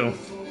things to do.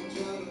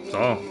 That's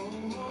all.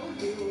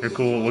 You're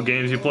cool. What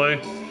games you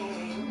play?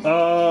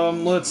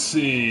 Let's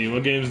see.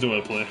 What games do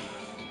I play?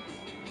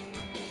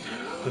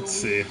 Let's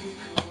see.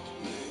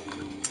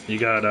 You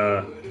got,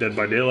 Dead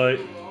by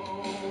Daylight.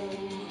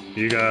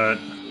 You got...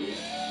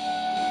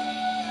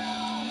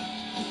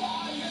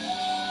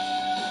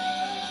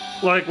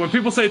 Like, when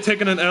people say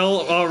taking an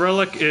L,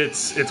 Relic,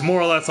 it's more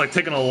or less like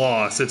taking a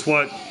loss. It's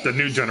what the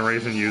new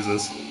generation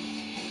uses.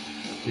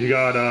 You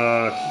got,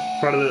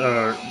 Friday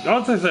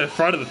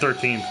the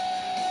 13th.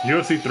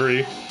 UFC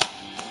 3.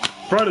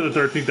 Friday the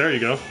 13th, there you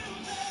go.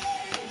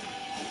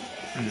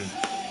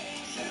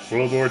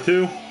 World War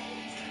II.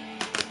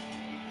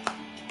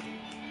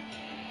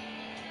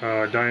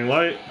 Dying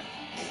Light.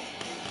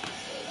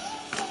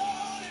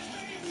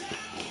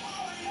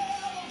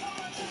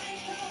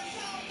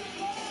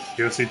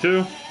 UFC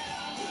 2.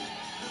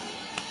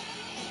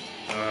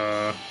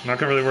 Not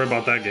gonna really worry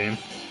about that game.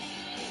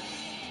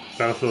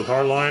 Battlefield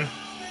Hardline.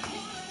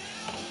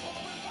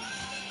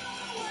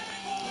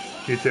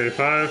 GTA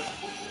 5.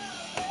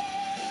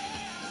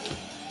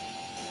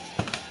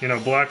 You know,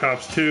 Black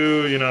Ops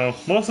 2, you know,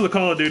 most of the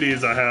Call of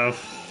Duties I have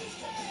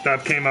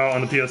that came out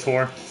on the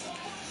PS4.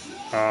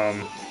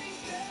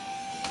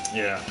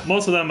 Yeah,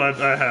 most of them I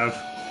have.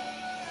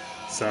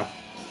 So.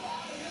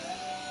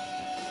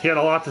 He had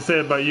a lot to say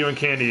about you and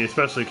Candy,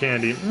 especially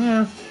Candy.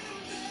 Yeah.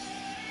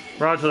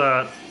 Roger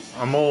that.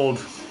 I'm old.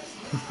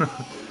 I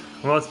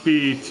must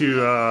be two.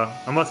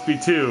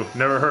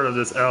 Never heard of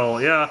this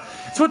L. Yeah,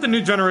 it's what the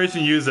new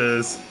generation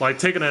uses. Like,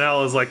 taking an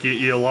L is like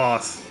you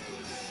lost.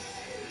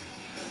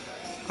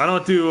 I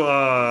don't do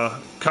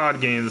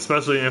COD games,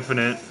 especially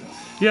Infinite.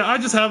 Yeah, I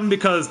just have them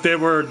because they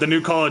were the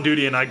new Call of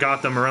Duty and I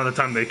got them around the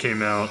time they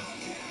came out.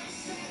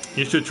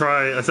 You should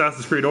try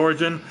Assassin's Creed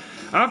Origin.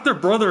 After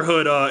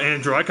Brotherhood,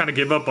 Andrew, I kind of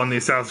gave up on the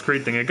Assassin's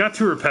Creed thing. It got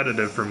too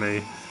repetitive for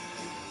me.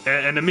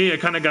 And to me,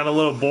 it kind of got a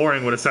little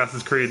boring with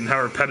Assassin's Creed and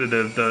how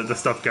repetitive the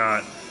stuff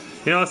got.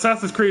 You know,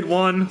 Assassin's Creed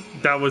 1,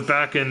 that was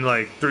back in,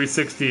 like,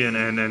 360 and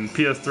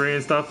PS3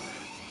 and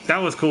stuff, that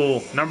was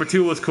cool. Number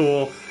 2 was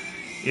cool,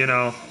 you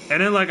know.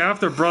 And then, like,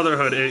 after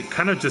Brotherhood, it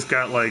kind of just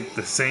got, like,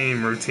 the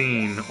same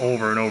routine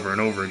over and over and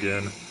over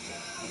again.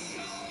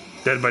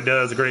 Dead by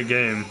Daylight is a great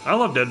game. I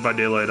love Dead by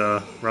Daylight,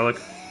 Relic.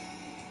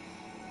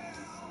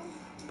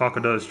 Paco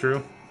does,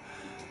 true.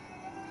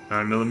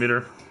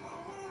 9mm.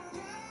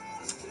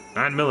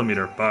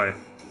 9mm, bye.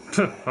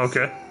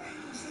 Okay.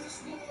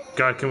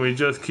 God, can we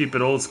just keep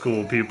it old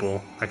school,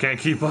 people? I can't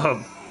keep up.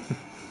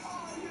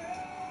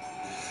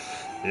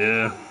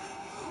 Yeah.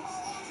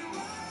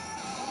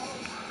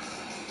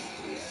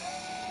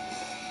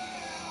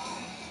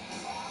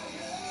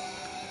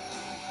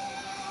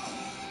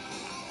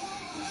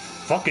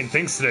 Fucking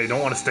things today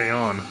don't want to stay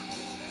on.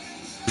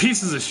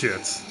 Pieces of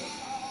shit.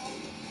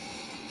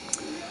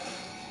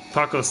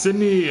 Paco,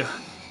 Sydney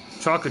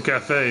Chocolate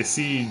Cafe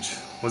Siege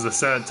was a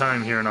sad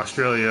time here in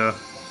Australia,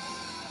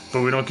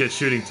 but we don't get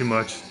shooting too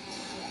much.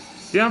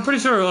 Yeah, I'm pretty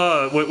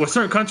sure with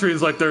certain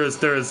countries, like there's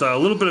a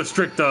little bit of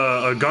strict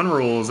gun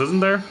rules, isn't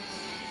there?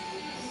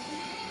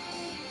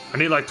 I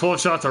need like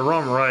 12 shots of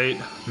rum, right?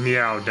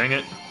 Meow, dang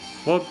it.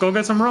 Well, go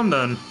get some rum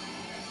then.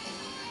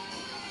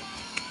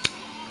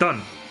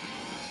 Done.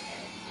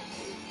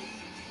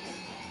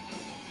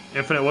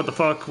 Infinite, what the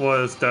fuck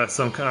was that?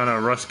 Some kind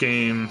of rush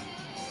game?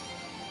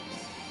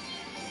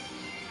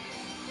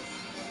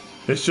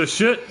 It's just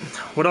shit.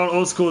 Without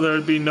old school,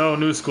 there'd be no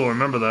new school.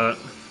 Remember that.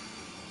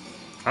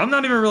 I'm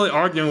not even really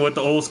arguing with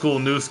the old school,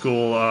 new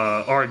school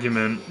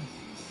argument.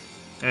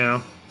 You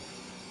know,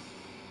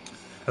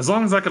 as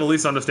long as I can at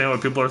least understand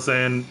what people are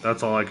saying,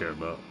 that's all I care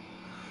about.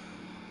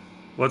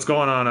 What's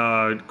going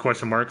on?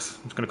 Question marks.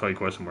 I'm just gonna call you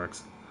question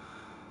marks.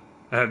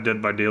 I have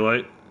Dead by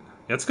Daylight.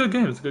 Yeah, it's a good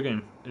game. It's a good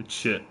game. It's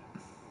shit.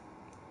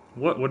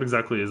 What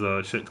exactly is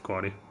shit,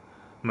 Quaddy?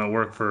 I'm at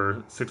work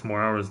for 6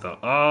 more hours though.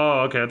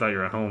 Oh, okay. I thought you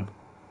were at home.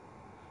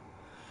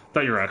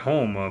 Thought you were at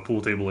home,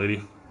 pool table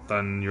lady.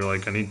 Then you're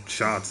like, I need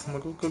shots. I'm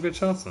like, go get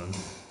shots then.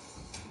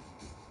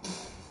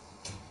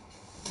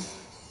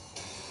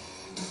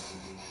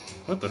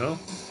 What the hell?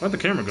 Why'd the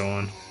camera go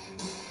on?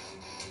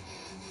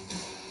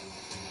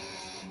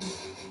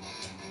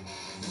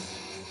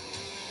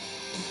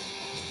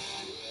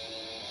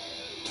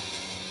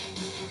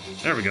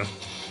 There we go.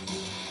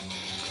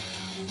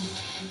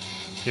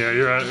 Yeah,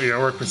 you're at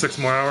work for 6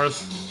 more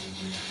hours.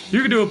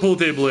 You can do a pool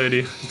table lady.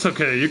 It's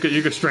okay. You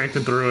could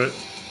strengthen through it.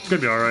 It's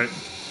gonna be all right.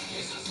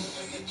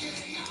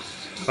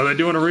 Are they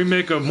doing a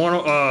remake of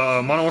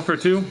Modern Warfare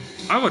 2?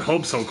 I would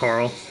hope so,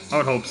 Carl. I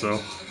would hope so.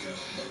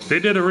 They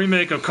did a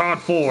remake of COD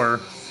 4,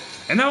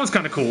 and that was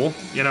kind of cool,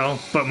 you know.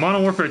 But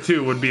Modern Warfare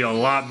 2 would be a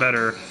lot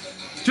better.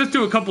 Just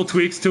do a couple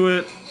tweaks to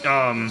it.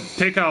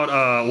 Take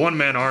out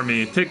one-man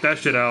army. Take that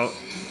shit out.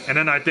 And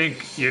then I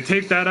think you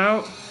take that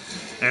out,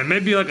 and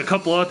maybe like a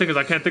couple other things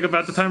I can't think of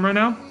at the time right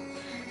now.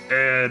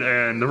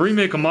 And the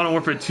remake of Modern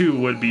Warfare 2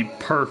 would be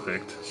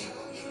perfect.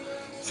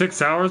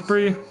 6 hours,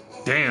 Bree?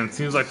 Damn,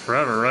 seems like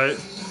forever, right?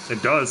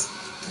 It does.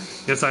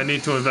 Yes, I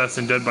need to invest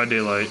in Dead by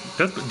Daylight.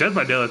 Dead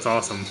by Daylight's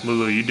awesome.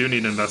 Lulu, you do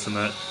need to invest in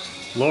that.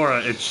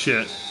 Laura, it's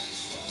shit.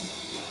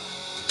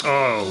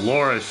 Oh,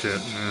 Laura's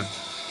shit.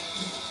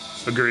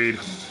 Agreed.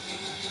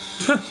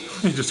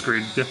 You just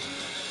agreed.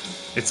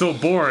 It's so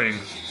boring.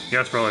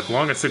 Yes, bro, like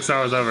longest 6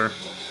 hours ever.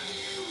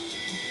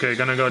 Okay,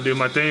 gonna go do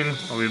my thing.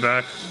 I'll be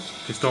back.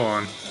 She's still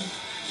on.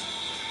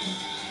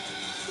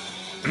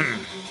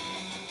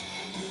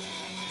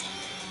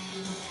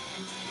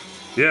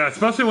 Yeah,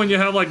 especially when you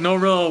have like no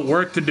real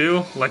work to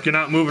do. Like you're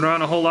not moving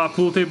around a whole lot,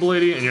 pool table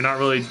lady, and you're not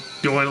really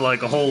doing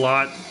like a whole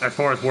lot as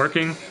far as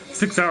working.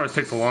 6 hours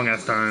takes a long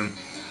ass time.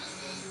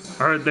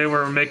 I heard they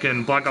were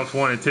making Black Ops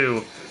 1 and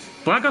 2.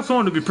 Black Ops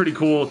 1 would be pretty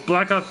cool.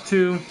 Black Ops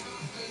 2,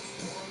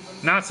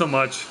 not so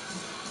much.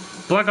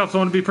 Black Ops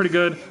 1 would be pretty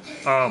good.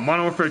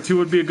 Modern Warfare 2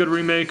 would be a good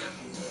remake.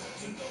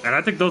 And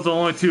I think those are the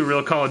only 2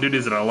 real Call of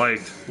Duties that I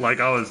liked. Like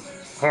I was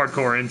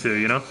hardcore into,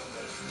 you know?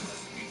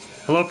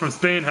 Hello from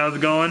Spain, how's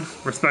it going?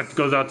 Respect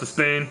goes out to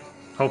Spain.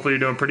 Hopefully you're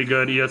doing pretty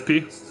good,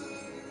 ESP.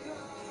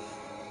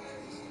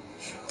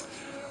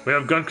 We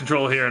have gun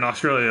control here in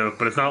Australia,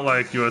 but it's not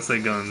like USA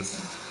guns.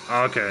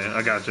 Okay,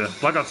 I gotcha.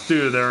 Black Ops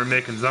 2, they were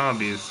making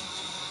zombies.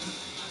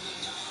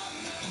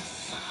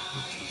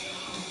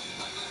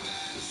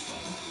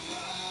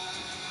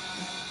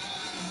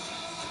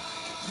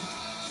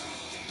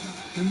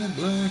 In the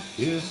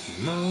blackest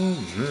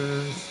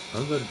moments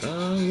of the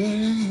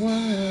dying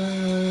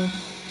world.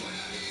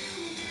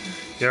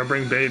 Yeah,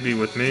 bring baby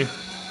with me.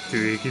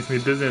 Dude, he keeps me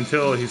busy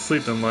until he's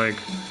sleeping like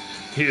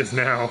he is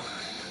now.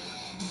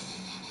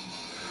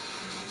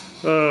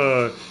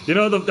 You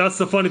know, that's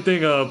the funny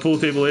thing, pool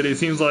table lady. It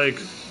seems like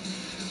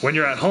when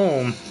you're at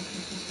home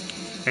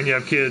and you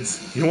have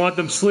kids, you want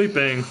them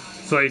sleeping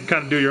so you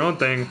kind of do your own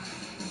thing,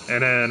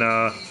 and then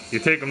you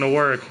take them to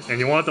work and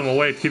you want them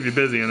awake to keep you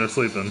busy and they're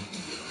sleeping.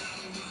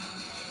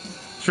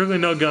 Strictly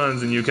no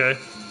guns in UK.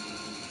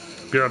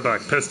 Be right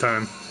back. Piss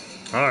time.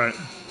 Alright.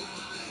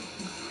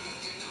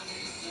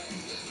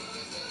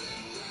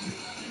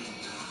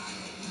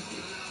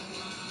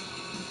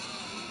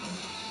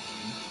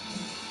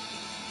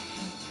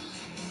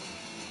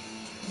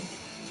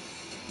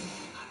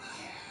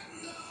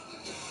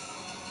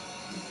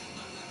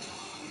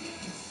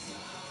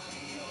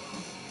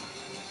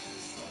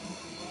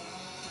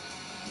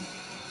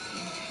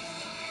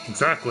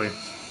 Exactly.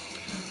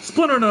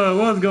 Splinter Nut,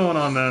 what's going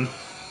on, man?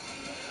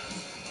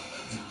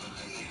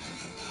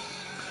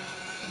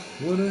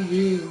 What have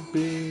you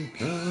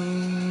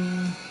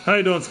become? How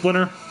you doing,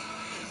 Splinter?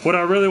 What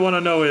I really want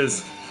to know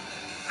is,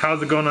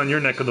 how's it going on your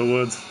neck of the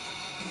woods?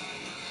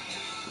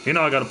 You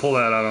know I gotta pull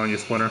that out on you,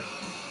 Splinter.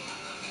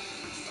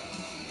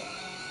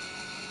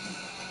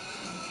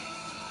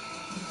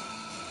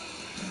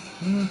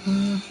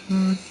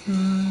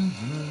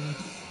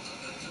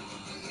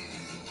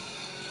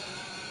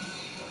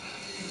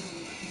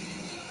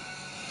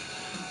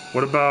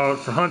 What about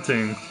for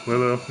hunting,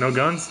 Lulu? No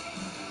guns?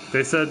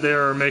 They said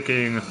they're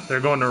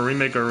going to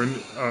make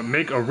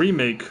a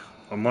remake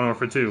of Modern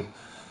Warfare 2.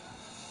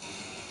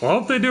 Well, I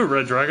hope they do,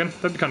 Red Dragon.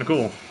 That'd be kind of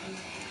cool.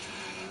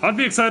 I'd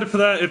be excited for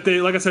that if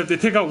they, like I said, if they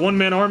take out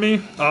one-man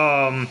army.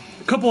 A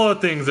couple other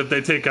things if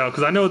they take out,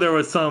 because I know there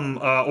was some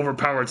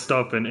overpowered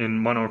stuff in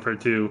Modern Warfare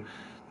 2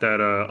 that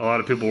a lot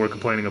of people were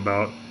complaining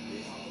about.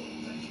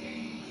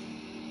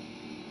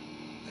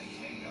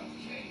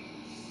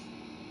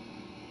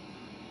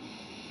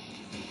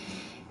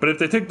 But if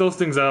they take those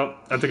things out,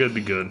 I think it'd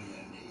be good.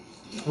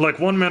 Like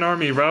one-man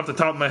army, right off the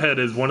top of my head,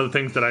 is one of the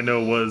things that I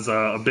know was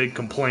a big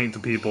complaint to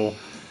people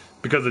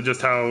because of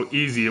just how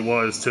easy it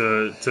was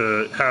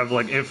to have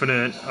like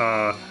infinite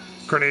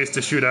grenades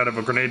to shoot out of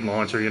a grenade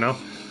launcher, you know?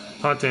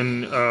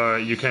 Hunting,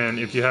 you can,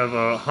 if you have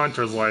a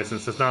hunter's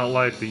license. It's not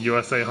like the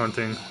USA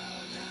hunting.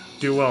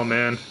 Do well,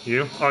 man.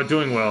 You? Oh,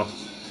 doing well.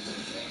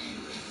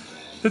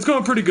 It's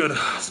going pretty good,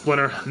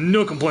 Splinter.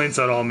 No complaints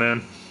at all,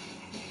 man.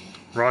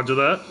 Roger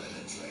that.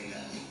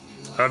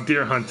 I've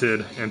deer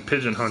hunted and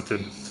pigeon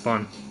hunted. It's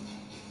fun.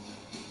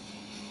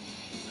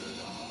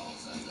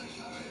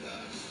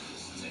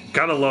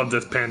 Gotta love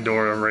this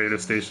Pandora radio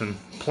station.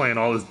 Playing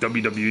all this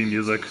WWE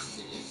music.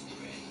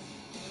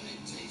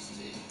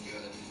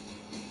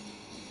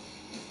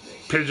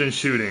 Pigeon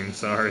shooting,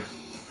 sorry.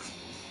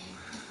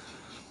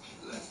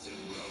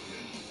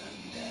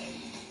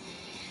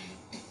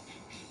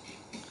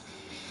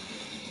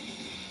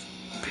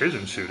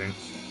 Pigeon shooting?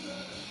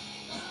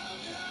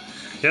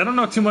 Yeah, I don't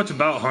know too much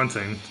about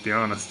hunting, to be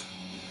honest.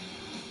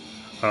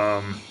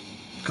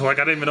 Like,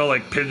 I didn't even know,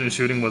 like, pigeon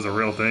shooting was a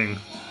real thing.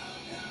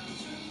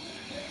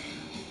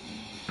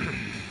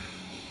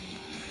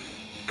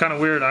 Kind of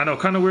weird, I know,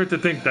 kind of weird to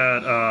think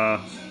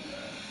that,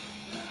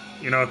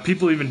 you know, if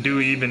people even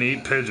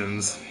eat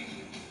pigeons.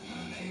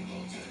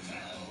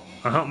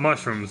 I hunt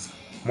mushrooms,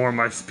 more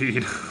my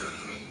speed.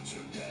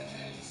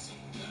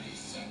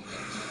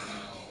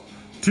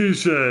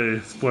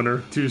 Touche,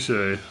 Splinter,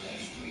 touche.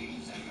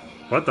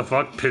 What the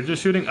fuck? Pigeon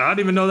shooting? I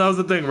didn't even know that was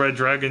a thing, Red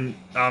Dragon.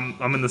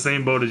 I'm in the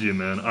same boat as you,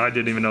 man. I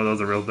didn't even know that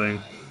was a real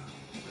thing.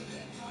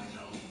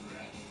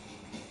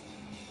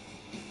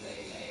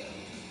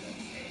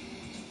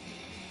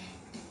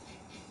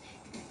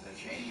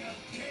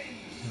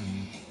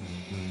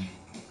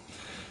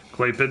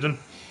 Clay pigeon?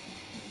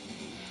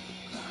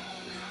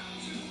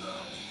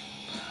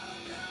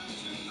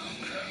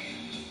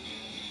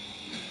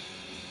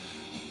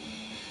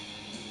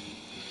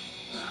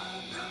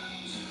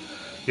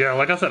 Yeah,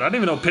 like I said, I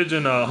didn't even know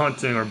pigeon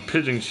hunting or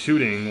pigeon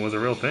shooting was a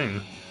real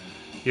thing.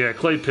 Yeah,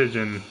 clay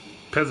pigeon,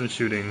 peasant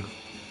shooting,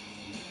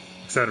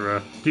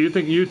 etc. Do you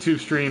think YouTube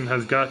stream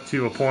has got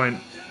to a point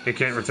it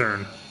can't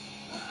return?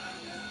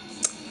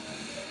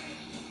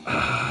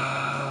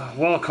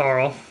 Well,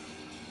 Carl.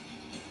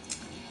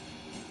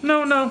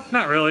 No,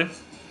 not really.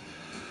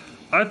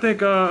 I think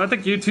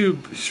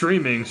YouTube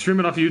streaming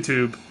off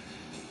YouTube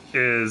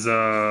is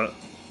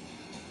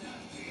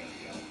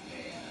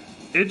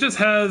it just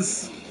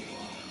has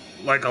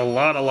like a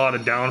lot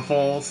of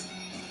downfalls.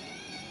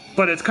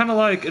 But it's kind of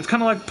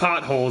like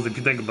potholes if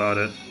you think about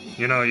it.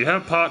 You know, you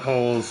have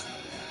potholes,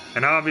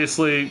 and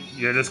obviously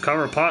you just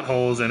cover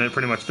potholes and it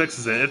pretty much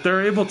fixes it. If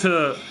they're able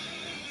to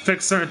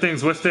fix certain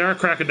things, which they are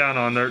cracking down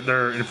on,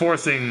 they're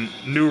enforcing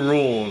new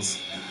rules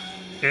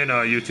in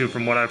YouTube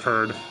from what I've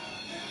heard.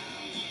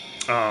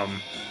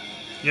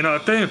 You know,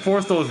 if they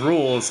enforce those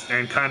rules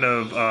and kind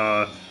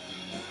of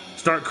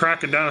start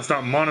cracking down and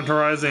start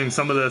monitoring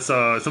some of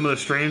the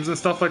streams and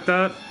stuff like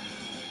that,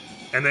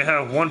 and they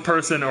have one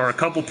person or a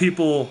couple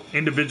people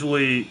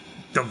individually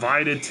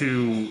divided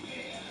to,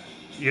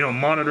 you know,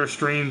 monitor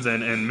streams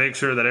and make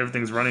sure that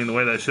everything's running the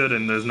way that it should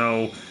and there's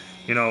no,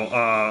 you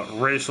know,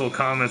 racial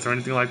comments or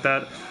anything like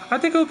that, I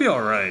think it'll be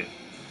alright.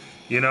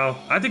 You know,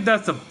 I think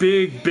that's a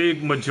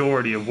big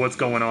majority of what's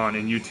going on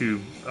in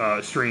YouTube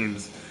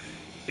streams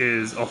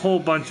is a whole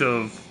bunch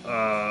of,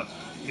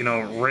 you know,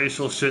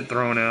 racial shit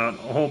thrown out,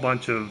 a whole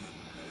bunch of,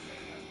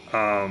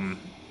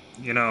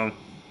 you know,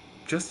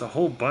 just a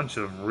whole bunch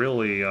of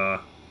really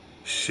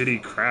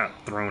shitty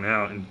crap thrown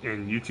out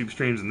in YouTube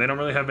streams, and they don't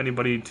really have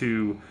anybody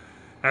to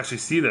actually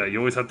see that. You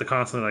always have to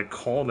constantly like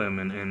call them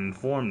and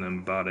inform them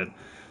about it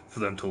for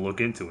them to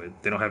look into it.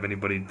 They don't have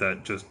anybody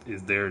that just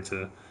is there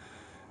to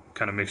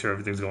kind of make sure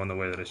everything's going the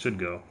way that it should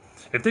go.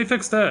 If they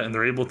fix that and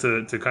they're able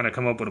to kind of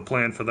come up with a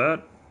plan for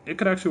that, it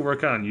could actually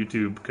work out, and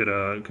YouTube could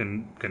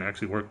can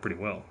actually work pretty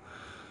well.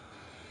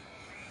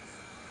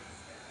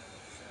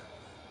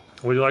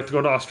 Would you like to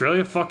go to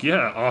Australia? Fuck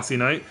yeah, Aussie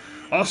night.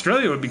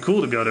 Australia would be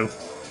cool to go to.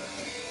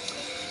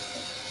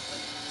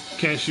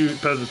 Can't shoot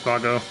peasants,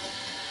 Paco.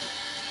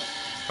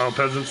 Oh,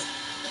 peasants.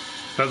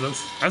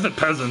 Peasants. I said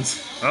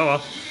peasants. Oh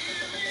well.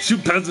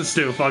 Shoot peasants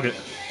too, fuck it.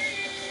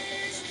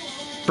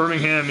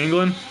 Birmingham,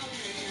 England.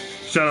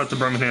 Shout out to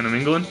Birmingham,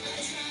 England.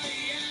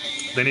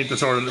 They need to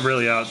sort it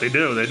really out. They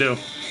do.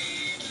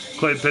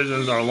 Clay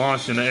pigeons are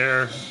launched in the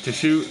air to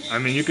shoot. I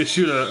mean, you could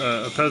shoot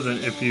a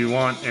peasant if you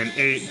want an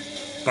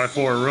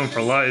 8x4 room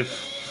for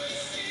life.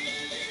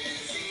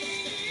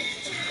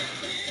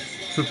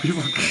 So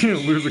people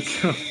can't lose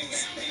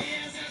accounts.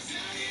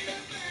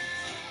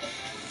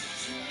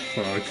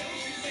 Fuck.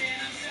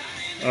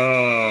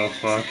 Oh,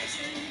 fuck.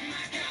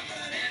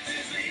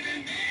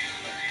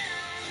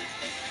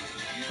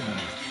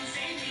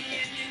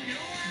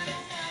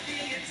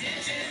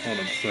 Hold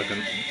on a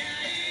second.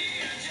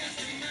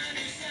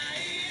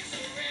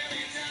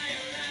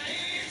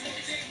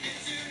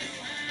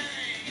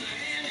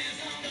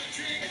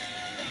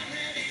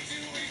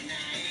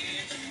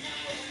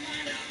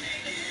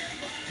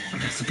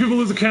 So people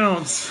lose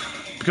accounts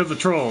because of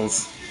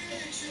trolls.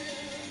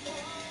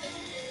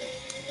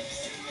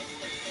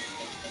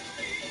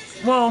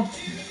 Well,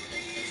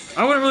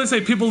 I wouldn't really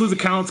say people lose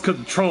accounts because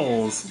of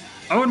trolls.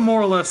 I would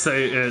more or less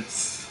say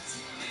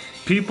it's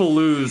people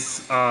lose,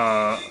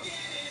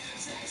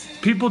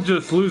 people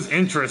just lose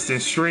interest in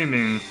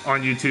streaming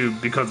on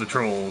YouTube because of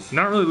trolls.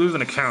 Not really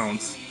losing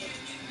accounts,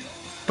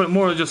 but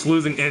more just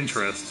losing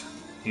interest,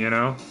 you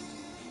know?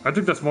 I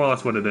think that's more or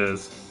less what it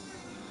is.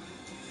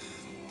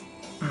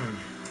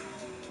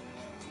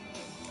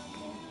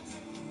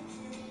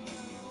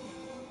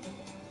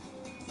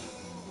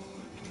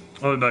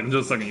 I'll be back in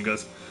just a second, you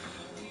guys.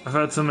 I've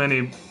had so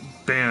many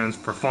bans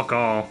for fuck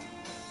all.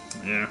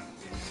 Yeah.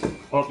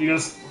 Well, you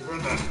guys, we're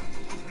right back.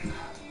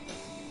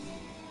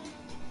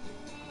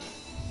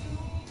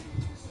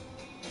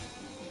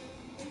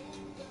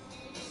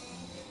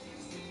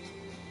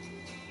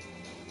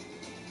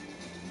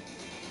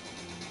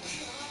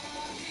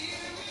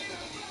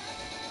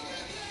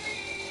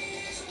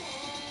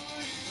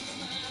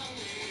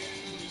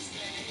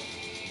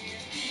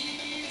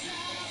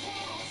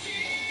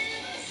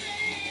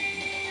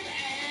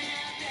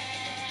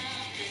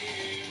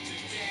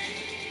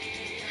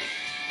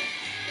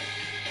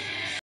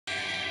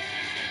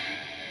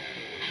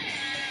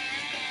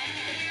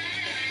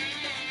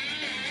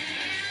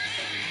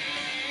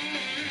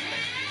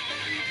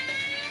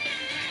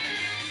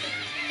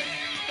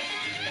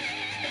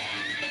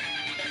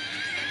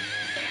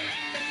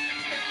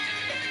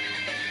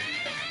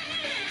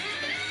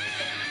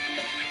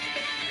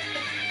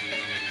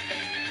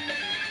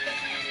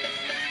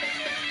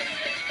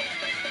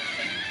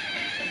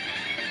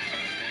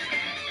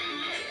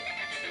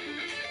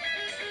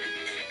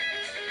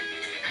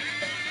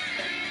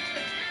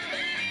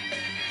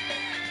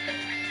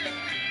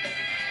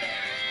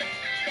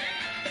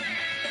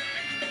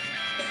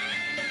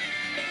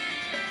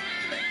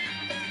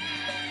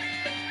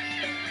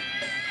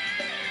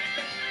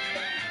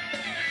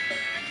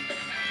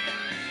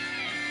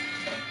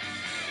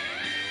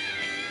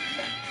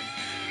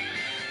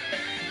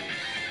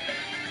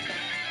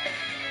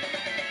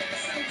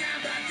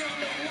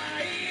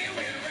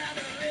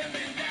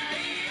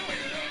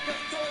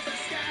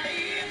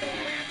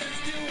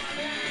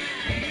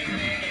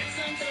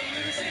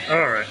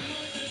 Alright.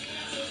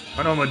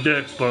 I know I'm a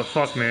dick, but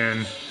fuck,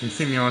 man. You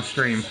see me on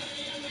stream.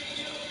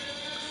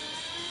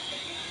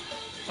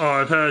 Oh,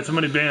 I've had so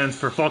many bans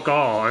for fuck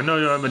all. I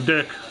know I'm a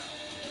dick.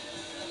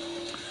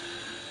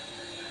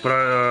 But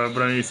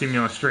I need to see me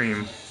on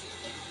stream.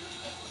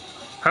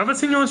 Have I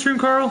seen you on stream,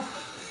 Carl?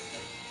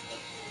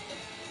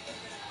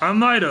 I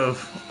might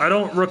have. I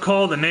don't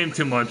recall the name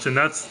too much, and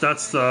that's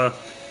kind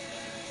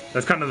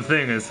of the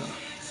thing is,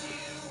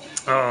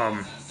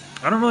 I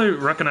don't really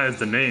recognize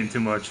the name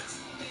too much.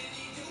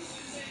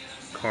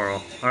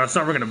 Carl. It's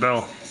not ringing a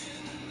bell.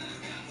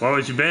 Why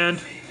was you banned?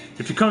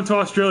 If you come to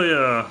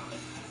Australia,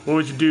 what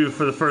would you do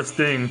for the first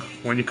thing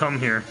when you come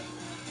here?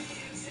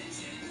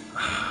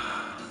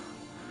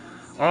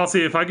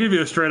 Honestly, if I give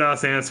you a straight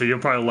ass answer, you'll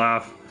probably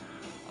laugh.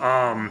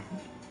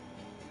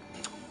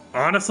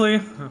 Honestly,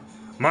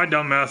 my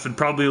dumb ass would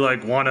probably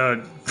like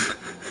wanna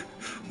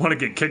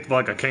get kicked by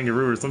like a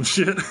kangaroo or some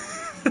shit.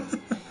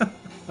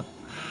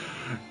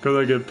 Cause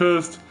I get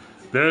pissed.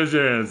 There's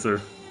your answer.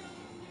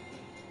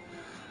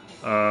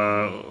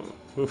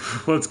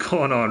 What's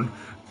going on,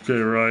 Jay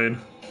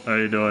Ryan? How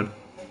you doing?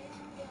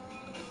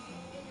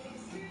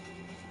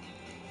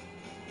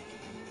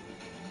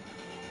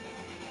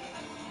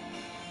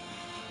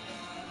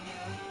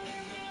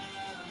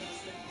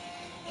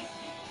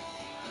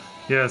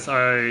 Yes,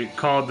 I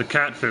called the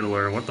cat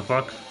fiddler. What the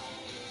fuck?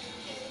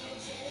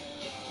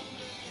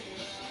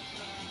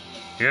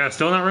 Yeah,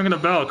 still not ringing a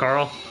bell,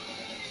 Carl.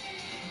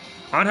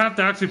 I'd have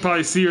to actually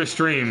probably see your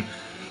stream.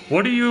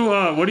 What do you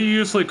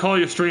usually call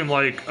your stream,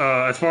 like,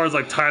 as far as,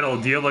 like, title?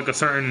 Do you have, like, a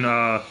certain,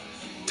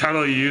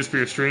 title you use for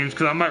your streams?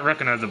 Because I might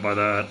recognize it by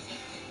that.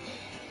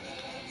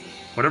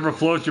 Whatever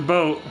floats your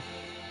boat.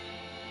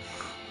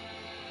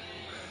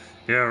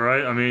 Yeah,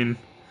 right? I mean,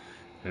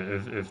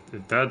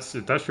 if that's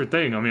your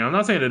thing. I mean, I'm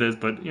not saying it is,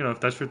 but, you know, if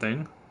that's your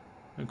thing,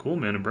 cool,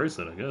 man, embrace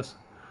it, I guess.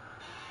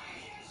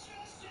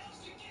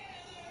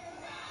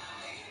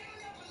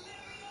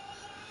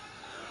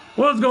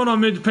 What's going on,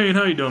 Midget Pain?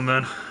 How you doing,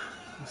 man?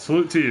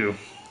 Salute to you.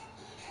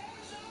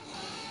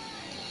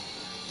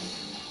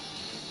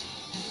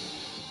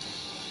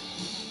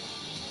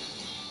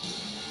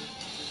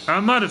 I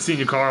might have seen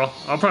you, Carl.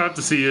 I'll probably have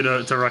to see you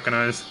to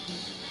recognize.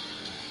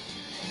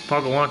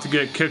 Probably want to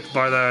get kicked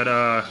by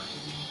that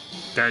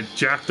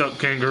jacked up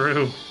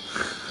kangaroo.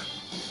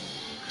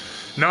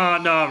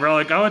 No, bro.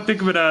 Like, I would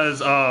think of it as,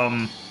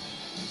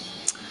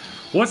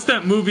 what's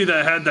that movie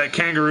that had that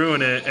kangaroo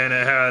in it, and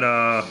it had,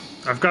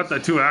 I've got the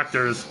two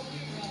actors.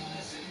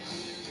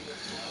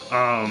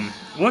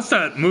 What's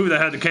that movie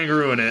that had the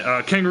kangaroo in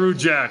it? Kangaroo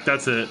Jack,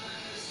 that's it.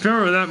 If you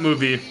remember that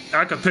movie,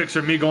 I could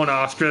picture me going to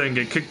Australia and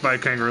get kicked by a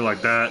kangaroo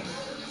like that.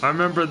 I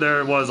remember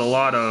there was a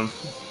lot of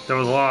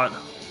on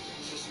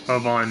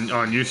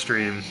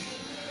Ustream.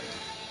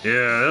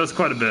 Yeah, that was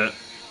quite a bit.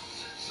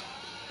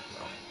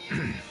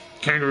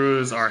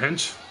 Kangaroos are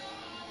hench.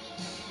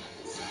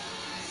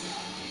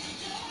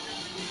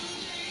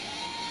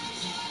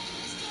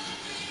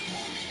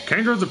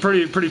 Kangaroos are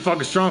pretty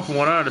fucking strong from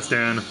what I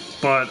understand,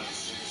 but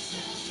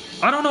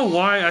I don't know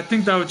why. I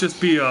think that would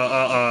just be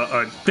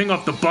a thing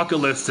off the bucket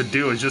list to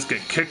do, is just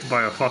get kicked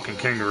by a fucking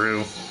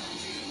kangaroo.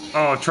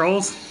 Oh,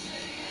 trolls?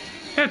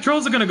 Yeah,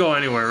 trolls are gonna go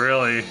anywhere,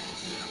 really.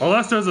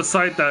 Unless there's a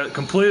site that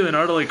completely and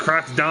utterly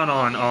cracks down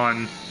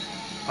on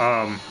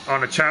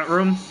a chat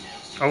room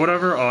or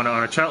whatever, on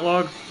a chat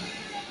log,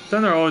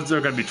 then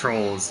they're gonna be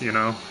trolls, you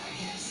know?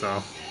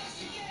 So.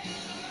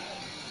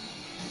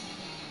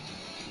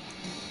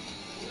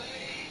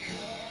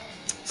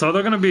 So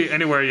they're gonna be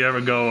anywhere you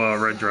ever go,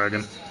 Red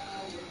Dragon.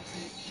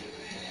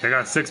 They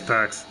got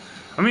 6-packs.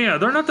 I mean, yeah,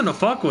 they're nothing to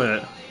fuck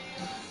with.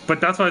 But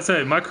that's why I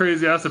say my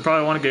crazy ass would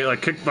probably want to get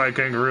like kicked by a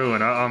kangaroo,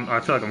 and I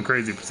feel like I'm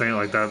crazy for saying it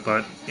like that.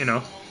 But you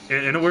know,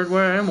 in a weird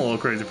way, I am a little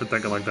crazy for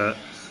thinking like that.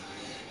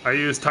 I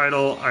use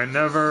title. I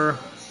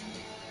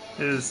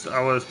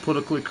was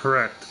politically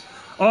correct.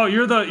 Oh,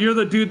 you're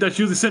the dude that's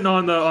usually sitting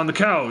on the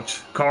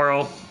couch,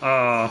 Carl.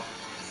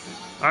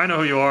 I know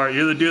who you are.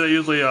 You're the dude that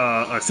usually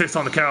sits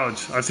on the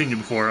couch. I've seen you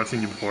before.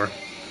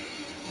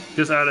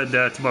 Just added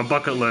that to my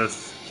bucket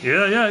list.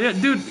 Yeah.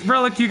 Dude,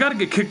 Relic, you gotta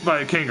get kicked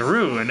by a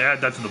kangaroo and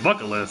add that to the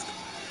bucket list.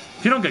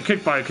 If you don't get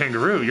kicked by a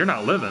kangaroo, you're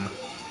not living.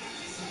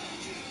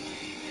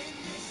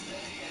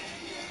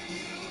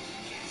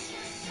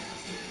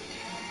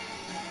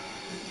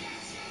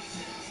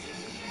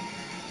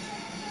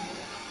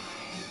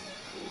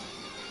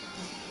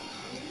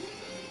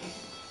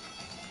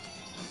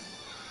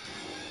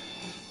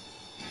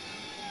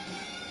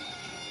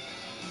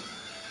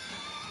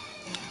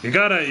 You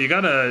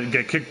gotta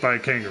get kicked by a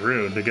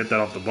kangaroo to get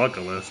that off the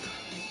bucket list.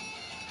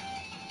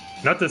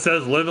 Nothing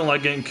says living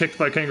like getting kicked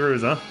by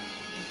kangaroos, huh?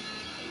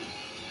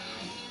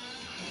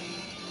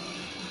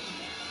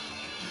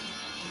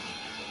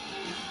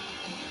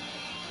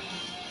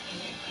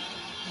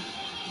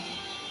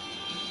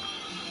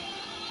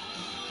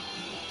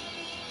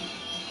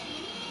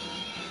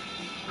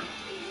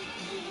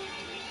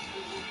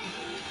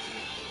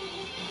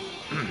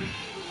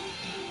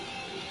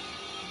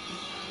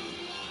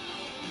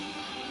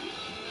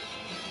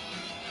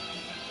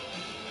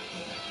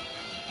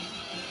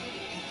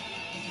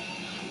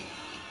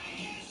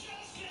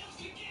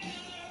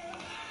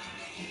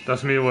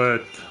 That's me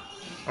with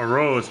a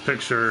rose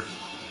picture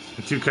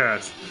and 2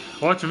 cats.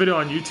 I watched a video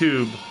on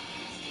YouTube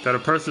that a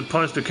person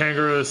punched a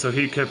kangaroo so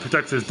he could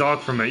protect his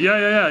dog from it.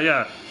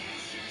 Yeah,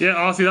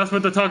 Aussie, that's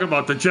what they're talking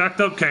about. The jacked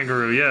up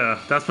kangaroo, yeah.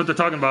 That's what they're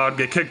talking about. I'd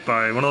get kicked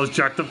by one of those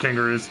jacked up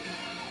kangaroos.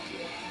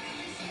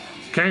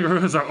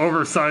 Kangaroos are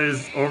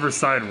oversized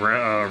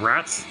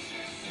rats.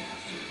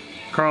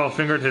 Carl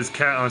fingered his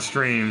cat on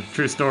stream.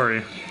 True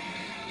story.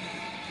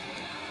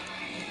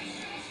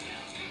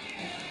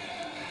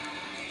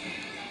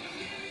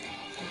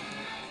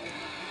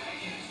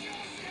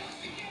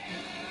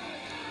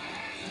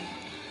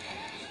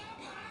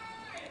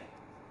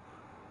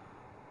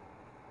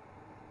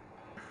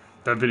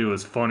 That video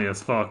was funny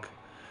as fuck.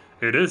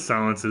 It is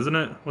Silence, isn't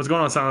it? What's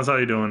going on, Silence? How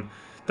you doing?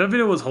 That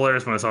video was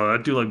hilarious when I saw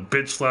that dude like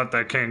bitch slapped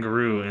that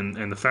kangaroo,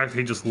 and the fact that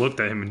he just looked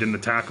at him and didn't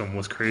attack him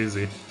was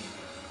crazy.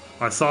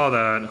 I saw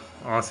that,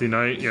 Aussie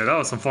Knight. Yeah, that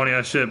was some funny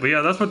ass shit. But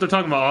yeah, that's what they're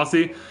talking about,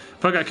 Aussie.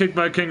 If I got kicked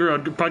by a kangaroo,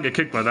 I'd probably get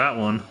kicked by that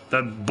one.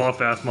 That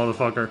buff ass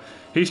motherfucker.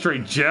 He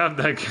straight jabbed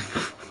that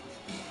kangaroo.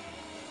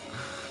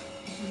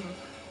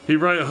 He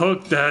right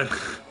hooked that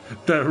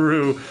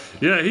roo.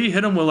 Yeah, he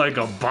hit him with like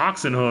a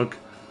boxing hook.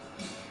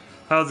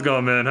 How's it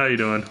going, man? How you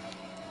doing?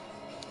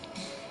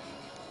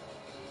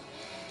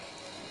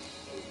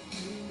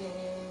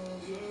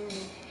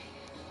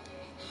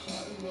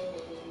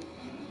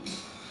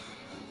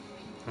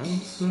 I'm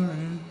sorry,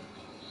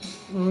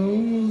 I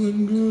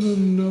wasn't good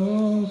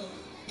enough.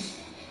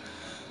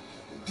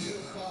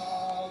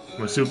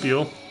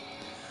 Marsupial.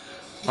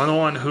 I'm the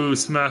one who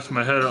smashed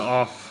my head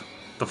off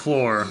the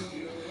floor.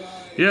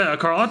 Yeah,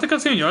 Carl, I think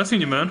I've seen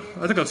you, man.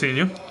 I think I've seen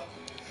you.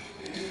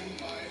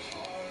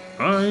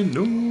 I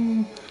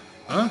know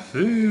I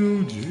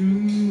failed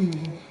you.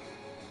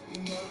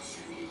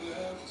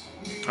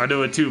 I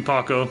do it too,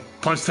 Paco.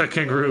 Punch that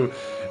kangaroo.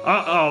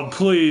 Oh,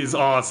 please,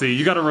 Aussie.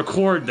 You gotta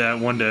record that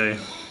one day.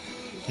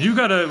 You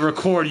gotta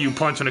record you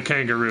punching a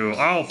kangaroo.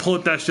 I'll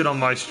put that shit on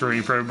my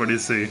stream for everybody to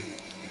see.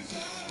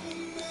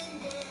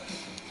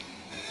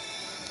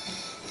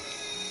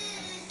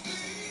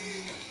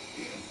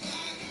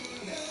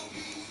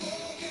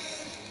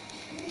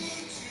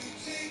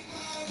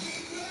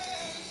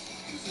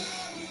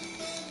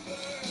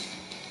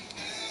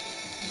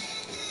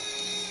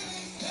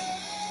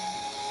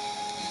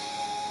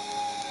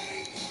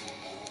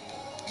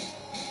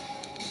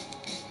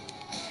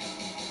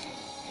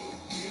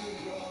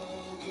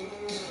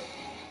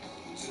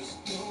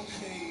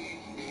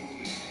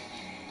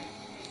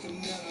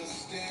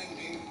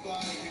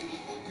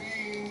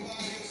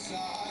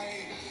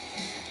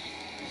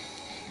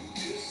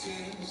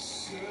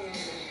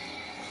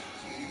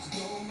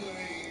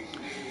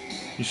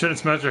 You shouldn't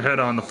smash your head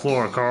on the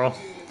floor, Carl.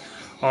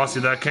 Also,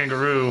 that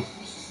kangaroo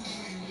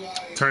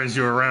turns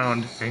you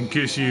around and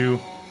gives you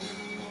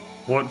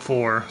what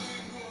for.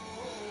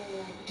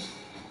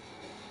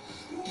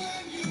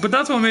 But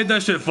that's what made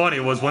that shit funny,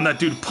 was when that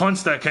dude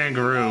punched that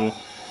kangaroo.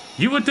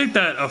 You would think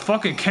that a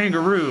fucking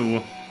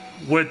kangaroo,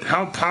 with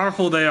how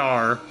powerful they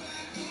are,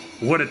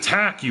 would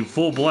attack you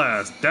full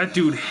blast. That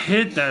dude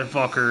hit that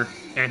fucker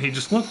and he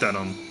just looked at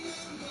him.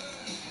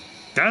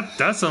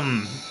 That's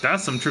some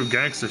true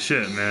gangster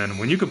shit, man.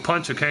 When you could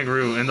punch a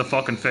kangaroo in the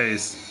fucking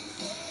face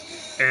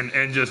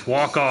and just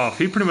walk off.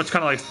 He pretty much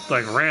kind of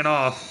like ran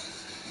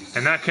off,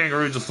 and that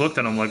kangaroo just looked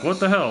at him like, what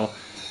the hell?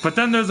 But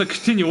then there's a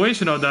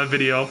continuation of that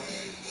video,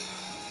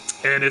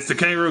 and it's the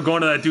kangaroo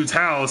going to that dude's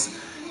house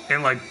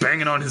and like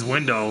banging on his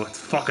window. It's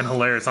fucking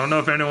hilarious. I don't know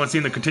if anyone's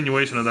seen the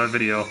continuation of that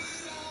video.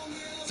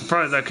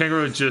 Surprised that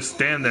kangaroo just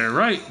stand there.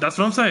 Right, that's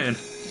what I'm saying.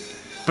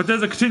 But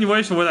there's a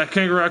continuation where that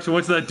kangaroo actually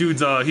went to that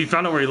dude's, he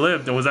found out where he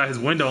lived and was at his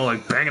window,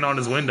 like banging on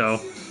his window.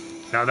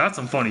 Now that's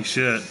some funny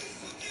shit.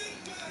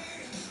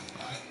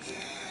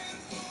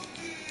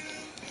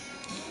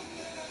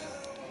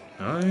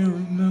 I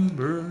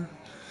remember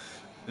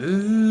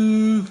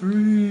everything.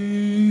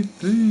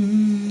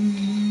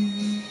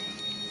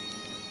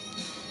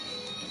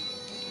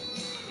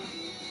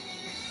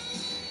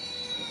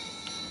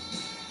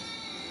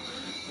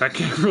 That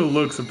kangaroo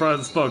looks surprised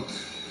as fuck.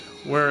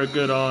 Wear a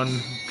good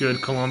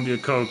Columbia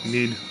Coke,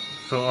 need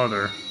fill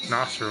other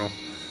nostril.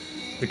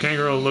 The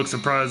kangaroo looks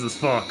surprised as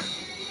fuck.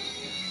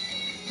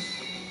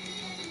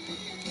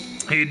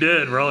 He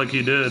did, Relic,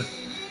 he did.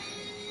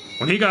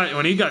 When he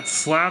got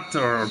slapped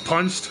or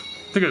punched,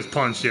 I think it was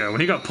punched, yeah.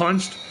 When he got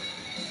punched,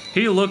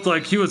 he looked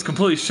like he was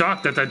completely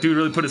shocked that that dude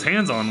really put his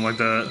hands on him like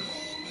that.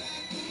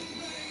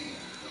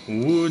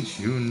 Would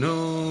you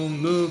know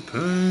the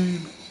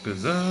pain?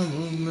 'Cause I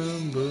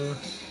remember.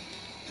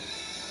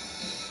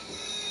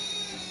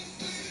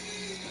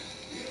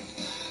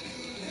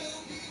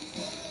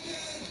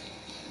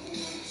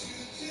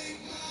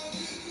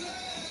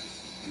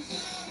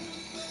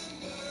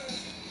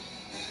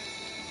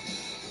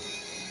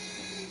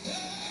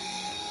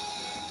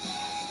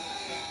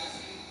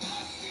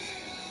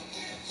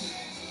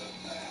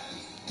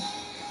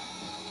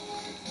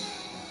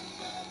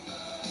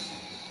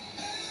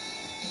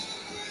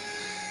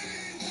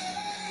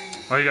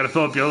 Oh, you gotta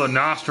fill up your other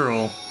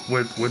nostril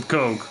with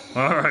Coke.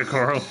 Alright,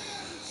 Carl.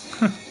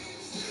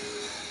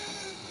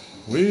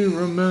 We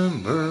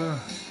remember.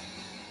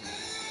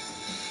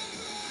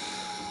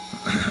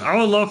 I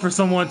would love for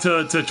someone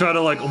to try to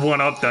like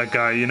one-up that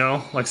guy, you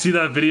know? Like, see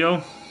that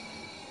video?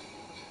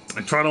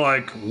 And try to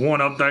like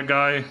one-up that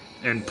guy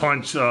and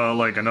punch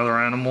like another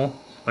animal.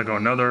 Like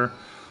another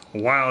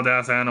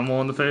wild-ass animal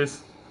in the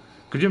face.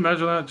 Could you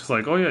imagine that? Just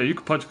like, oh yeah, you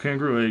could punch a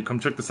kangaroo. Hey, come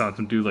check this out.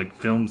 Some dude like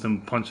films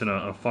him punching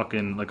a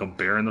fucking, like a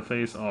bear in the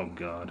face. Oh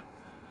god.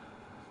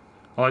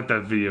 I like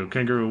that video.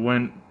 Kangaroo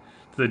went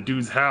to the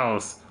dude's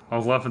house. I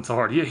was laughing so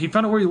hard. Yeah, he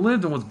found out where he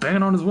lived and was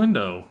banging on his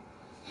window.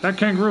 That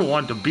kangaroo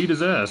wanted to beat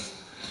his ass.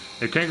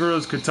 If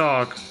kangaroos could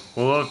talk,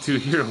 we'll love to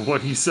hear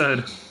what he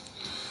said.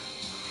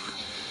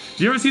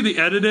 You ever see the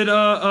edited,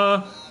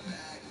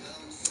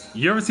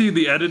 you ever see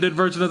the edited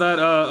version of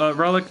that,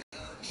 Relic?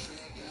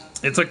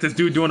 It's like this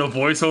dude doing a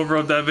voiceover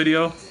of that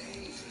video.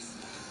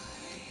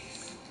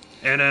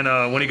 And then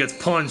when he gets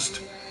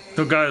punched,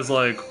 the guy's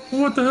like,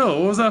 what the hell?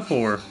 What was that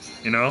for?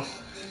 You know?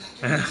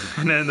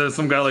 And then there's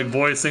some guy like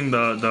voicing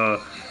the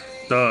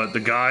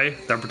guy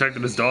that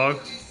protected his dog.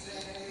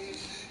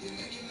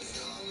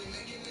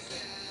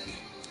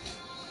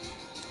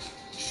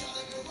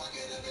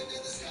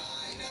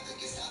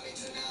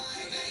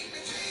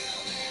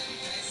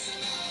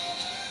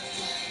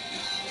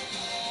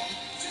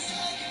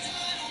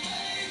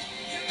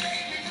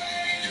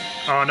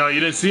 Oh no, you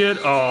didn't see it?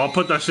 Oh, I'll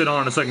put that shit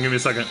on in a second. Give me a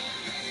second.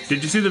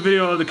 Did you see the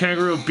video of the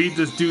kangaroo beat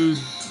this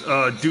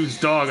dude's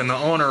dog, and the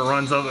owner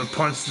runs up and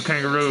punches the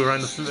kangaroo right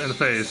in the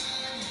face?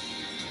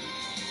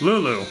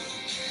 Lulu.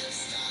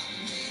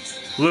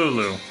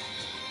 Lulu.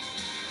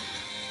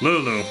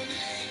 Lulu.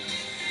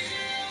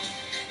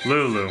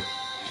 Lulu.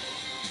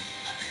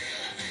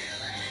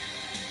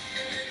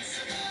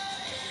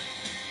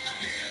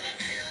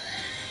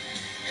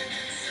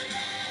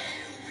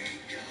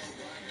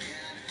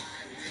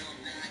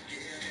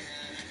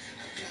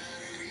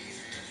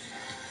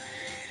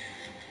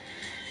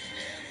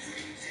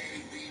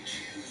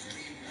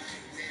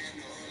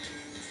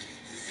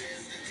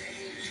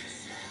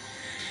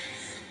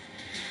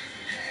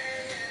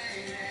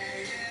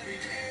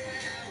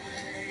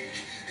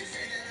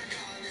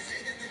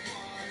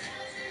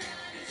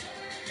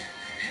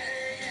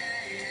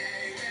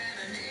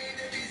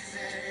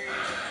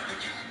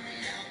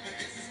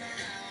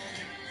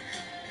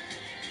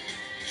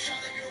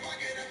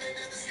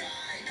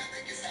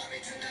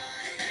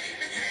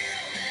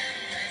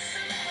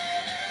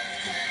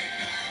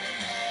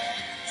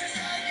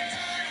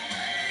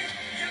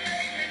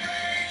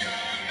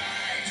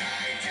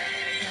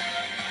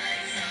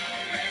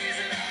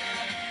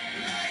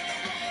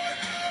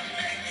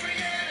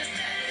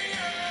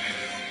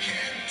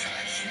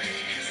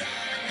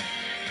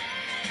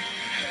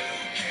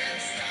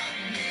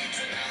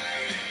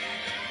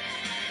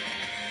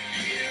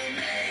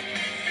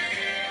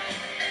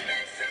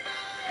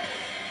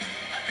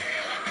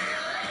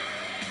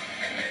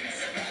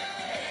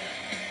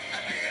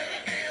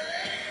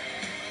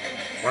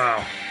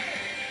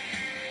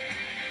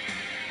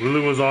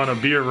 Lulu was on a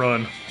beer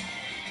run.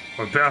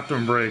 Or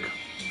bathroom break.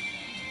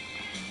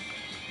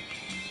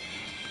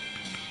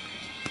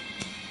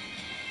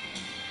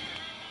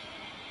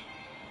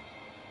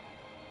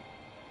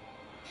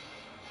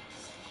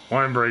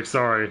 Wine break,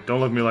 sorry. Don't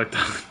look at me like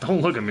that.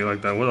 Don't look at me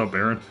like that. What up,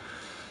 Aaron?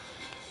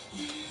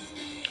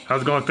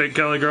 How's it going, Fake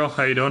Kelly girl?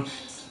 How you doing?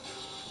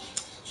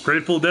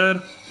 Grateful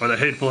Dead or the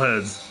Hateful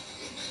Heads?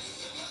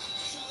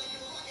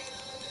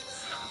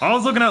 I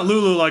was looking at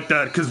Lulu like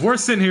that because we're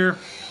sitting here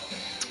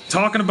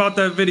talking about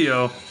that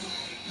video.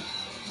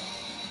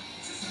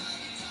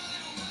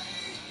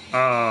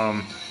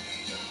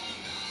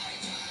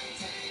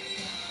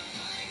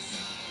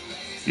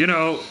 You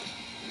know,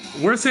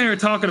 we're sitting here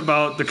talking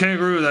about the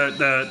kangaroo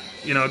that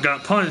you know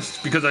got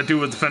punched because that dude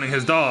was defending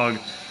his dog,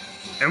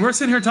 and we're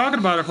sitting here talking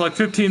about it for like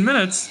 15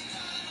 minutes,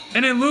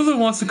 and then Lulu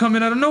wants to come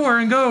in out of nowhere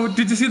and go,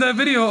 "Did you see that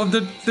video of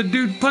the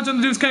dude punching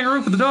the dude's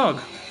kangaroo for the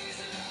dog?"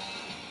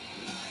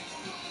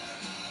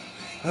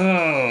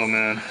 Oh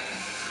man.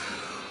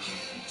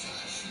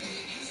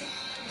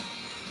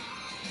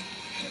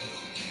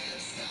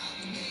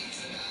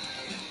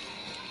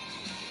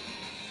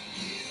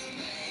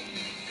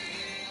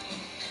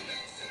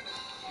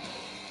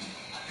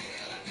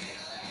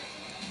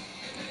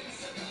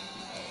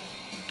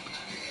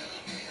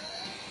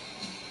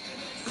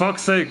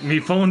 Fuck's sake, me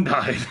phone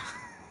died.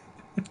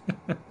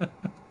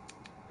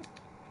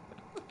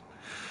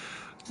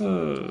 I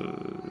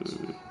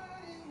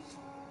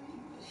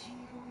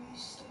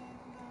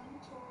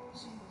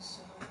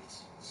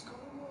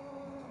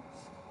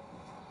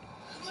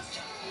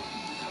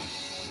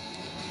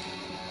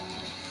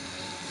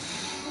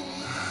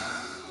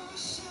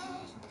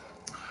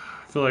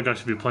feel like I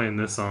should be playing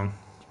this song.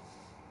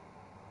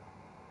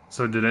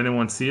 So did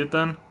anyone see it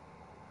then?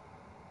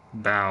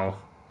 Bow.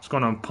 What's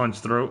going on, punch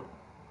throat?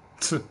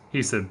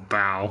 He said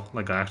bow,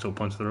 like an actual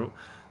punch throat.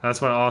 That's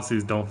why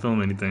Aussies don't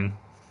film anything.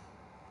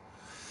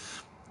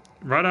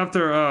 Right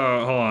after,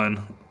 hold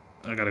on.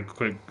 I got a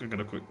quick.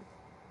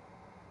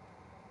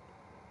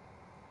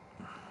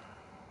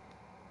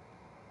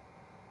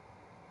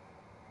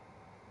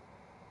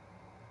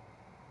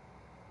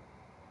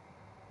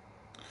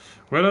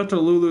 Right after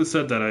Lulu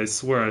said that, I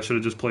swear I should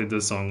have just played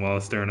this song while I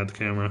was staring at the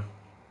camera.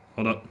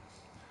 Hold up.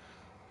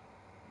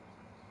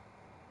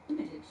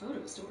 Limited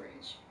photo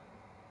storage.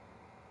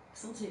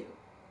 Pixel 2.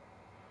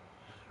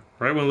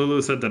 Right when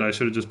Lulu said that, I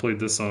should have just played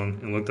this song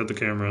and looked at the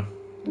camera.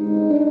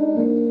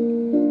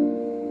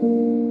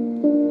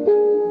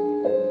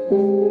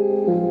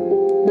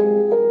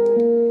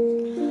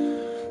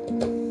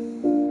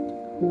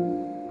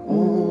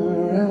 All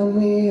around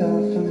me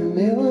are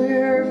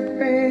familiar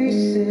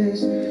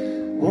faces,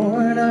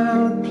 worn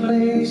out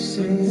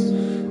places,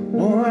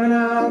 worn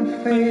out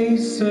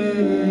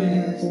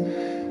faces,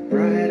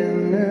 bright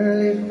and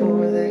early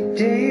for the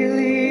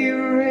daily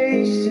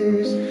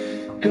races,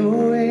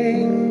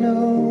 going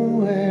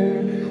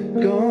nowhere,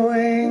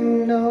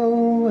 going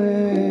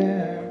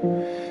nowhere.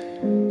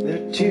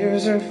 Their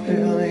tears are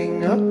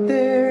filling up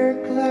their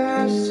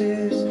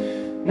glasses,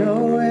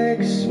 no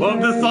expression.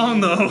 Love this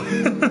song though.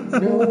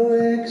 No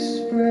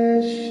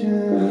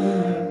expression.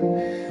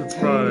 That's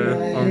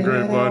probably on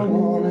great, bud.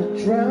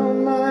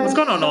 What's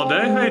going on all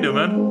day? How you doing,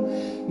 man?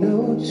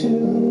 No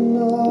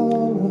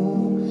tomorrow,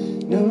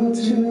 no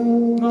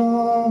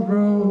tomorrow.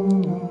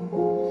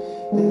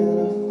 And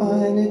I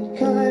find it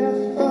kind of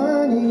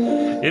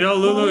funny. You know,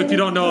 Lulu, if you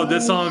don't know,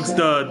 this song's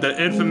the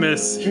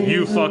infamous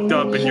 "You fucked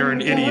up and you're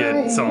an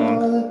idiot" song.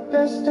 The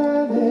best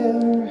I've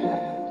ever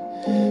had.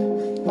 I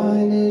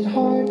find it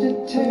hard to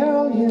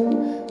tell you,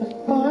 I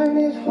find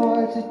it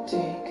hard to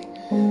take.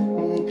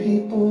 When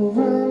people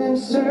run in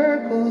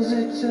circles,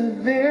 it's a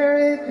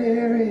very,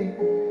 very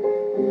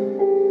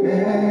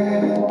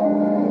mad world.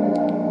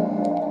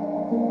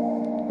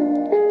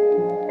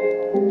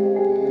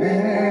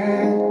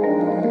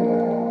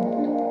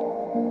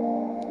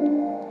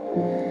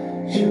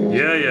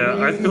 Yeah,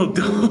 I feel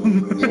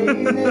dumb.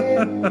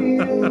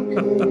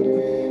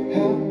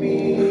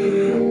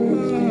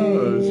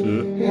 Oh,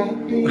 shit.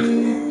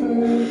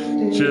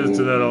 Cheers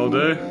to that all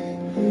day.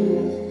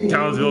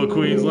 Townsville,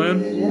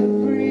 Queensland.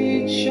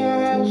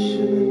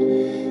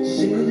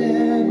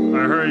 I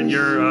heard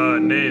your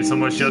name so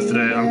much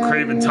yesterday. I'm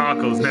craving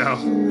tacos now.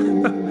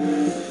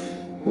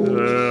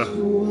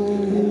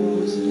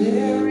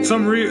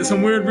 Some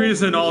weird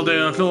reason all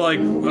day I feel like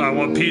I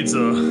want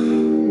pizza.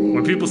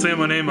 When people say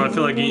my name, I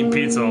feel like eating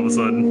pizza all of a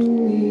sudden.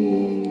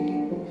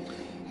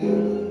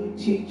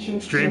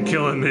 Stream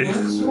killing me.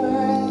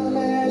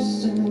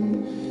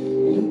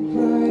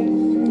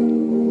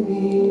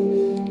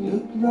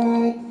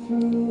 Right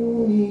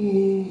through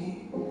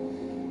me,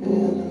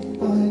 and I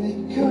find it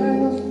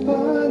kind of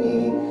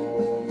funny,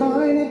 I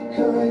find it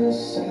kind of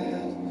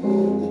sad. The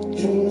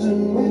dreams in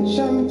which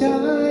I'm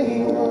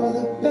dying are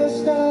the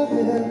best I've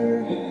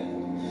ever had.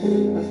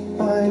 I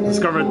find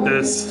Discovered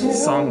this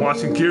song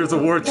watching Gears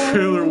of War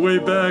trailer way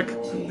back.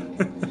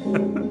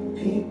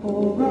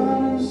 people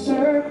run in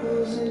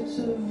circles, it's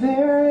a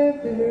very,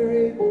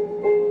 very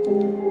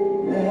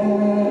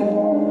mad.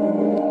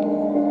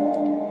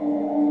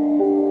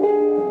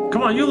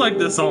 Come on, you like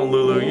this song,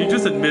 Lulu. You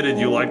just admitted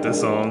you like this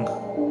song.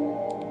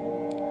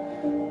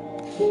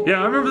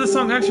 Yeah, I remember this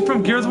song actually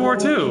from Gears of War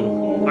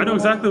 2. I know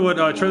exactly what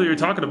trailer you're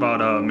talking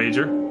about,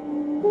 Major.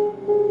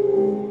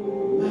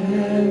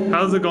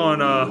 How's it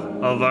going,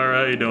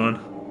 Elvira? How you doing?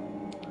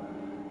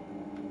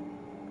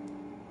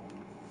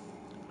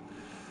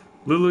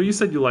 Lulu, you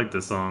said you liked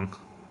this song.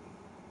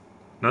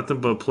 Nothing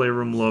but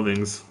playroom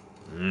lovings.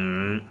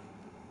 Alright.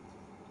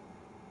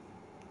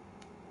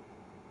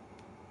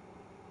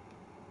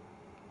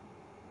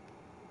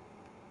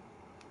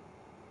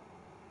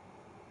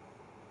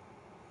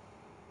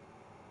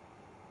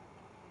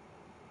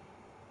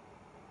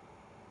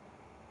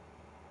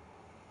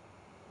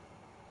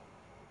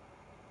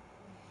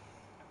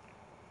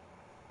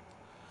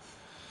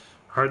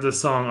 I heard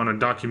this song on a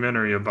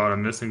documentary about a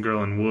missing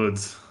girl in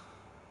woods.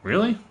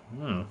 Really?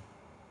 Oh.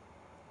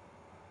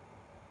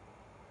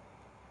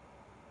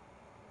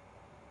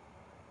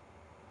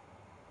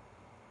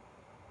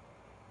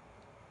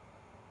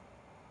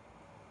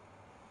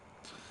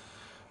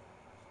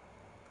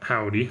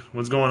 Howdy.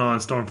 What's going on,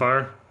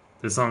 Stormfire?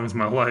 This song is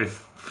my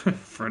life.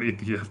 Freddy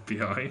the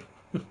FBI.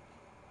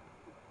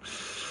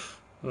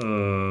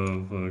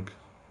 Oh, fuck.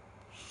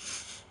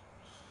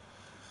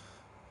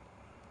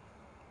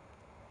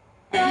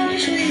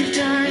 We've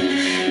done,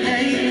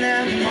 name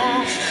them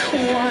off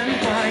one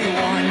by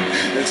one.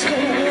 Let's go to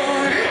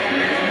war.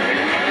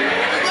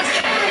 Let's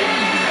go to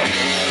war.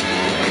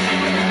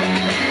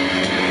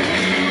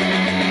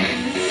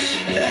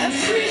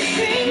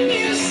 Everything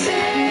you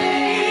say,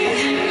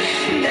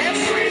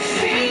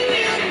 everything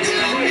you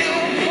do, you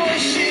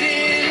push it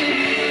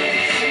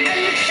in, and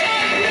you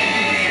can't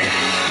lay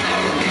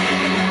down,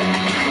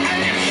 and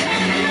you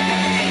can't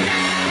lay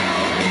down.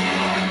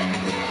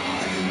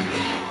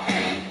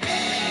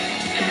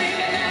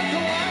 Screaming at the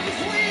ones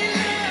we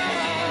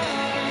love,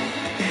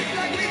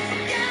 like we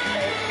forgot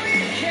who we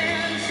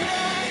can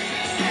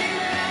trust.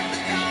 Screaming at the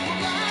top of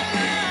our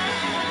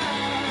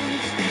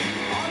lungs,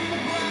 on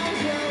the ground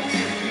where we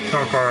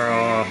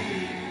Stormfire,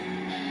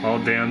 all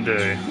damn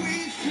day.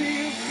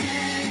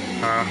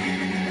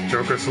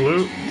 Joker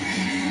salute.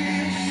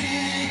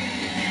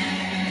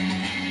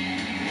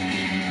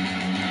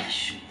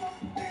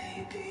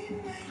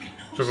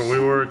 Joker, we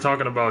were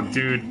talking about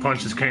dude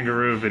punches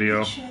kangaroo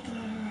video.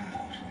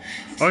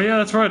 Oh yeah,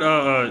 that's right.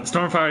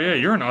 Stormfire, yeah,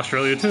 you're in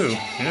Australia too.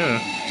 Yeah.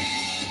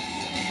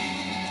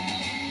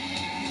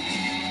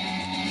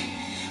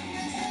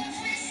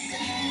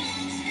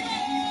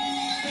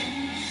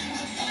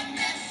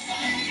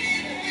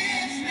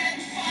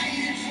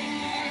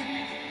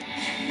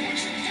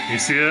 You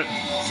see it?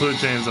 Salute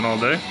James and all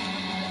day.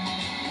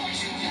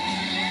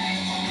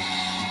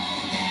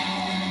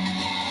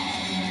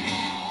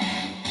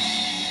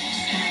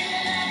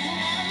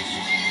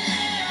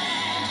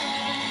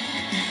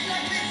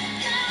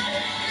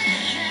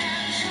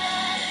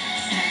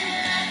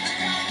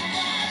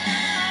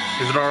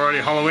 Is it already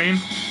Halloween?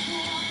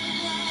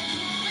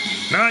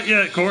 Not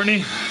yet,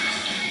 Courtney.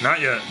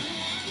 Not yet.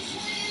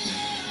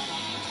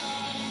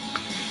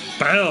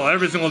 But hell,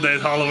 every single day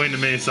is Halloween to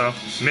me, so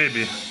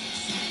maybe.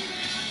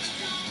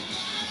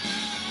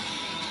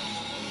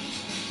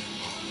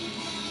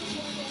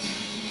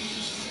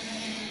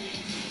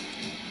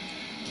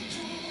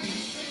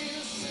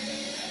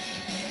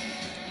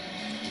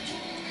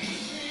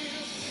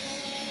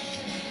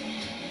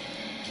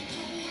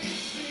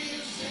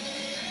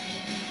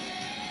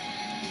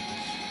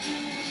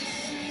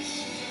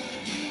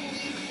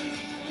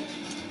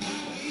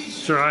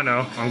 Sure, I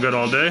know. I'm good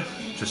all day.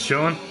 Just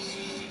chilling.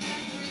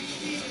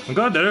 I'm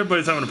glad that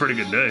everybody's having a pretty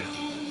good day.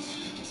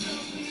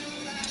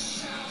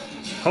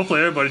 Hopefully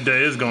everybody's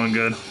day is going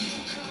good.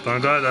 But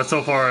I'm glad that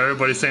so far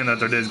everybody's saying that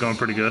their day's going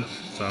pretty good.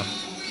 So.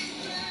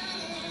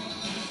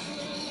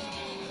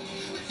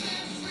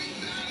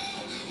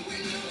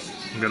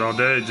 I'm good all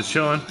day, just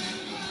chilling.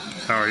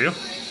 How are you?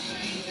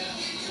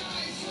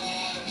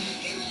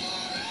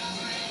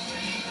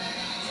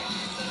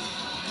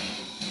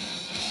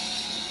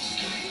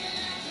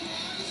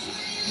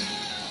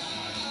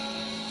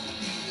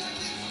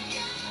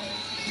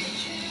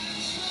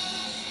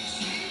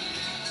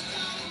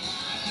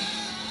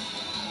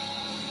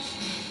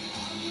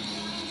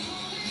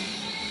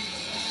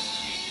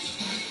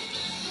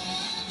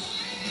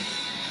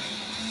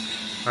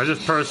 I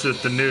just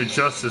purchased the new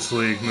Justice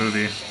League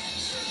movie.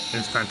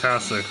 It's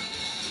fantastic.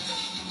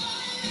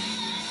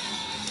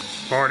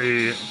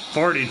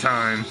 Party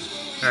time.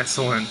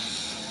 Excellent.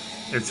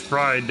 It's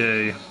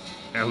Friday,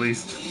 at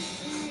least.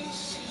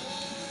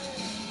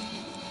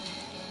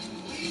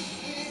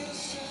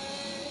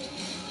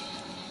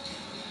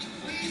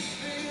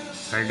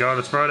 Thank God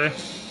it's Friday.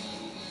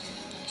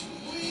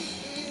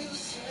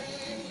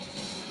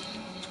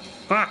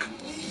 Fuck!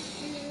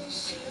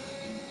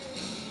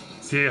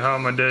 See how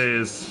my day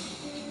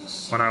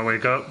is when I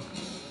wake up.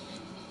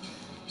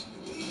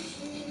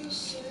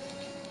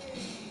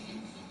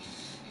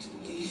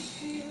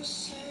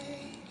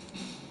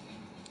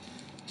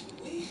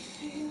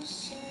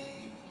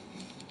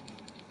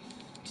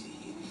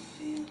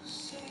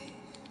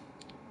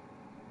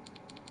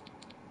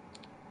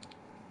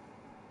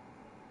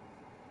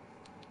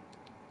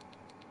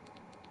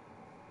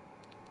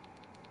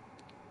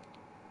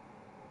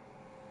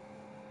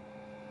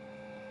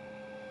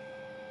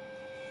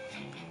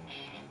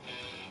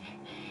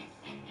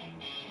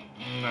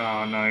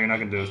 No, no, you're not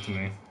gonna do this to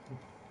me.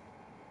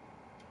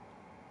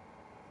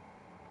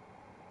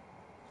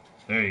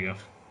 There you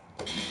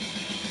go.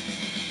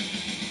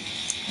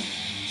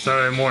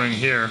 Saturday morning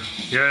here.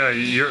 Yeah,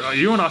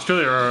 you in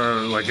Australia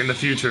are like in the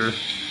future,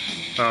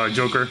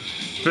 Joker.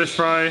 Fish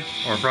fry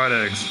or fried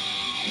eggs?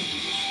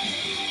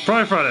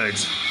 Probably fried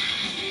eggs.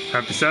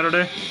 Happy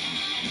Saturday.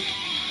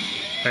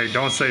 Hey,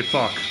 don't say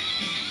fuck.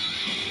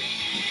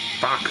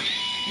 Fuck.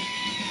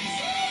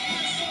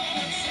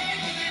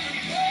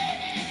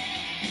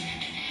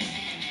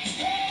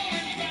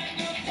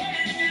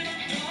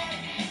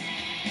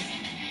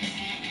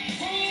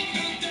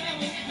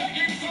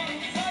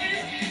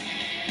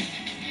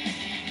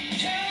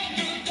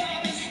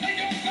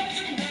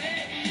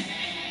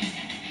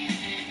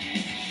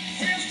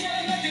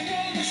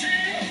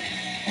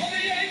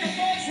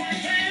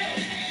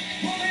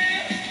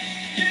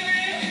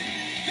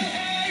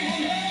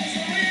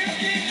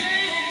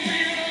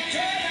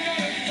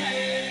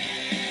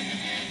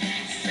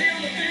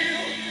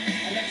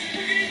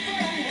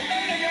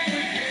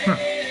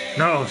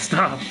 No,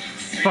 stop.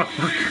 Fuck,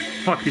 fuck,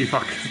 fuck you,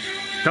 fuck.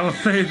 Don't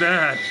say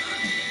that.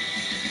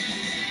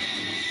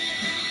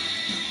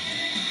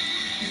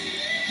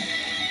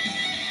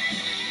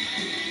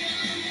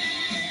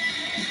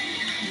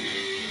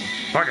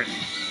 Fuck it.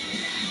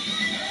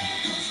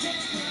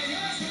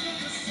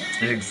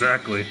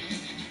 Exactly.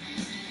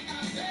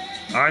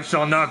 I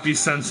shall not be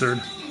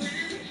censored.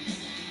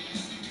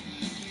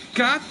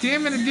 God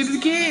damn it, I did it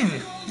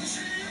again.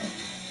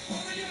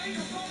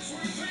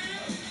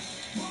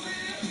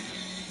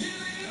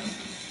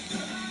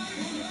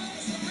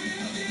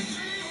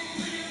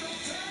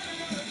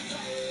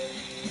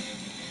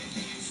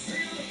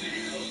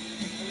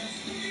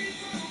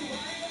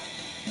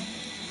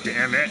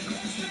 Damn it.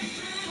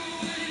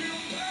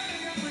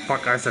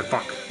 Fuck, I said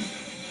fuck.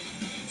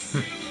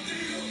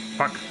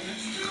 Fuck.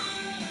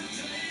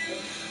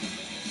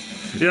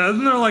 Yeah,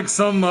 isn't there like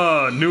some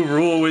new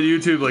rule with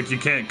YouTube, like you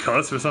can't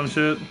cuss or some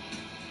shit?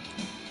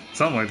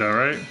 Something like that,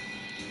 right?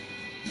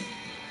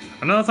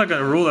 I know it's like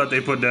a rule that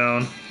they put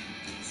down.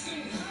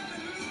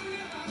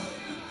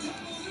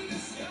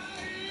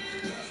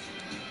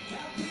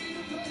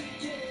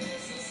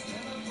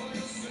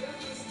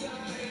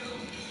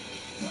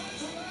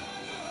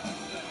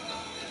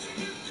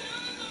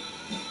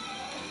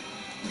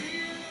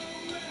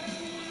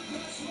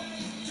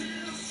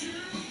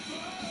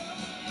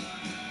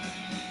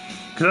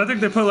 Cause I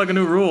think they put like a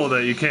new rule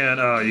that you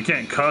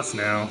can't cuss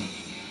now.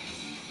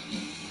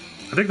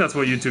 I think that's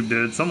what YouTube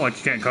did. Something like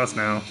you can't cuss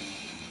now.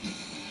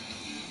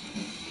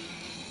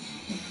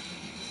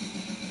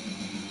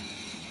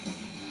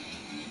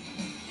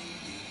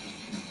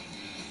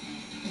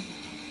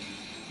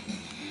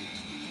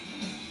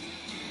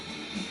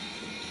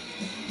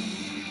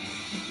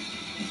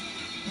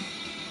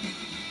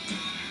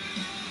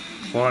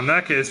 Well, in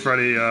that case,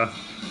 Freddy, I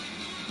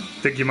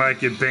think you might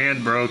get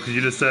banned, bro, because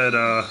you just said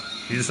a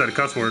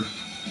cuss word.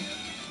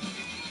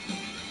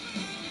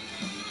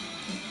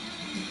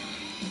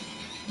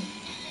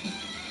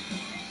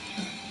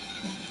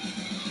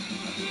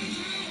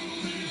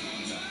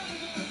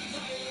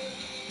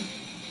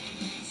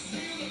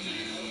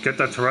 Get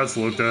that Tourette's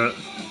looked at.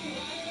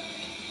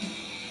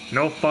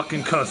 No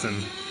fucking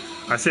cussing.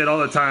 I say it all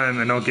the time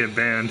and don't get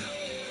banned.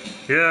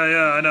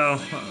 Yeah, I know.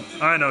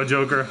 I know,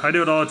 Joker. I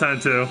do it all the time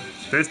too.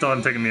 They still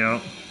haven't taken me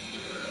out.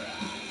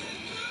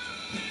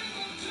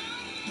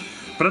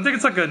 But I think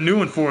it's like a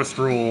new enforced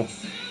rule.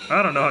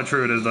 I don't know how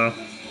true it is though.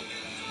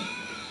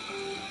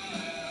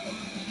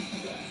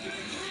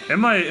 It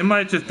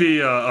might just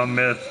be a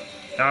myth.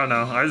 I don't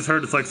know. I just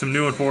heard it's like some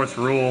new enforced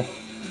rule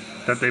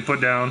that they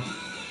put down.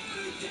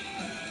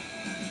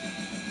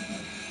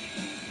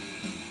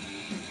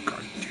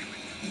 God damn it.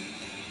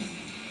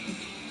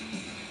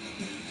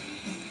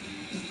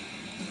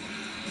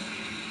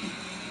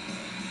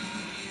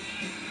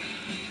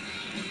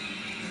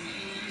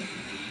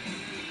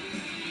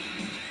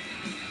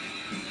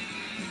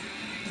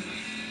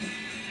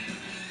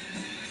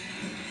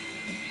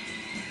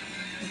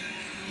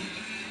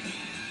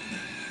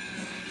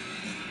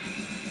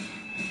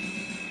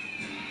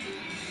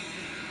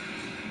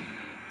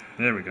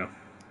 There we go.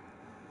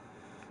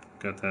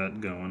 Got that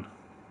going.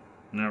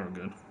 Now we're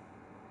good.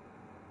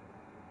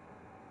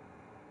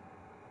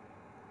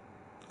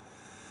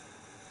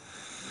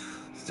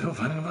 Still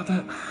fighting about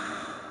that?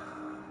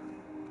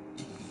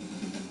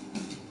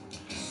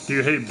 Do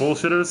you hate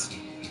bullshitters?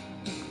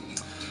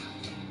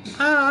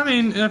 I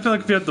mean, I feel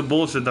like if you have to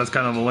bullshit, that's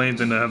kind of a lame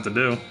thing to have to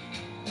do.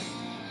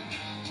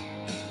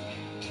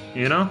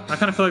 You know? I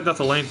kind of feel like that's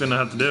a lame thing to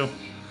have to do.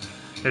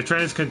 If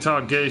trainers can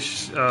talk gay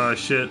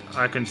shit,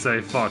 I can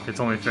say fuck. It's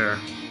only fair.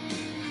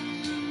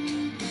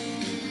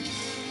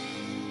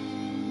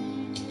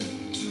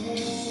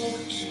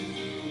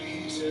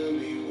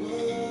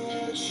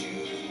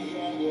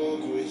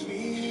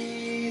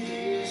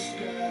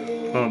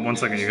 Hold on 1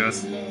 second, you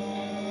guys.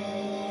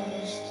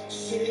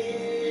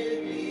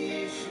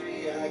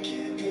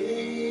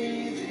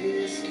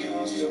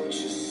 Don't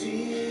you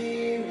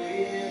see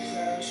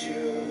without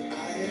you I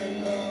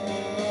am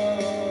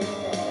lost.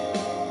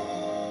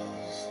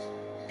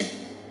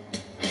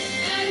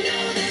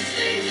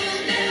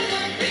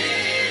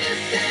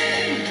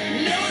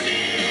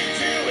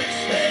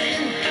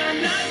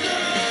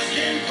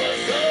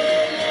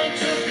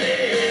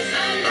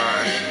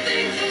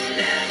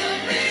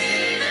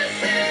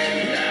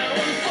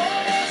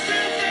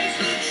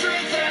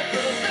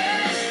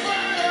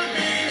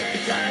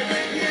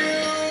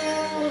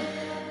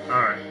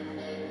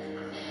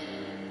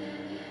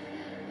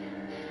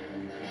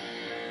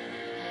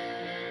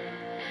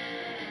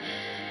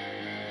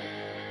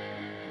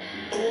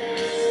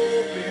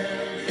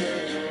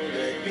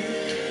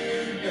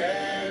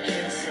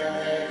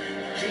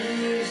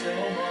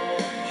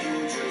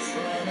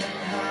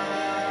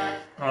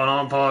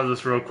 pause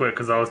this real quick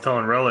because I was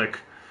telling Relic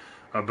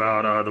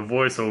about the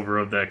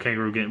voiceover of that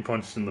kangaroo getting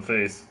punched in the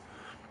face.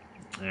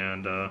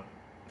 And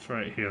it's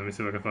right here. Let me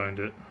see if I can find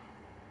it.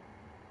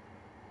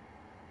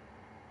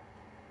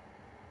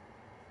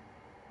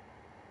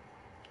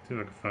 See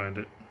if I can find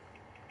it.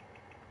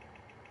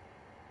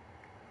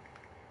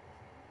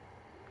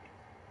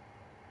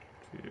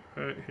 See,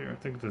 right here. I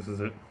think this is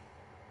it.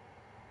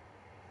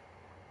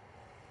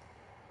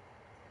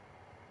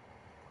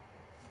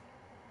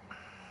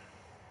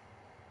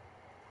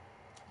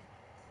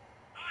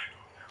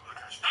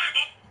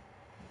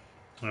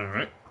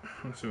 Alright,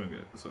 let's see if I can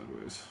get it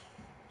sideways.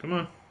 Come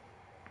on.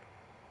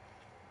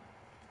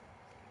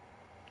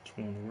 It's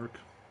willing to work.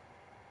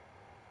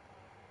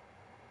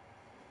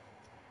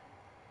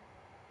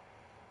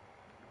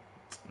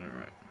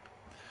 Alright.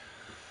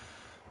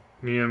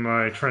 Me and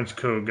my trench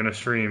coat gonna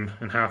stream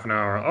in half an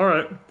hour.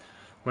 Alright.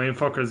 Lame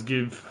fuckers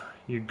give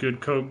you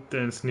good coke,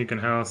 then sneak in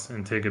house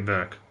and take it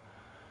back.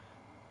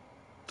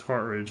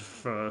 Fartridge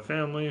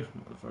family,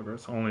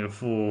 motherfuckers. Only a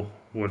fool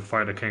would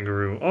fight a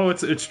kangaroo. Oh,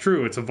 it's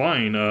true. It's a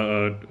vine.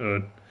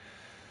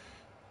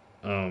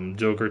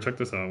 Joker, check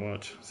this out.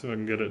 Watch. See if I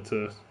can get it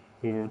to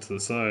move over to the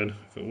side.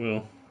 If it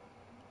will,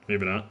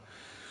 maybe not.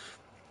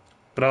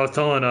 But I was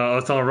telling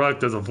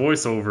Ruck there's a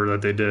voiceover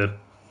that they did.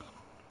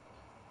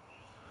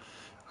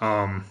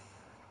 Yeah,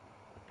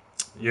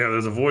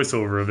 there's a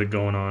voiceover of it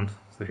going on.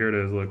 So here it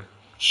is. Look.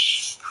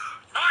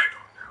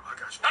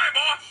 Hey,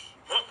 boy!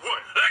 What?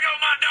 Let go of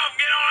my dog and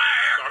get on out of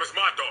here! No, that's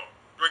my dog.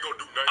 You ain't gonna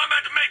do nothing. I'm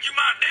about to make you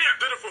my dinner!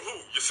 Dinner for who?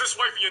 Your sis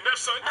wife and your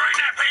nep's son? Bring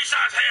that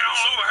peace-sized head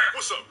on over here!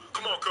 What's up?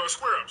 Come on, cuz.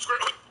 Square up.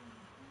 Square up.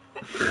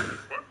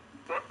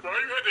 What? Why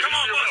you had to Come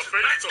on, hit me in my Buster,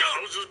 face? let's go.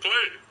 I was just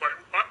playing. What?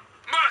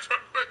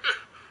 Buster!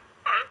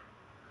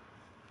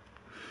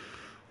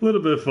 A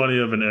little bit funny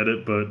of an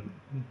edit, but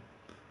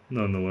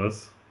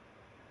nonetheless.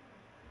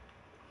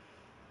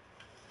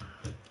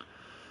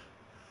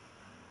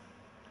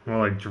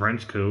 More like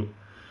trench coat.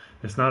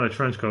 It's not a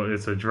trench coat,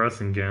 it's a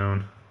dressing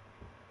gown.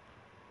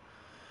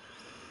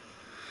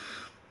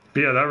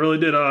 But yeah, that really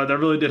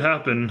did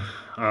happen.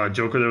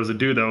 Joker, there was a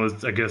dude that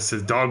was, I guess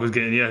his dog was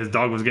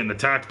getting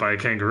attacked by a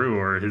kangaroo,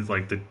 or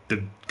the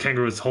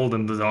kangaroo was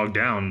holding the dog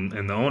down,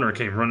 and the owner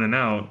came running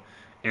out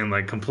and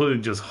like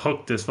completely just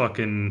hooked this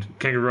fucking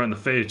kangaroo in the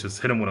face,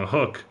 just hit him with a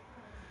hook.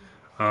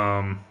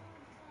 And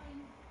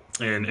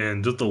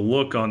just the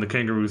look on the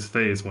kangaroo's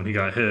face when he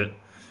got hit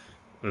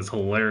was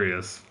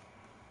hilarious.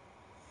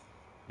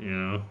 You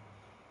know?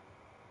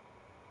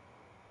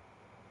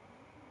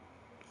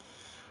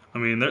 I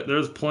mean,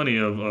 there's plenty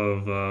of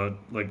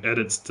like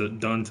edits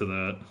done to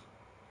that.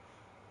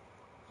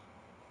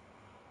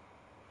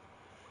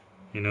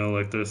 You know,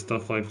 like there's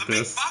stuff like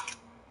this.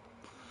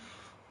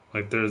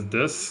 Like there's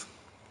this.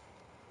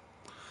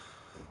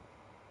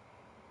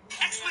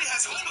 Actually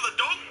has hold of the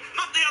dog,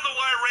 not the other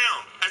way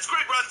around. As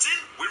Greg runs in,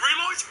 we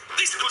realise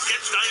this could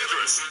get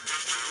dangerous.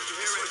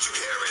 It's what you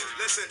hear it,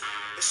 listen.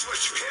 It's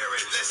what you hear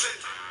it, listen.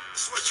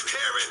 It's what you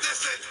hear it,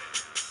 listen.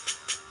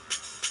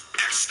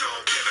 X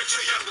gon' give it to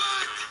you.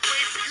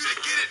 Wait for you to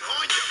get it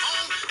on your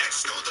own.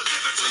 X gon'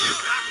 deliver to you.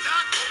 Knock,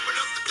 knock, open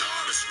up the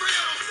door, it's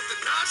real. With the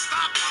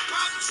non-stop pop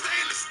out and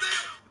stainless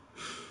steel.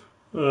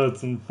 That's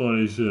some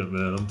funny shit,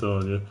 man. I'm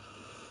telling you.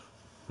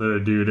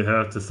 Let a dude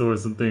have to sort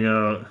something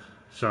out.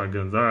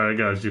 Shotguns. All right, I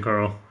got you,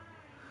 Carl.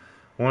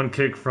 One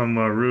kick from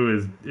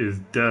Rue is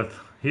death.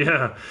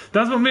 Yeah,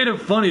 that's what made it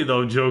funny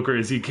though, Joker,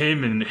 is he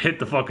came and hit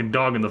the fucking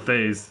dog in the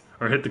face,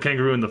 or hit the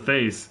kangaroo in the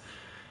face,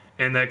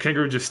 and that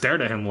kangaroo just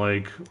stared at him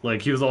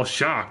like he was all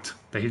shocked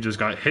that he just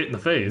got hit in the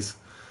face.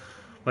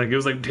 Like it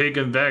was like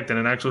taken back that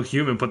an actual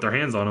human put their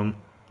hands on him.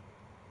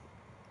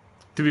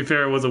 To be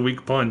fair, it was a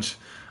weak punch.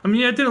 I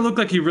mean, yeah, it didn't look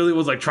like he really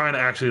was like trying to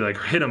actually like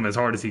hit him as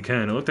hard as he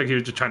can. It looked like he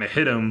was just trying to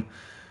hit him,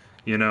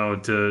 you know,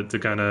 to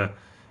kind of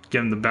get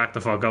him to back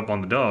the fuck up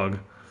on the dog.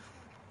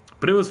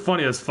 But it was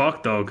funny as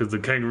fuck though, because the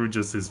kangaroo,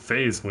 just his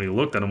face when he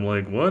looked at him,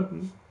 like what?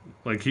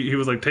 Like he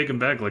was like taken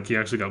back, like he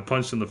actually got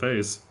punched in the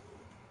face.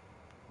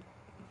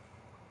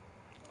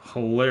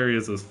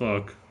 Hilarious as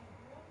fuck.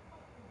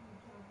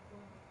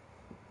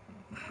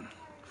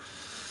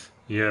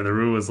 Yeah, the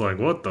Roo was like,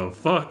 what the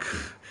fuck?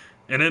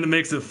 And then it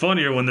makes it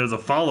funnier when there's a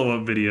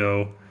follow-up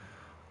video.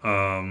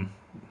 You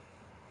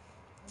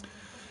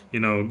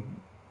know,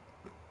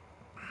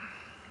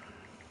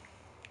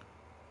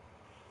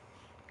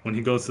 when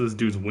he goes to this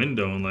dude's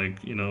window and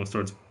like, you know,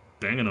 starts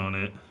banging on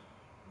it.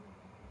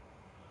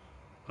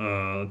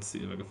 Let's see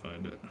if I can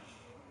find it.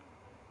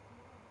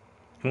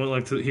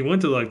 He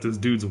went to like this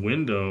dude's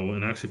window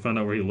and actually found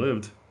out where he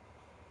lived.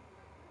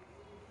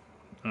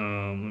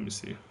 Let me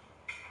see.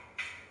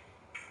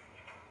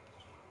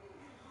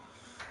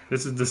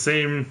 This is the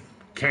same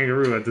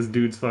kangaroo at this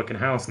dude's fucking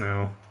house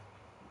now.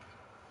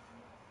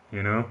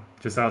 You know,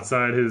 just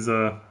outside his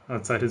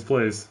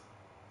place.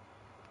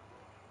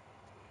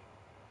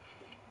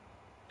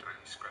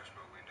 Scratch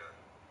my window.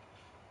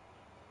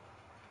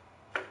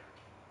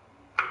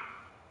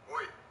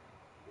 Oi.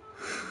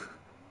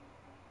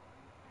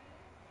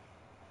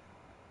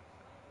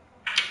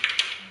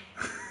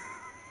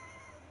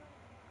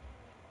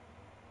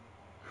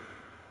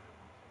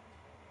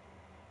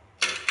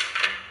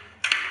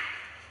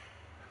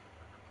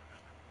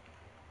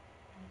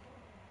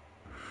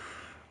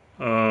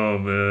 Oh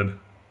man,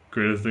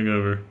 greatest thing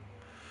ever.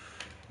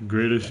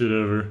 Greatest shit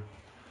ever.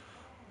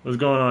 What's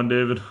going on,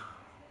 David?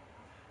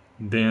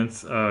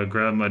 Dance,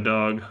 grab my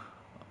dog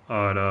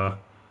on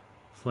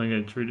fling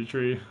it tree to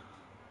tree.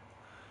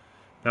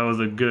 That was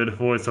a good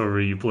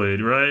voiceover you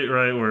played, right?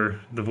 Right, where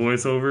the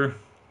voiceover.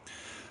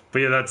 But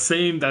yeah, that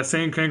same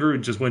kangaroo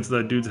just went to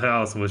that dude's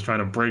house and was trying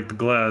to break the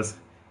glass.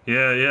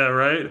 Yeah,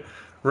 right?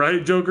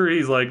 Right, Joker?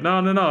 He's like,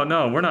 no,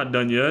 we're not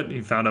done yet.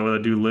 He found out where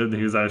that dude lived and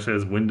he was actually at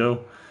his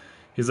window.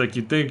 He's like,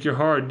 you think you're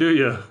hard, do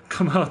you?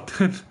 Come out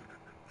then.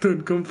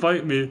 Then come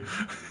fight me.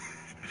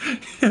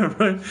 Yeah,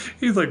 right?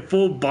 He's like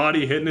full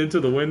body hitting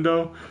into the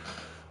window.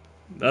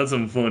 That's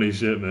some funny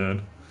shit,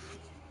 man.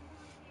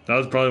 That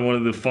was probably one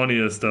of the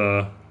funniest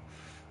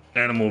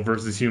animal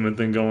versus human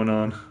thing going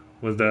on.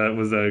 Was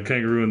that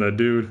kangaroo and that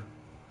dude.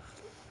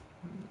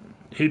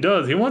 He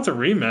does. He wants a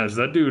rematch.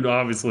 That dude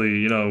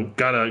obviously,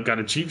 got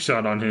a cheap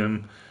shot on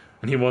him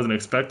and he wasn't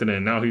expecting it.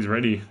 Now he's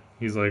ready.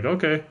 He's like,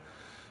 okay.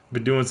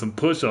 Been doing some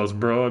push-ups,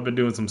 bro. I've been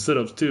doing some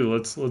sit-ups too.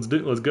 Let's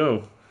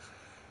go.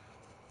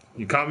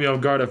 You caught me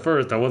off guard at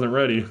first. I wasn't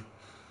ready.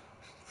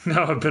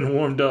 Now I've been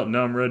warmed up.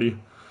 Now I'm ready.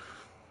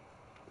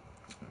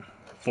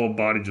 Full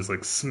body just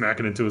like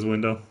smacking into his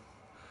window.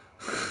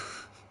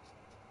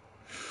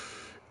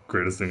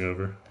 Greatest thing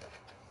ever.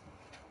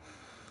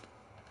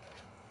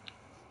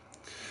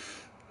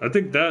 I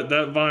think that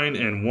Vine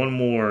and one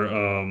more,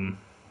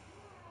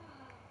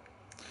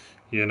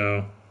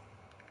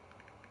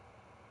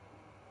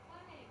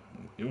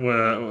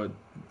 well,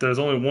 there's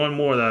only one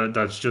more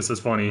that's just as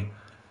funny.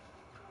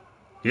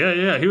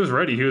 Yeah, he was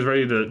ready. He was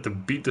ready to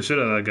beat the shit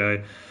out of that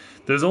guy.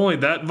 There's only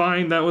that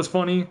Vine that was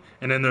funny,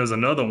 and then there's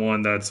another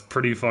one that's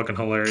pretty fucking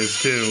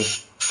hilarious too.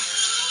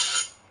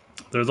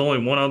 There's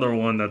only one other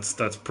one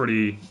that's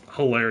pretty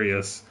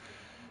hilarious,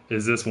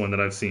 is this one that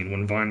I've seen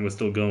when Vine was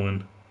still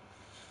going.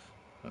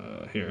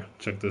 Here,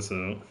 check this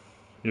out.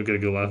 You'll get a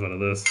good laugh out of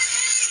this.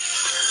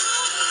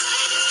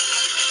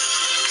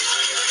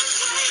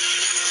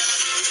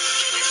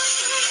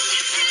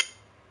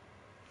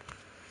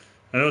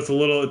 I know it's a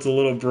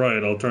little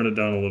bright. I'll turn it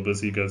down a little bit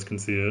so you guys can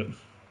see it.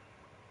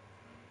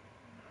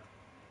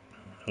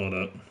 Hold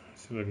up.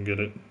 See if I can get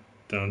it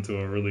down to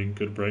a really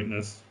good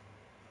brightness.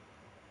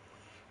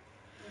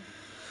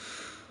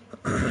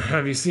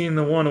 Have you seen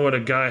the one with a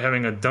guy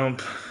having a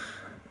dump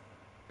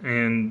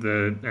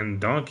and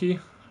donkey?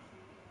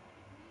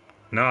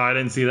 No, I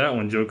didn't see that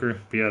one, Joker.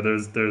 But yeah,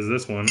 there's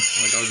this one.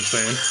 Like I was just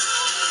saying,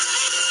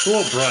 it's a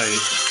little bright.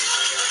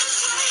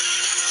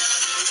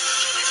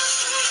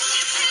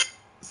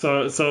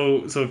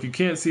 So if you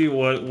can't see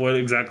what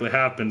exactly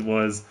happened,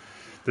 was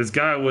this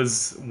guy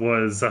was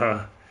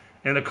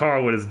in the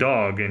car with his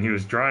dog and he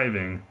was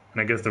driving,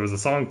 and I guess there was a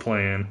song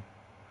playing,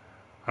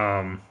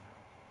 and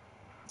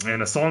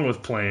a song was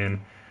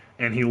playing,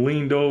 and he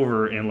leaned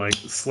over and like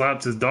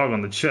slapped his dog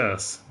on the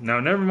chest. Now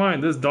never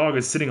mind, this dog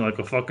is sitting like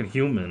a fucking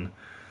human.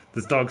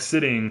 This dog's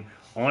sitting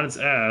on its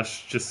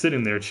ass, just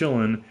sitting there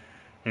chilling,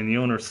 and the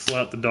owner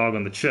slapped the dog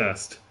on the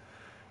chest.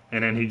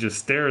 And then he just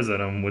stares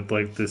at him with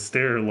like this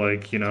stare,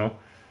 like,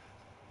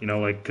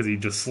 like, because he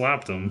just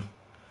slapped him.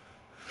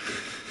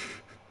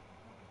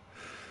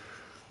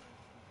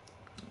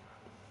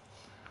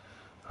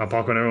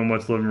 A-PACO and everyone,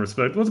 much love and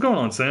respect. What's going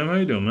on, Sam? How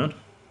you doing, man?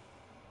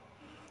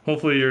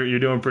 Hopefully you're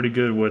doing pretty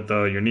good with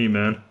your knee,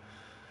 man.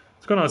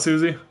 What's going on,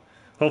 Susie?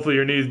 Hopefully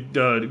your knee's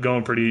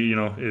going pretty,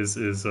 is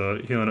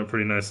healing up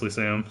pretty nicely,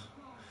 Sam.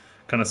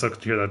 Kind of sucks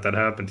to hear that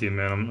happened to you,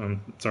 man.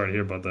 I'm sorry to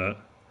hear about that.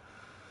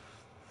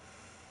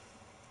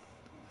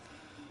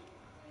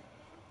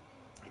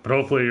 But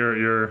hopefully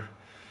you're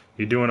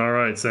doing all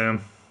right,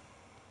 Sam.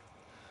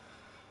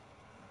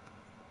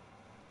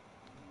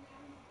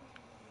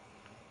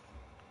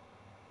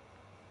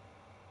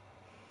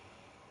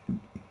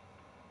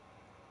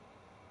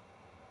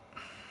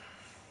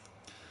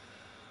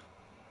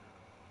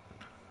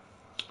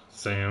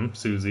 Sam,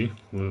 Susie,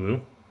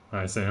 Lulu.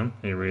 Hi, Sam.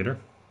 Hey, Raider.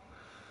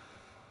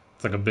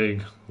 It's like a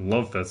big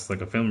love fest,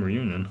 like a family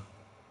reunion.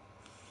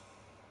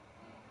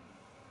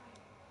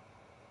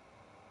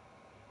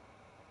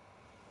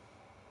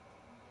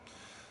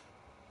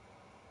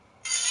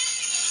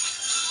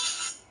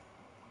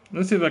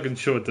 Let's see if I can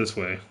show it this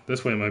way.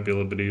 This way might be a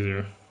little bit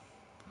easier.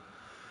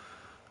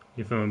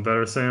 You feeling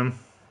better, Sam?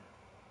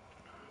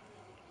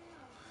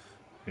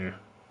 Here.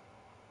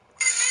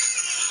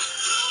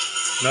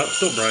 Nope,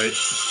 still bright.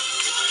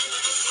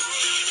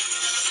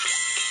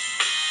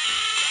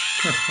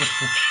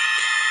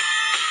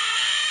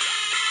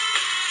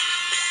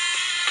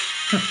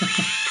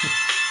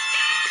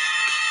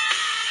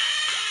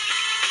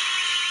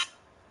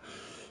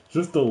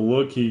 Just the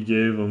look he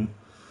gave him.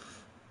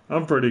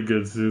 I'm pretty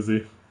good,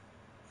 Susie.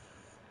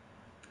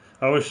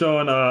 I was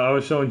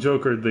showing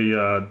Joker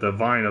the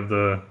Vine of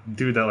the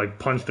dude that like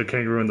punched the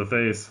kangaroo in the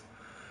face.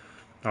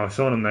 I was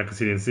showing him that because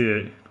he didn't see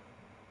it.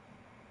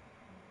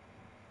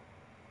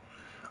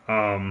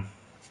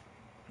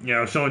 Yeah,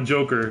 I was showing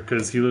Joker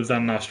because he lives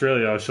down in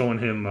Australia. I was showing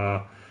him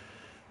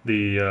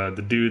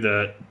the dude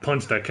that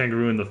punched that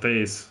kangaroo in the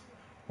face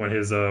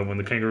when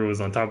the kangaroo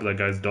was on top of that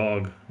guy's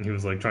dog, and he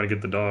was like trying to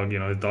get the dog,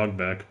 his dog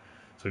back.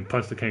 So he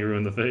punched the kangaroo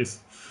in the face.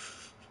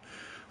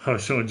 I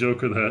was showing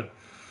Joker that.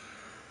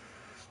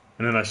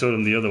 And then I showed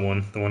him the other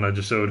one, the one I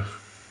just showed,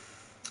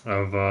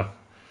 of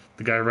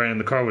the guy ran in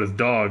the car with his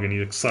dog, and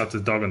he slapped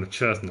his dog on the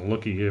chest, and the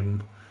look he gave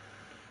him.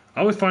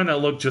 I always find that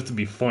look just to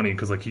be funny,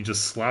 because like he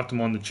just slapped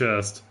him on the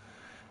chest,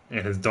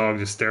 and his dog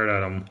just stared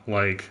at him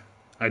like,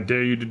 I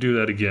dare you to do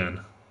that again.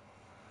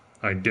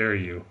 I dare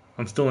you.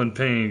 I'm still in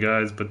pain,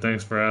 guys, but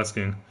thanks for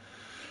asking.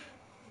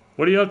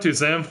 What are you up to,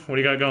 Sam? What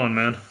do you got going,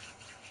 man?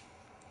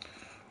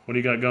 What do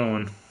you got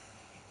going?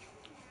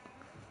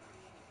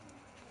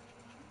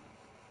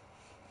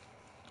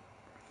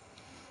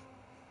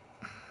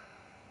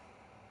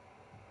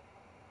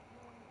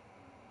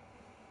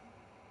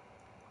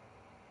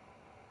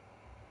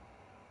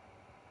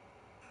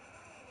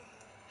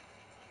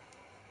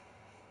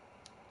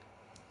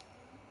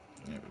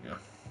 There we go.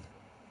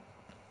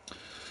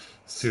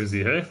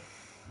 Susie, hey?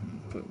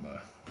 Put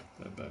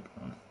that back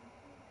on.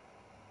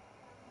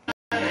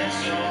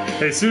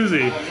 Hey,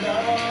 Susie.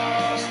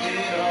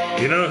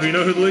 You know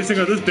who the lead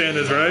singer of this band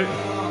is, right?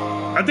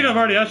 I think I've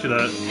already asked you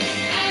that.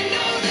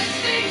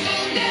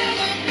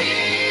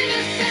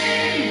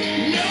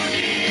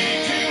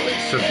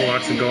 Just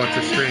relax and go on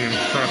to stream.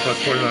 Sorry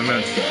plus 45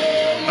 minutes.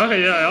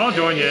 Okay, yeah, I'll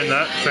join you in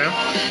that, Sam.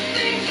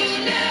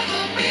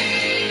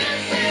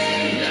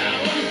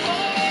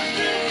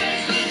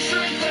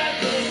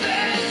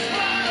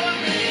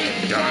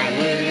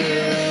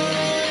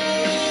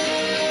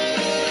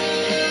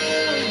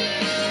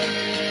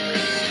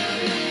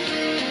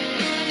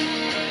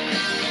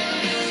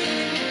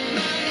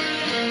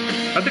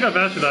 I think I've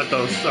asked you that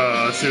though,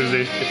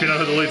 Susie, if you know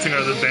who the lead singer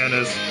of this band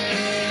is.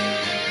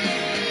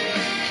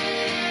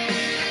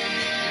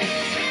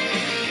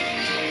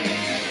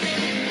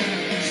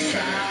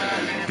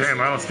 Damn,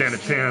 I don't stand a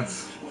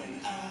chance.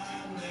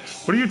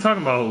 What are you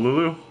talking about,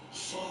 Lulu?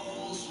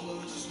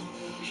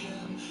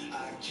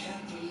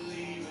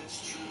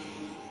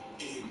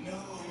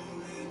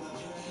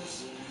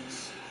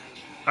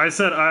 I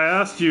said, I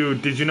asked you,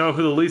 did you know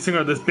who the lead singer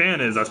of this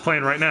band is that's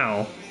playing right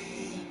now?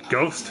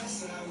 Ghost?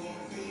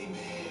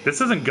 This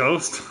isn't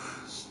Ghost.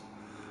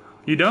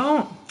 You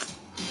don't?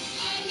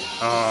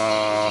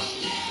 Cause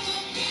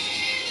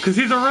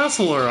he's a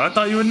wrestler. I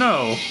thought you would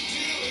know.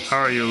 How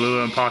are you,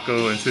 Lulu and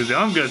Paco and Susie?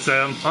 I'm good,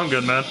 Sam. I'm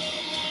good, man.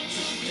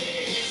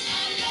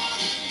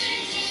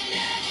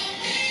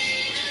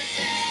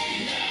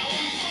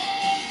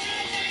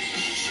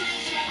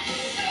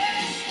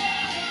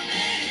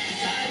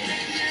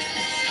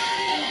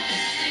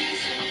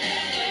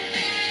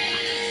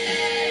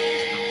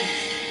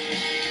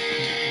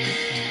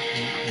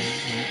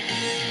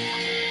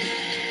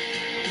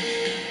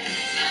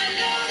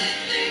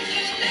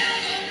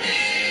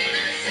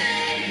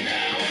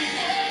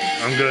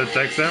 I'm good,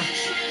 thanks, Sam.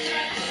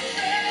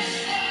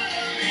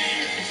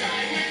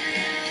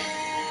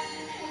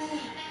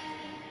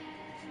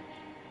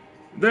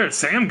 There,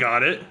 Sam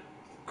got it.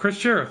 Chris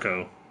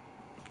Jericho.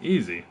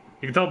 Easy.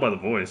 You can tell by the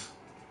voice.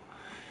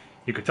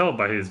 You can tell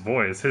by his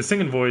voice. His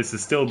singing voice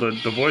is still the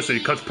voice that he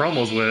cuts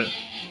promos with.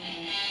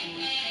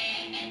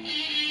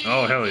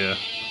 Oh, hell yeah.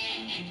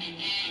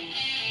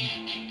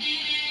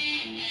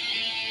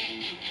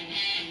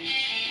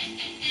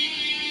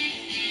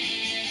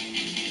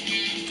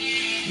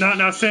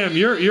 Now, Sam,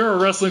 you're a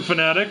wrestling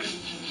fanatic.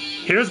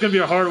 Here's gonna be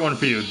a hard one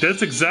for you.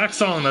 This exact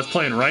song that's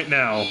playing right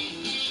now,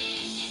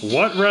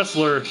 what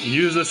wrestler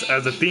uses this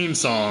as a theme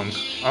song?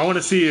 I want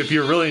to see if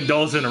you're really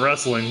indulged in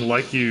wrestling,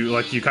 like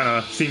you kind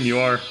of seem you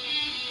are.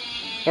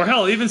 Or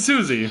hell, even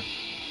Susie.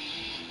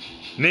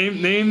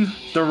 Name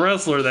the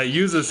wrestler that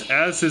uses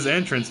as his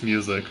entrance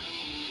music.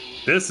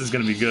 This is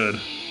gonna be good.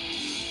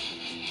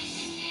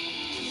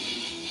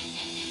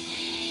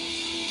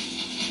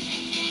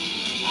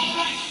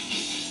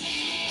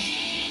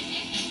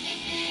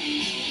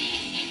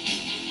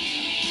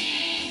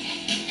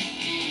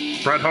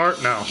 Bret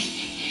Hart? No.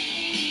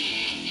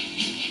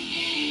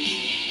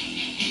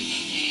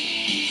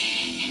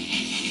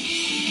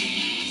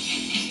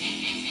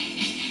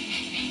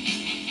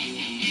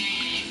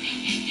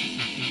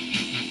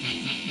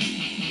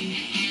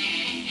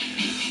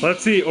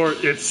 Let's see, or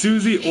if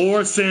Susie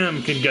or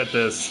Sam can get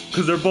this,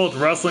 because they're both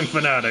wrestling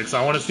fanatics.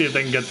 I want to see if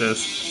they can get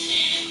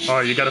this.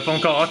 Oh, you got a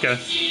phone call? Okay.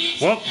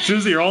 Well,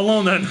 Susie, you're all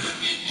alone then.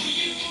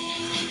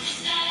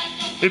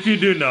 If you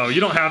do know,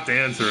 you don't have to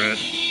answer it,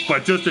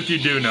 but just if you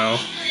do know.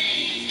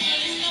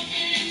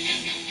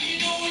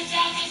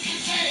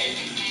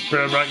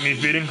 Brad Rock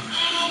needs beating.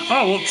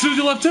 Oh, well,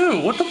 Susie left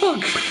too. What the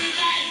fuck?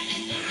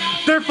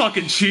 They're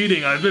fucking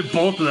cheating. I bet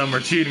both of them are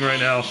cheating right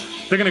now.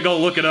 They're gonna go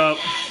look it up.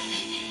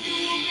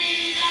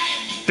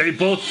 They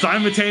both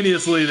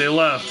simultaneously, they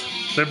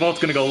left. They're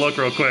both gonna go look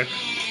real quick.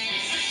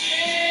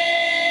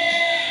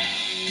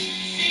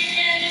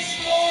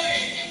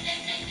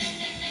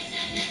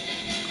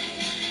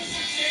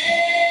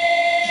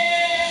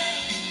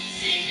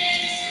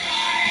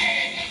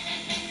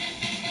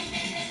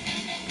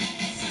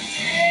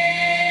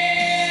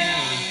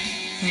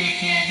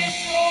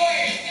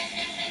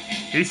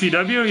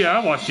 ECW? Yeah,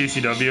 I watched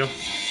ECW.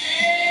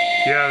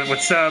 Yeah,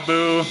 with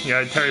Sabu,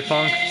 yeah, Terry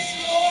Funk.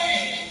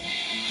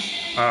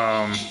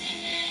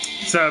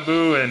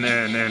 Sabu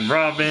and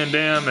Rob Van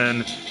Dam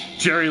and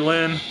Jerry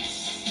Lynn.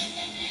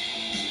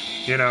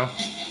 You know.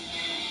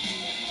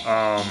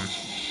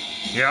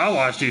 Yeah, I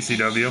watched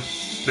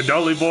ECW. The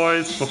Dudley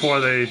Boys before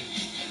they,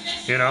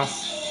 you know,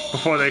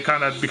 before they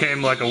kind of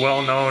became like a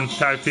well-known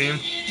tag team.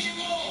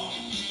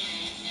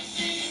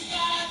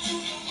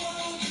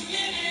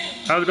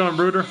 How's it going,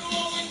 Bruder?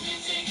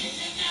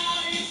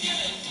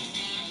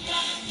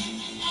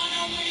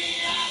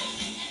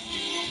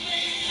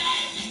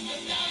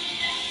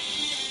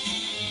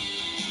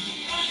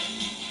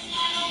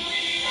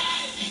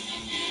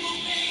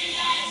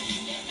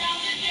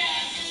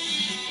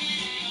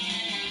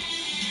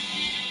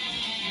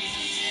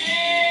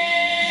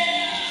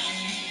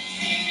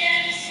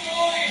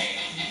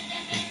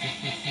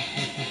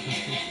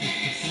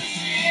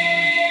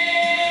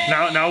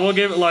 Now we'll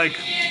give it like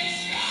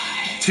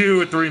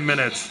 2 or 3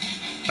 minutes.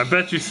 I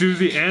bet you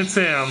Susie and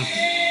Sam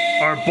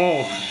are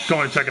both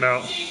going to check it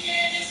out.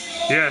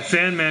 Yeah,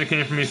 Sandman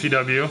came from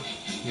ECW.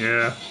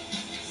 Yeah.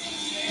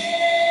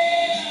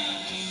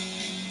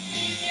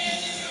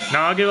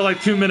 Now I'll give it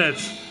like 2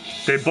 minutes.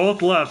 They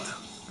both left,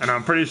 and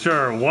I'm pretty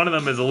sure one of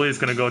them is at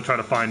least going to go try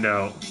to find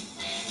out.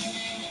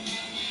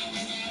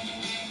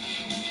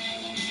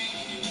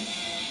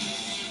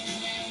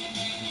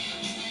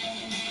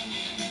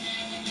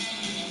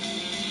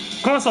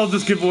 Of course, I'll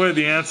just give away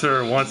the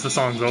answer once the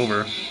song's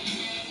over.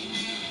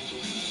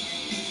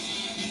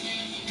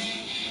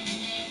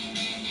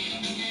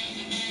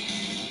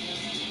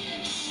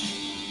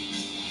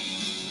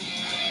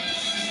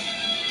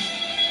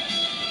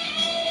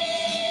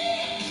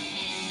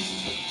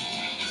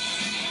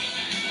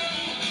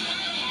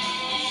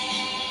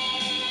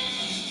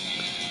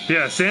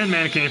 Yeah,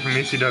 Sandman came from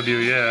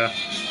ECW, yeah.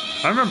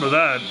 I remember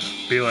that,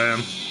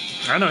 B-Lam.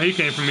 I know he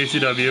came from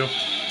ECW.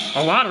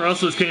 A lot of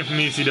wrestlers came from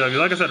ECW.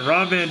 Like I said,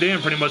 Rob Van Dam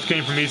pretty much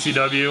came from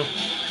ECW.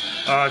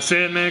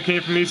 Sandman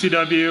came from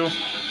ECW.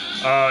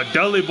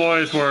 Dudley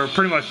Boys were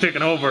pretty much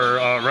taking over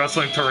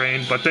wrestling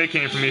terrain, but they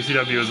came from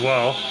ECW as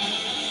well.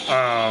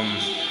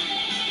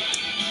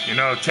 You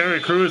know, Terry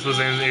Crews was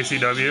in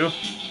ECW.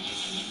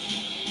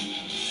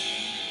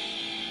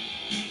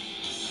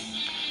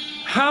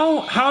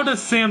 How does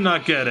Sam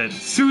not get it?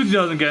 Susie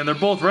doesn't get it. They're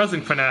both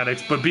wrestling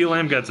fanatics, but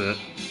B-Lam gets it.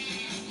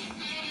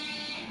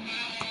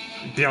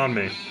 Beyond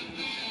me.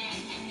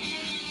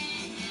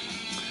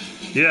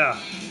 Yeah.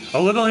 A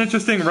little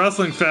interesting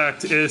wrestling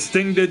fact is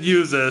Sting did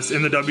use this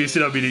in the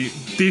WCW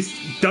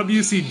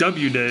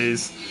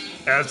days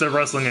as their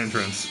wrestling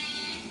entrance.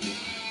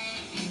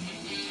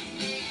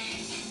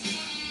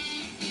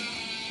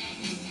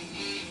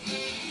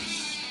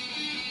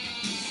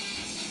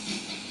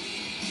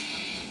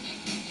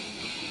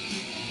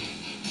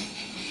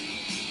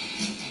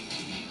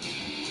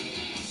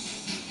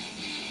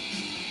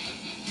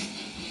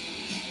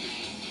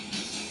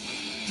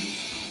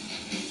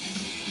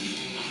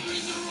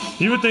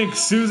 You would think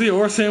Susie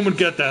or Sam would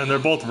get that, and they're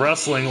both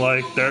wrestling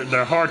like they're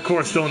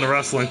hardcore still into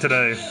wrestling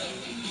today.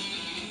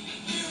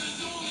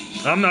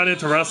 I'm not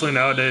into wrestling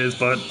nowadays,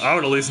 but I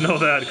would at least know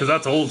that because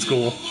that's old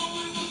school.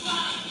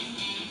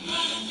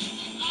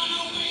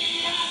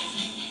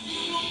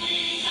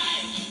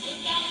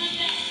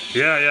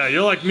 Yeah,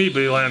 you're like me,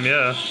 B-Lam,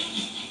 yeah.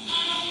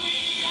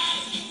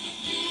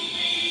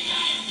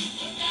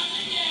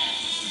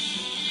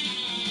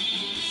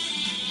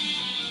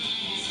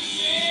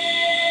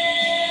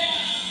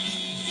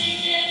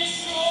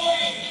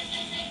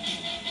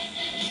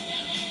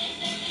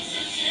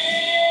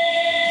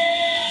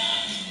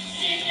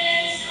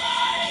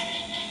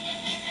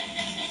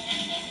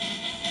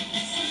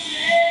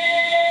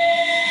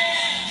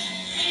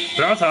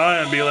 But that's how I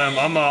am, B-Lam.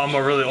 I'm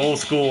a really old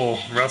school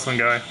wrestling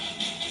guy.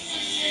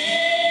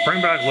 Bring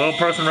back little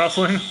person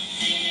wrestling.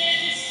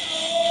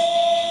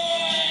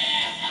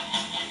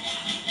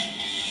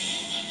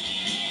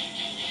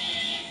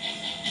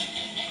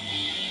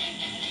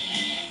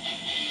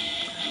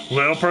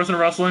 Little person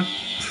wrestling?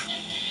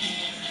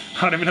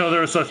 I didn't even know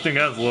there was such thing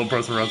as little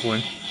person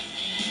wrestling.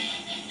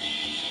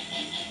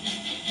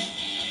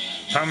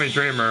 Tommy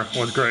Dreamer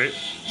was great.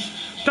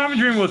 Tommy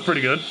Dreamer was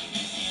pretty good.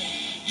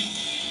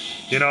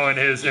 You know, in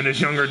his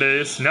younger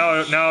days.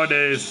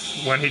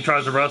 Nowadays, when he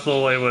tries to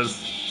wrestle, it was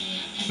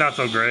not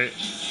so great.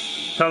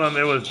 Tell him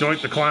it was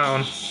Doink the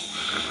Clown.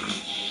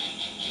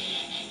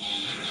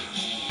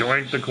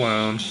 Doink the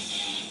Clown.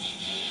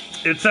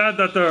 It's sad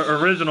that the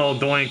original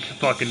Doink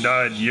fucking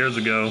died years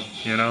ago,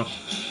 you know?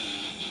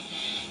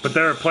 But they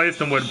replaced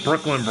him with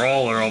Brooklyn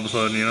Brawler all of a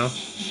sudden, you know?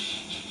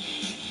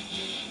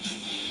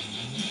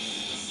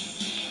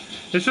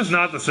 It's just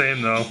not the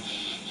same, though.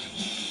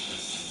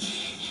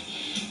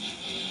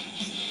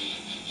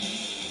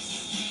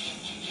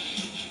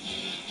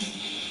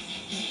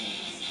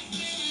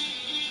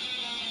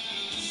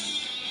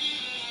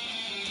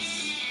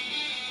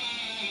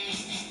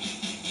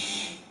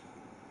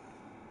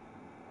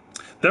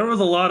 There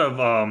was a lot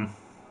of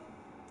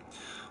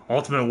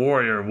Ultimate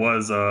Warrior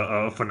was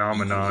a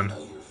phenomenon.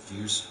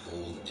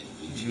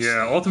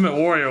 Yeah, Ultimate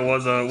Warrior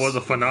was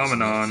a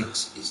phenomenon.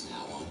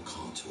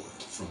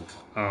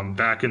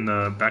 Back in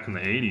the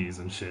 80s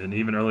and shit, and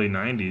even early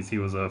 90s, he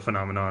was a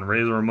phenomenon.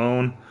 Razor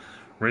Ramon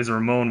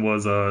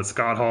was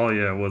Scott Hall.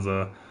 Yeah, was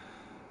a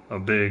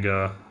big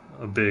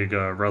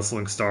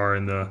wrestling star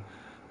in the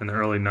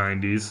early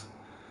 90s.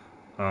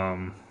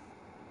 I'm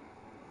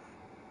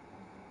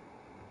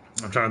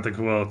trying to think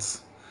who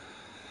else.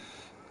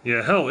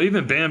 Yeah, hell,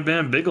 even Bam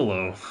Bam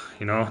Bigelow.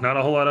 You know, not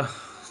a whole lot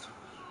of.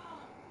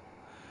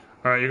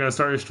 All right, you're gonna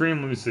start your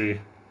stream. Let me see.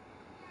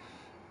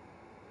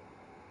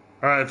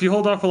 All right, if you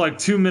hold off for like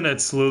 2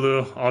 minutes,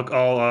 Lulu,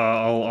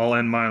 I'll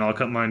end mine. I'll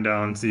cut mine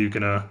down so you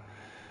can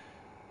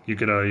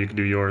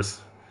do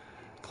yours.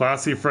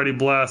 Classy Freddie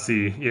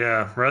Blassie,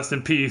 yeah, rest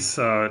in peace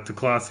to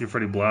Classy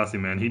Freddie Blassie,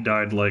 man. He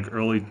died like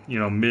early,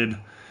 mid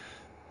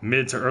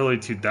to early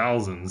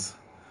 2000s.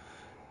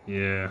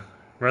 Yeah,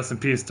 rest in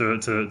peace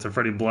to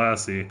Freddie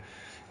Blassie.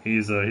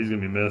 He's gonna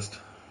be missed.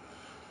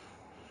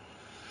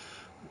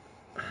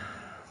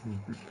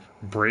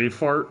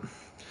 Braveheart,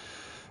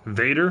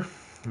 Vader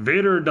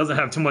doesn't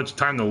have too much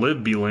time to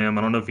live, B-Lam.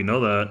 I don't know if you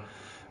know that.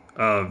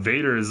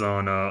 Vader is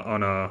on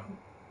a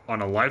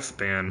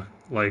lifespan.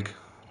 Like,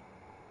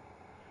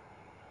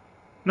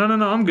 no,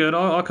 I'm good.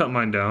 I'll cut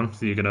mine down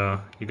so you can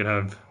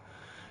have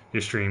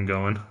your stream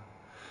going.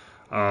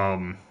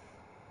 But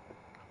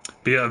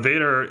yeah,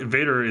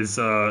 Vader is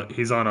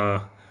he's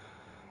on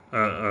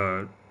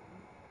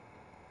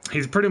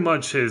he's pretty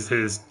much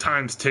his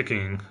time's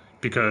ticking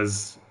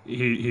because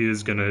he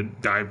is gonna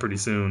die pretty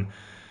soon.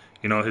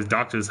 You know, his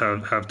doctors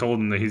have told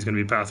him that he's going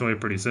to be passing away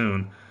pretty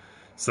soon.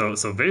 So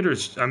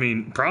Vader's, I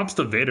mean, props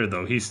to Vader,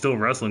 though. He's still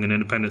wrestling in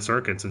independent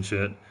circuits and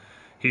shit.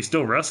 He's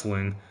still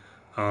wrestling.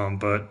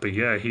 But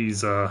yeah,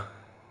 he's, why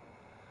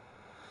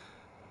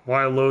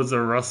loads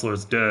of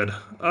wrestlers dead?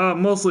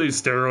 Mostly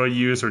steroid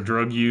use or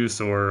drug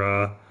use or,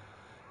 or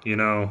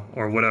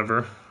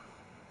whatever.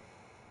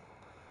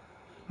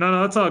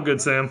 No, it's all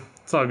good, Sam.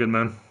 It's all good,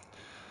 man.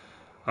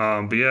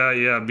 But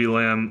yeah,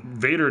 B-Lam.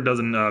 Vader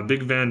doesn't,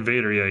 Big Van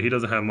Vader, yeah, he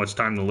doesn't have much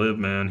time to live,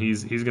 man.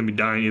 He's gonna be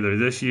dying either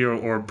this year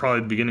or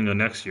probably the beginning of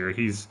next year.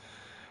 He's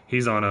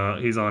on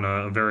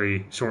a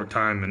very short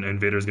time, and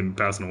Vader's gonna be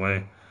passing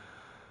away.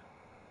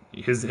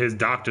 His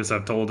doctors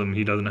have told him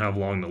he doesn't have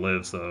long to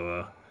live,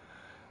 so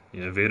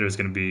yeah, Vader's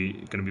gonna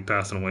be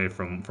passing away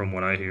from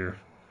what I hear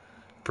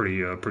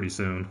pretty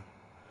soon.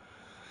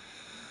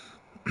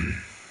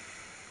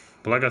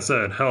 But like I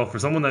said, hell, for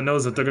someone that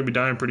knows that they're gonna be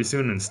dying pretty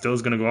soon and still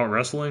is gonna go out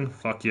wrestling,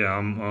 fuck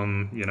yeah,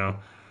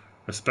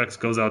 respects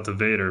goes out to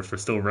Vader for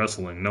still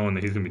wrestling, knowing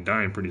that he's gonna be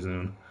dying pretty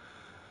soon.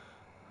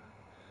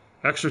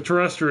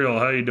 Extraterrestrial,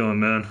 how you doing,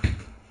 man?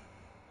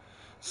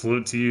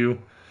 Salute to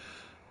you.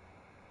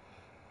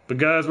 But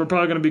guys, we're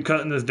probably gonna be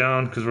cutting this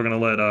down because we're gonna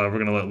let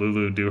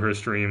Lulu do her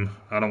stream.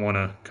 I don't want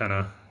to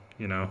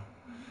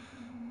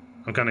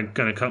I'm kind of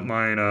cut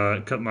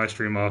my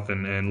stream off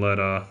and let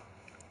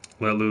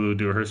Lulu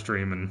do her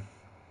stream and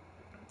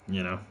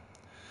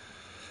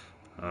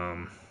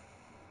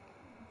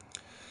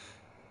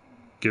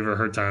give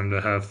her time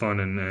to have fun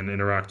and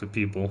interact with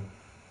people.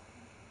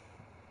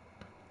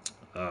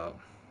 But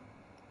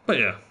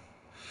yeah,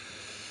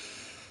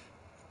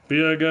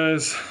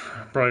 guys,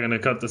 probably gonna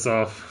cut this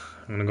off.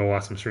 I'm gonna go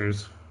watch some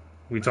streams.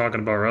 We talking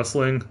about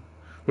wrestling?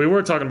 We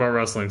were talking about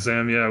wrestling,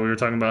 Sam. Yeah, we were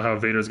talking about how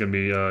Vader's gonna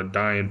be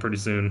dying pretty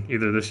soon,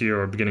 either this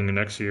year or beginning of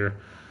next year.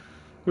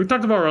 We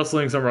talked about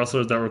wrestling, some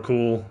wrestlers that were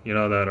cool,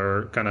 that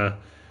are kind of,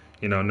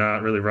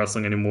 not really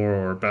wrestling anymore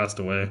or passed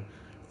away.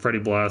 Freddie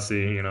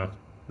Blassie,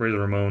 Razor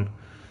Ramon,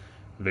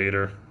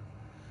 Vader.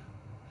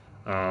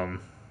 Yeah,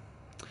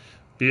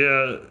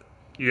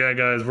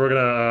 guys,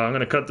 I'm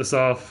gonna cut this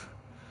off.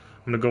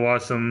 I'm gonna go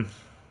watch some.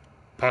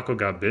 Paco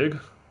got big.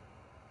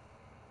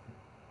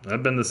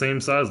 I've been the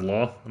same size,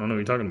 Law. I don't know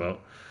what you're talking about.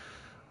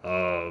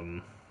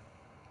 I'm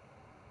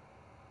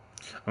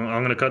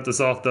gonna cut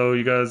this off though,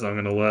 you guys. I'm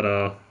gonna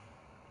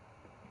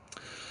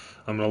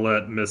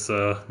let Miss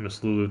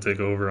Lulu take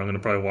over. I'm gonna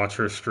probably watch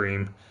her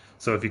stream.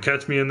 So if you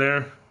catch me in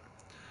there,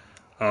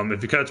 say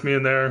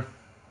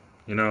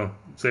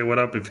what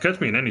up. If you catch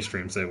me in any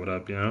stream, say what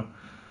up,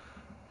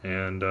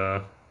 And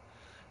yeah,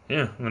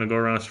 I'm gonna go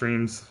around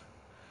streams,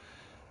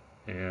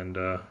 and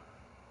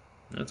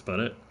that's about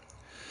it.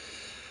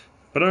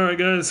 But all right,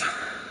 guys.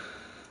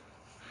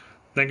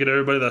 Thank you to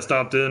everybody that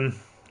stopped in,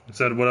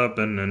 said what up,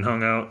 and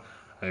hung out.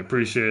 I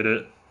appreciate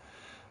it.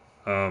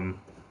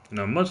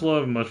 Much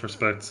love and much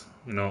respect.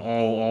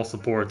 All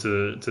support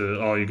to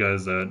all you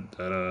guys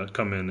that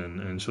come in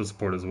and show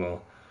support as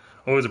well.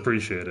 Always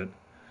appreciate it.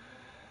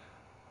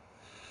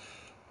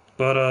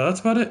 But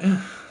that's about it.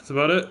 That's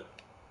about it.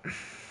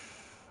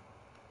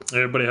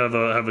 Everybody have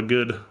a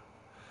good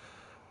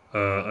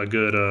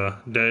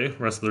day,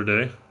 rest of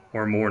their day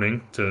or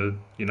morning. To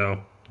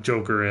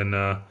Joker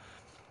and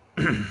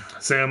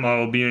Sam,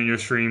 I'll be in your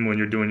stream when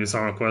you're doing your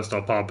song request.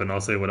 I'll pop and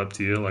I'll say what up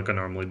to you like I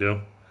normally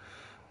do.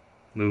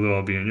 Lulu,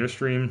 I'll be in your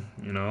stream.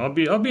 I'll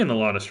be in a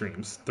lot of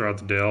streams throughout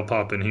the day. I'll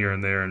pop in here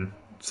and there and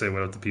say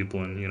what up to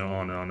people, and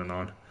on and on and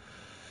on.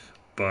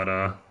 But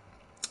yeah,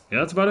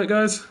 that's about it,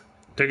 guys.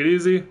 Take it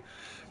easy.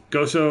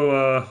 Go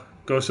show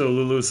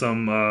Lulu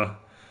some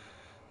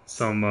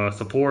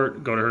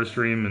support. Go to her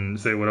stream and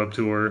say what up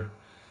to her.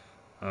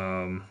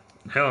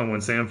 Hell, and when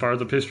Sam fires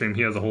up his stream,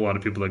 he has a whole lot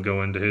of people that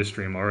go into his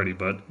stream already.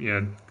 But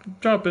yeah,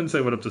 drop in, say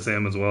what up to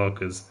Sam as well,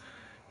 because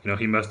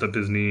he messed up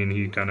his knee and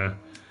he kind of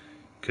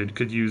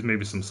could use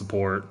maybe some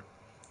support,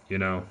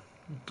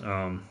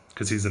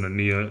 because he's in a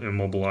knee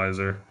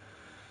immobilizer,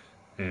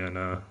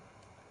 and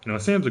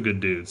Sam's a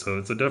good dude, so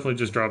it's definitely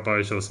just drop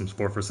by, show some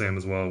support for Sam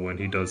as well when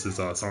he does his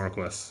song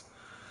requests.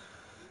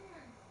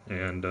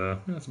 And yeah,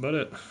 that's about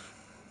it.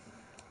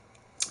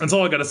 That's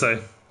all I gotta say.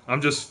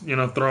 I'm just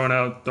throwing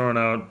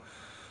out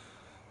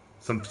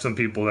some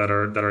people that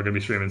are gonna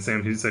be streaming.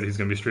 Sam, he said he's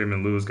gonna be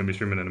streaming. Lou's gonna be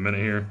streaming in a minute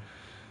here.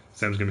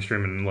 Sam's gonna be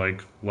streaming in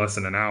like less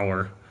than an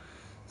hour.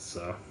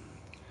 So,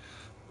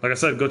 like I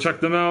said, go check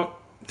them out.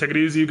 Take it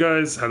easy, you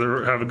guys. Have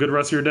a good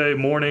rest of your day,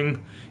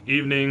 morning,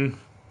 evening,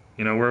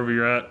 wherever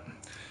you're at.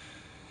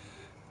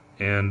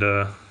 And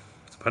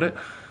that's about it.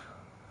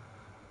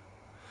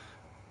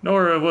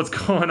 Nora, what's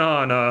going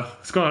on?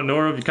 What's going on,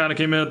 Nora? You kind of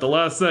came in at the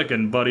last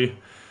second, buddy.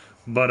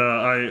 But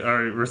I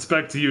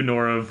respect to you,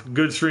 Nora.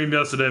 Good stream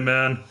yesterday,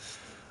 man.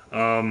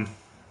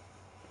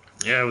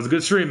 Yeah, it was a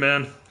good stream,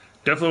 man.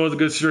 Definitely was a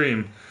good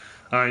stream.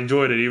 I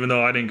enjoyed it, even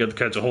though I didn't get to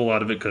catch a whole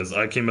lot of it because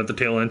I came at the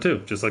tail end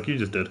too, just like you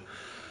just did.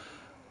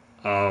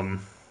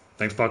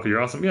 Thanks, Paco.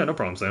 You're awesome. Yeah, no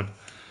problem, Sam.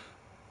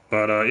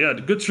 But yeah,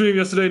 good stream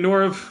yesterday,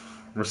 Nora.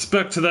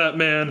 Respect to that,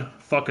 man.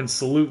 Fucking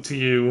salute to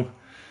you.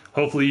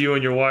 Hopefully you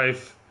and your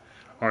wife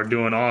are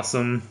doing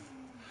awesome.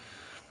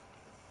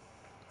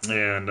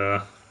 And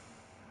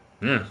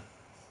yeah.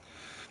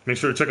 Make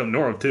sure to check out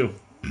Norv too.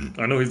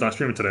 I know he's not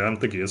streaming today. I don't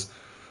think he is.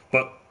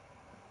 But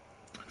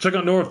check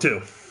out Norv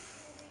too.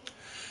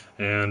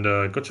 And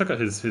go check out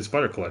his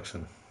spider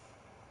collection.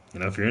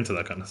 If you're into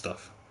that kind of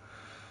stuff.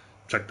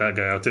 Check that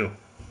guy out too.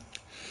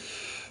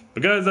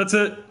 But guys, that's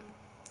it.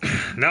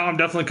 Now I'm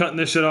definitely cutting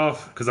this shit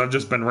off because I've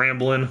just been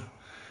rambling.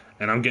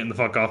 And I'm getting the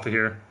fuck off of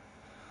here.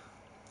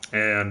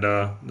 And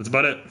that's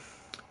about it.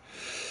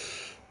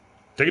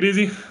 Take it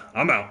easy.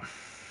 I'm out.